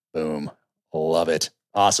 Boom. Love it.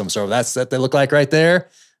 Awesome. So that's what they look like right there.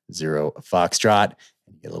 Zero Foxtrot.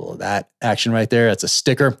 You get a little of that action right there. That's a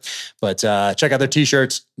sticker. But check out their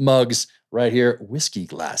t-shirts, mugs right here. Whiskey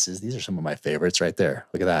glasses. These are some of my favorites right there.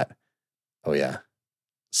 Look at that. Oh, yeah.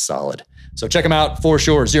 Solid. So check them out for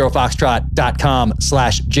sure.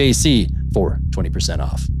 zerofoxtrot.com/JC for 20%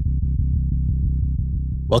 off.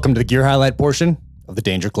 Welcome to the gear highlight portion of the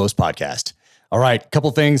Danger Close podcast. All right, couple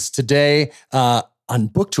things today. On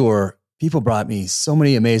book tour, people brought me so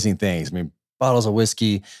many amazing things. I mean, bottles of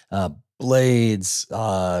whiskey, blades,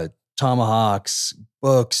 tomahawks,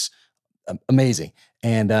 books, amazing.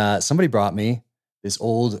 And somebody brought me this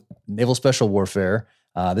old Naval Special Warfare.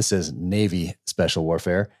 This is Navy Special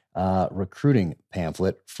Warfare recruiting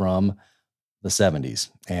pamphlet from the 70s,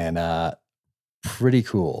 and pretty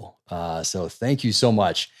cool. So thank you so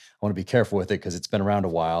much. I want to be careful with it because it's been around a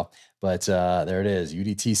while, but there it is.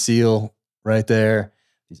 UDT SEAL right there.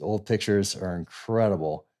 These old pictures are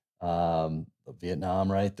incredible.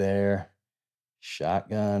 Vietnam right there.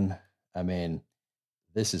 Shotgun. I mean,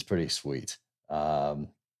 this is pretty sweet. And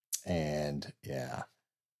yeah,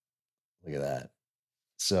 look at that.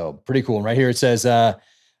 So pretty cool. And right here it says,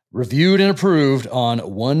 reviewed and approved on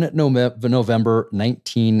 1 November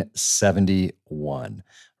 1971,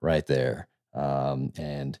 right there.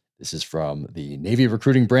 And this is from the Navy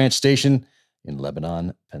Recruiting Branch Station in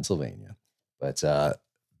Lebanon, Pennsylvania. But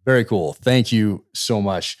very cool. Thank you so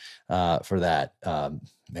much for that.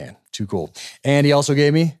 Man, too cool. And he also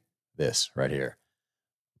gave me this right here.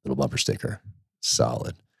 Little bumper sticker.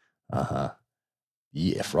 Solid.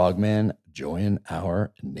 Yeah, Frogman, join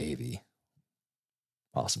our Navy.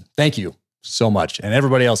 Awesome. Thank you so much. And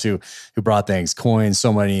everybody else who brought things, coins,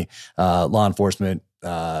 so many law enforcement,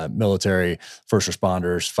 military, first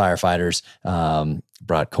responders, firefighters,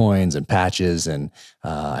 brought coins and patches, and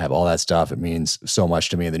I have all that stuff. It means so much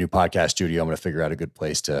to me. In the new podcast studio, I'm going to figure out a good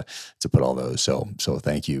place to put all those. So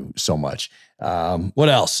thank you so much. What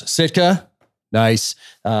else? Sitka. Nice.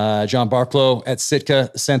 John Barklow at Sitka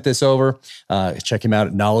sent this over. Check him out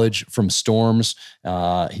at Knowledge from Storms.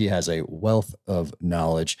 He has a wealth of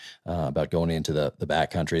knowledge about going into the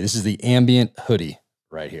backcountry. This is the ambient hoodie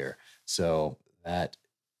right here. So that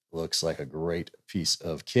looks like a great piece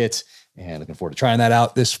of kit, and looking forward to trying that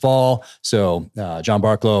out this fall. So John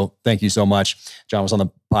Barklow, thank you so much. John was on the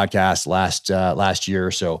podcast last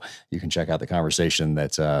year, so you can check out the conversation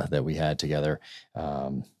that we had together.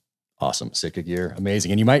 Awesome. Sitka gear.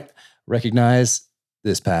 Amazing. And you might recognize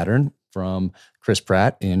this pattern from Chris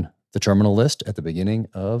Pratt in the Terminal List at the beginning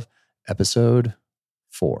of episode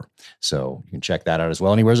 4. So you can check that out as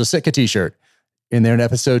well. And he wears a Sitka t-shirt in there in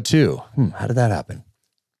episode 2. How did that happen?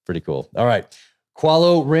 Pretty cool. All right.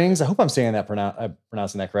 Qualo rings. I hope I'm saying that,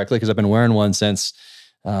 pronouncing that correctly, because I've been wearing one since,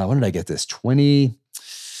 when did I get this?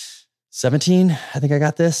 2017. I think I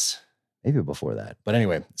got this. Maybe before that. But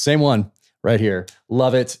anyway, same one. Right here.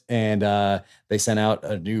 Love it. And they sent out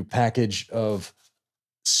a new package of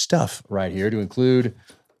stuff right here to include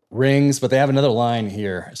rings, but they have another line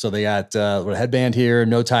here. So they got a headband here,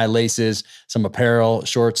 no tie laces, some apparel,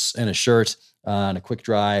 shorts and a shirt, and a quick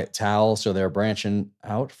dry towel. So they're branching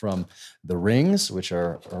out from the rings, which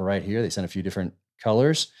are right here. They sent a few different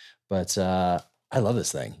colors, but I love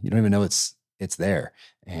this thing. You don't even know it's there.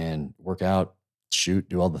 And work out, shoot,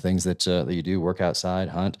 do all the things that you do, work outside,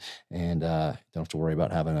 hunt, and don't have to worry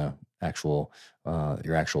about having your actual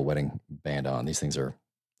wedding band on. These things are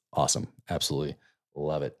awesome. Absolutely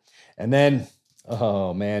love it. And then,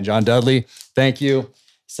 oh man, John Dudley, thank you.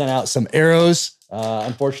 Sent out some arrows.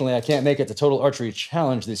 Unfortunately, I can't make it to Total Archery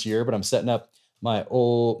Challenge this year, but I'm setting up my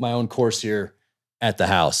own course here at the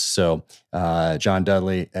house. So John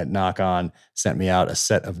Dudley at Knock On sent me out a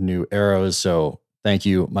set of new arrows. So thank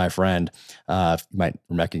you, my friend. You might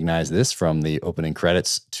recognize this from the opening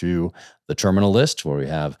credits to the Terminal List, where we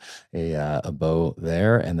have a bow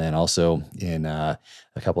there. And then also in a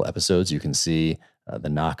couple episodes, you can see the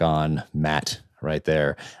Knock On mat right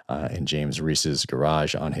there in James Reese's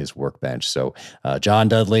garage on his workbench. So John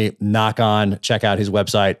Dudley, Knock On, check out his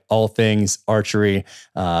website, all things archery,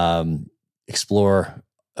 explore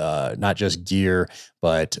not just gear,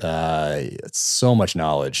 but so much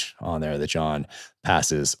knowledge on there that John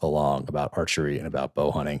passes along about archery and about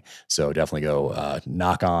bow hunting. So definitely go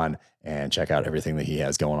Knock On and check out everything that he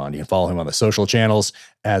has going on. You can follow him on the social channels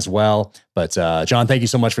as well. But John, thank you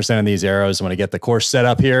so much for sending these arrows. I'm going to get the course set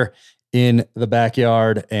up here in the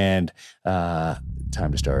backyard, and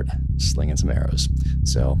time to start slinging some arrows.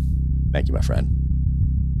 So thank you, my friend.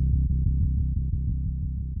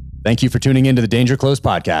 Thank you for tuning in to the Danger Close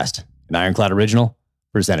podcast, an Ironclad original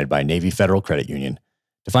presented by Navy Federal Credit Union.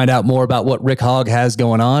 To find out more about what Rick Hogg has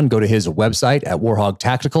going on, go to his website at Warhog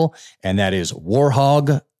Tactical, and that is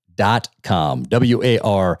warhog.com,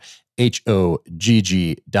 WARHOGG.com.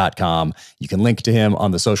 You can link to him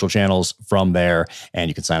on the social channels from there, and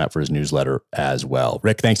you can sign up for his newsletter as well.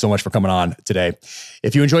 Rick, thanks so much for coming on today.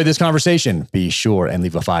 If you enjoyed this conversation, be sure and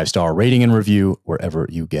leave a 5-star rating and review wherever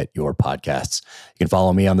you get your podcasts. You can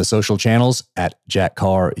follow me on the social channels at Jack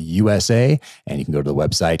Carr USA, and you can go to the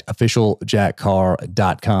website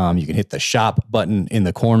officialjackcarr.com. You can hit the shop button in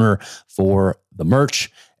the corner for the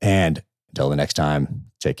merch. And until the next time,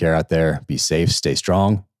 take care out there. Be safe, stay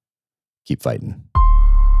strong, keep fighting.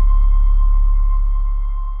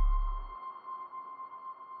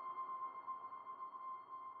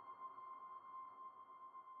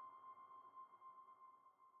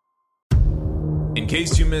 In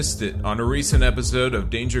case you missed it, on a recent episode of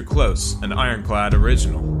Danger Close, an Ironclad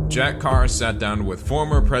original, Jack Carr sat down with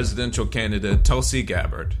former presidential candidate Tulsi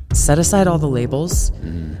Gabbard. Set aside all the labels,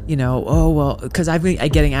 because I've been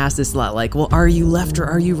getting asked this a lot, like, well, are you left or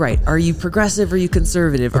are you right? Are you progressive or are you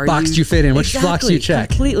conservative? What box do you fit in? Which box do you check?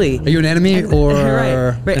 Completely. Are you an enemy or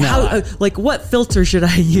right. How, what filter should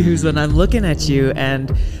I use when I'm looking at you?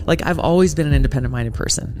 And I've always been an independent-minded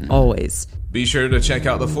person, always. Be sure to check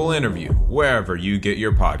out the full interview wherever you get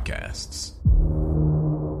your podcasts.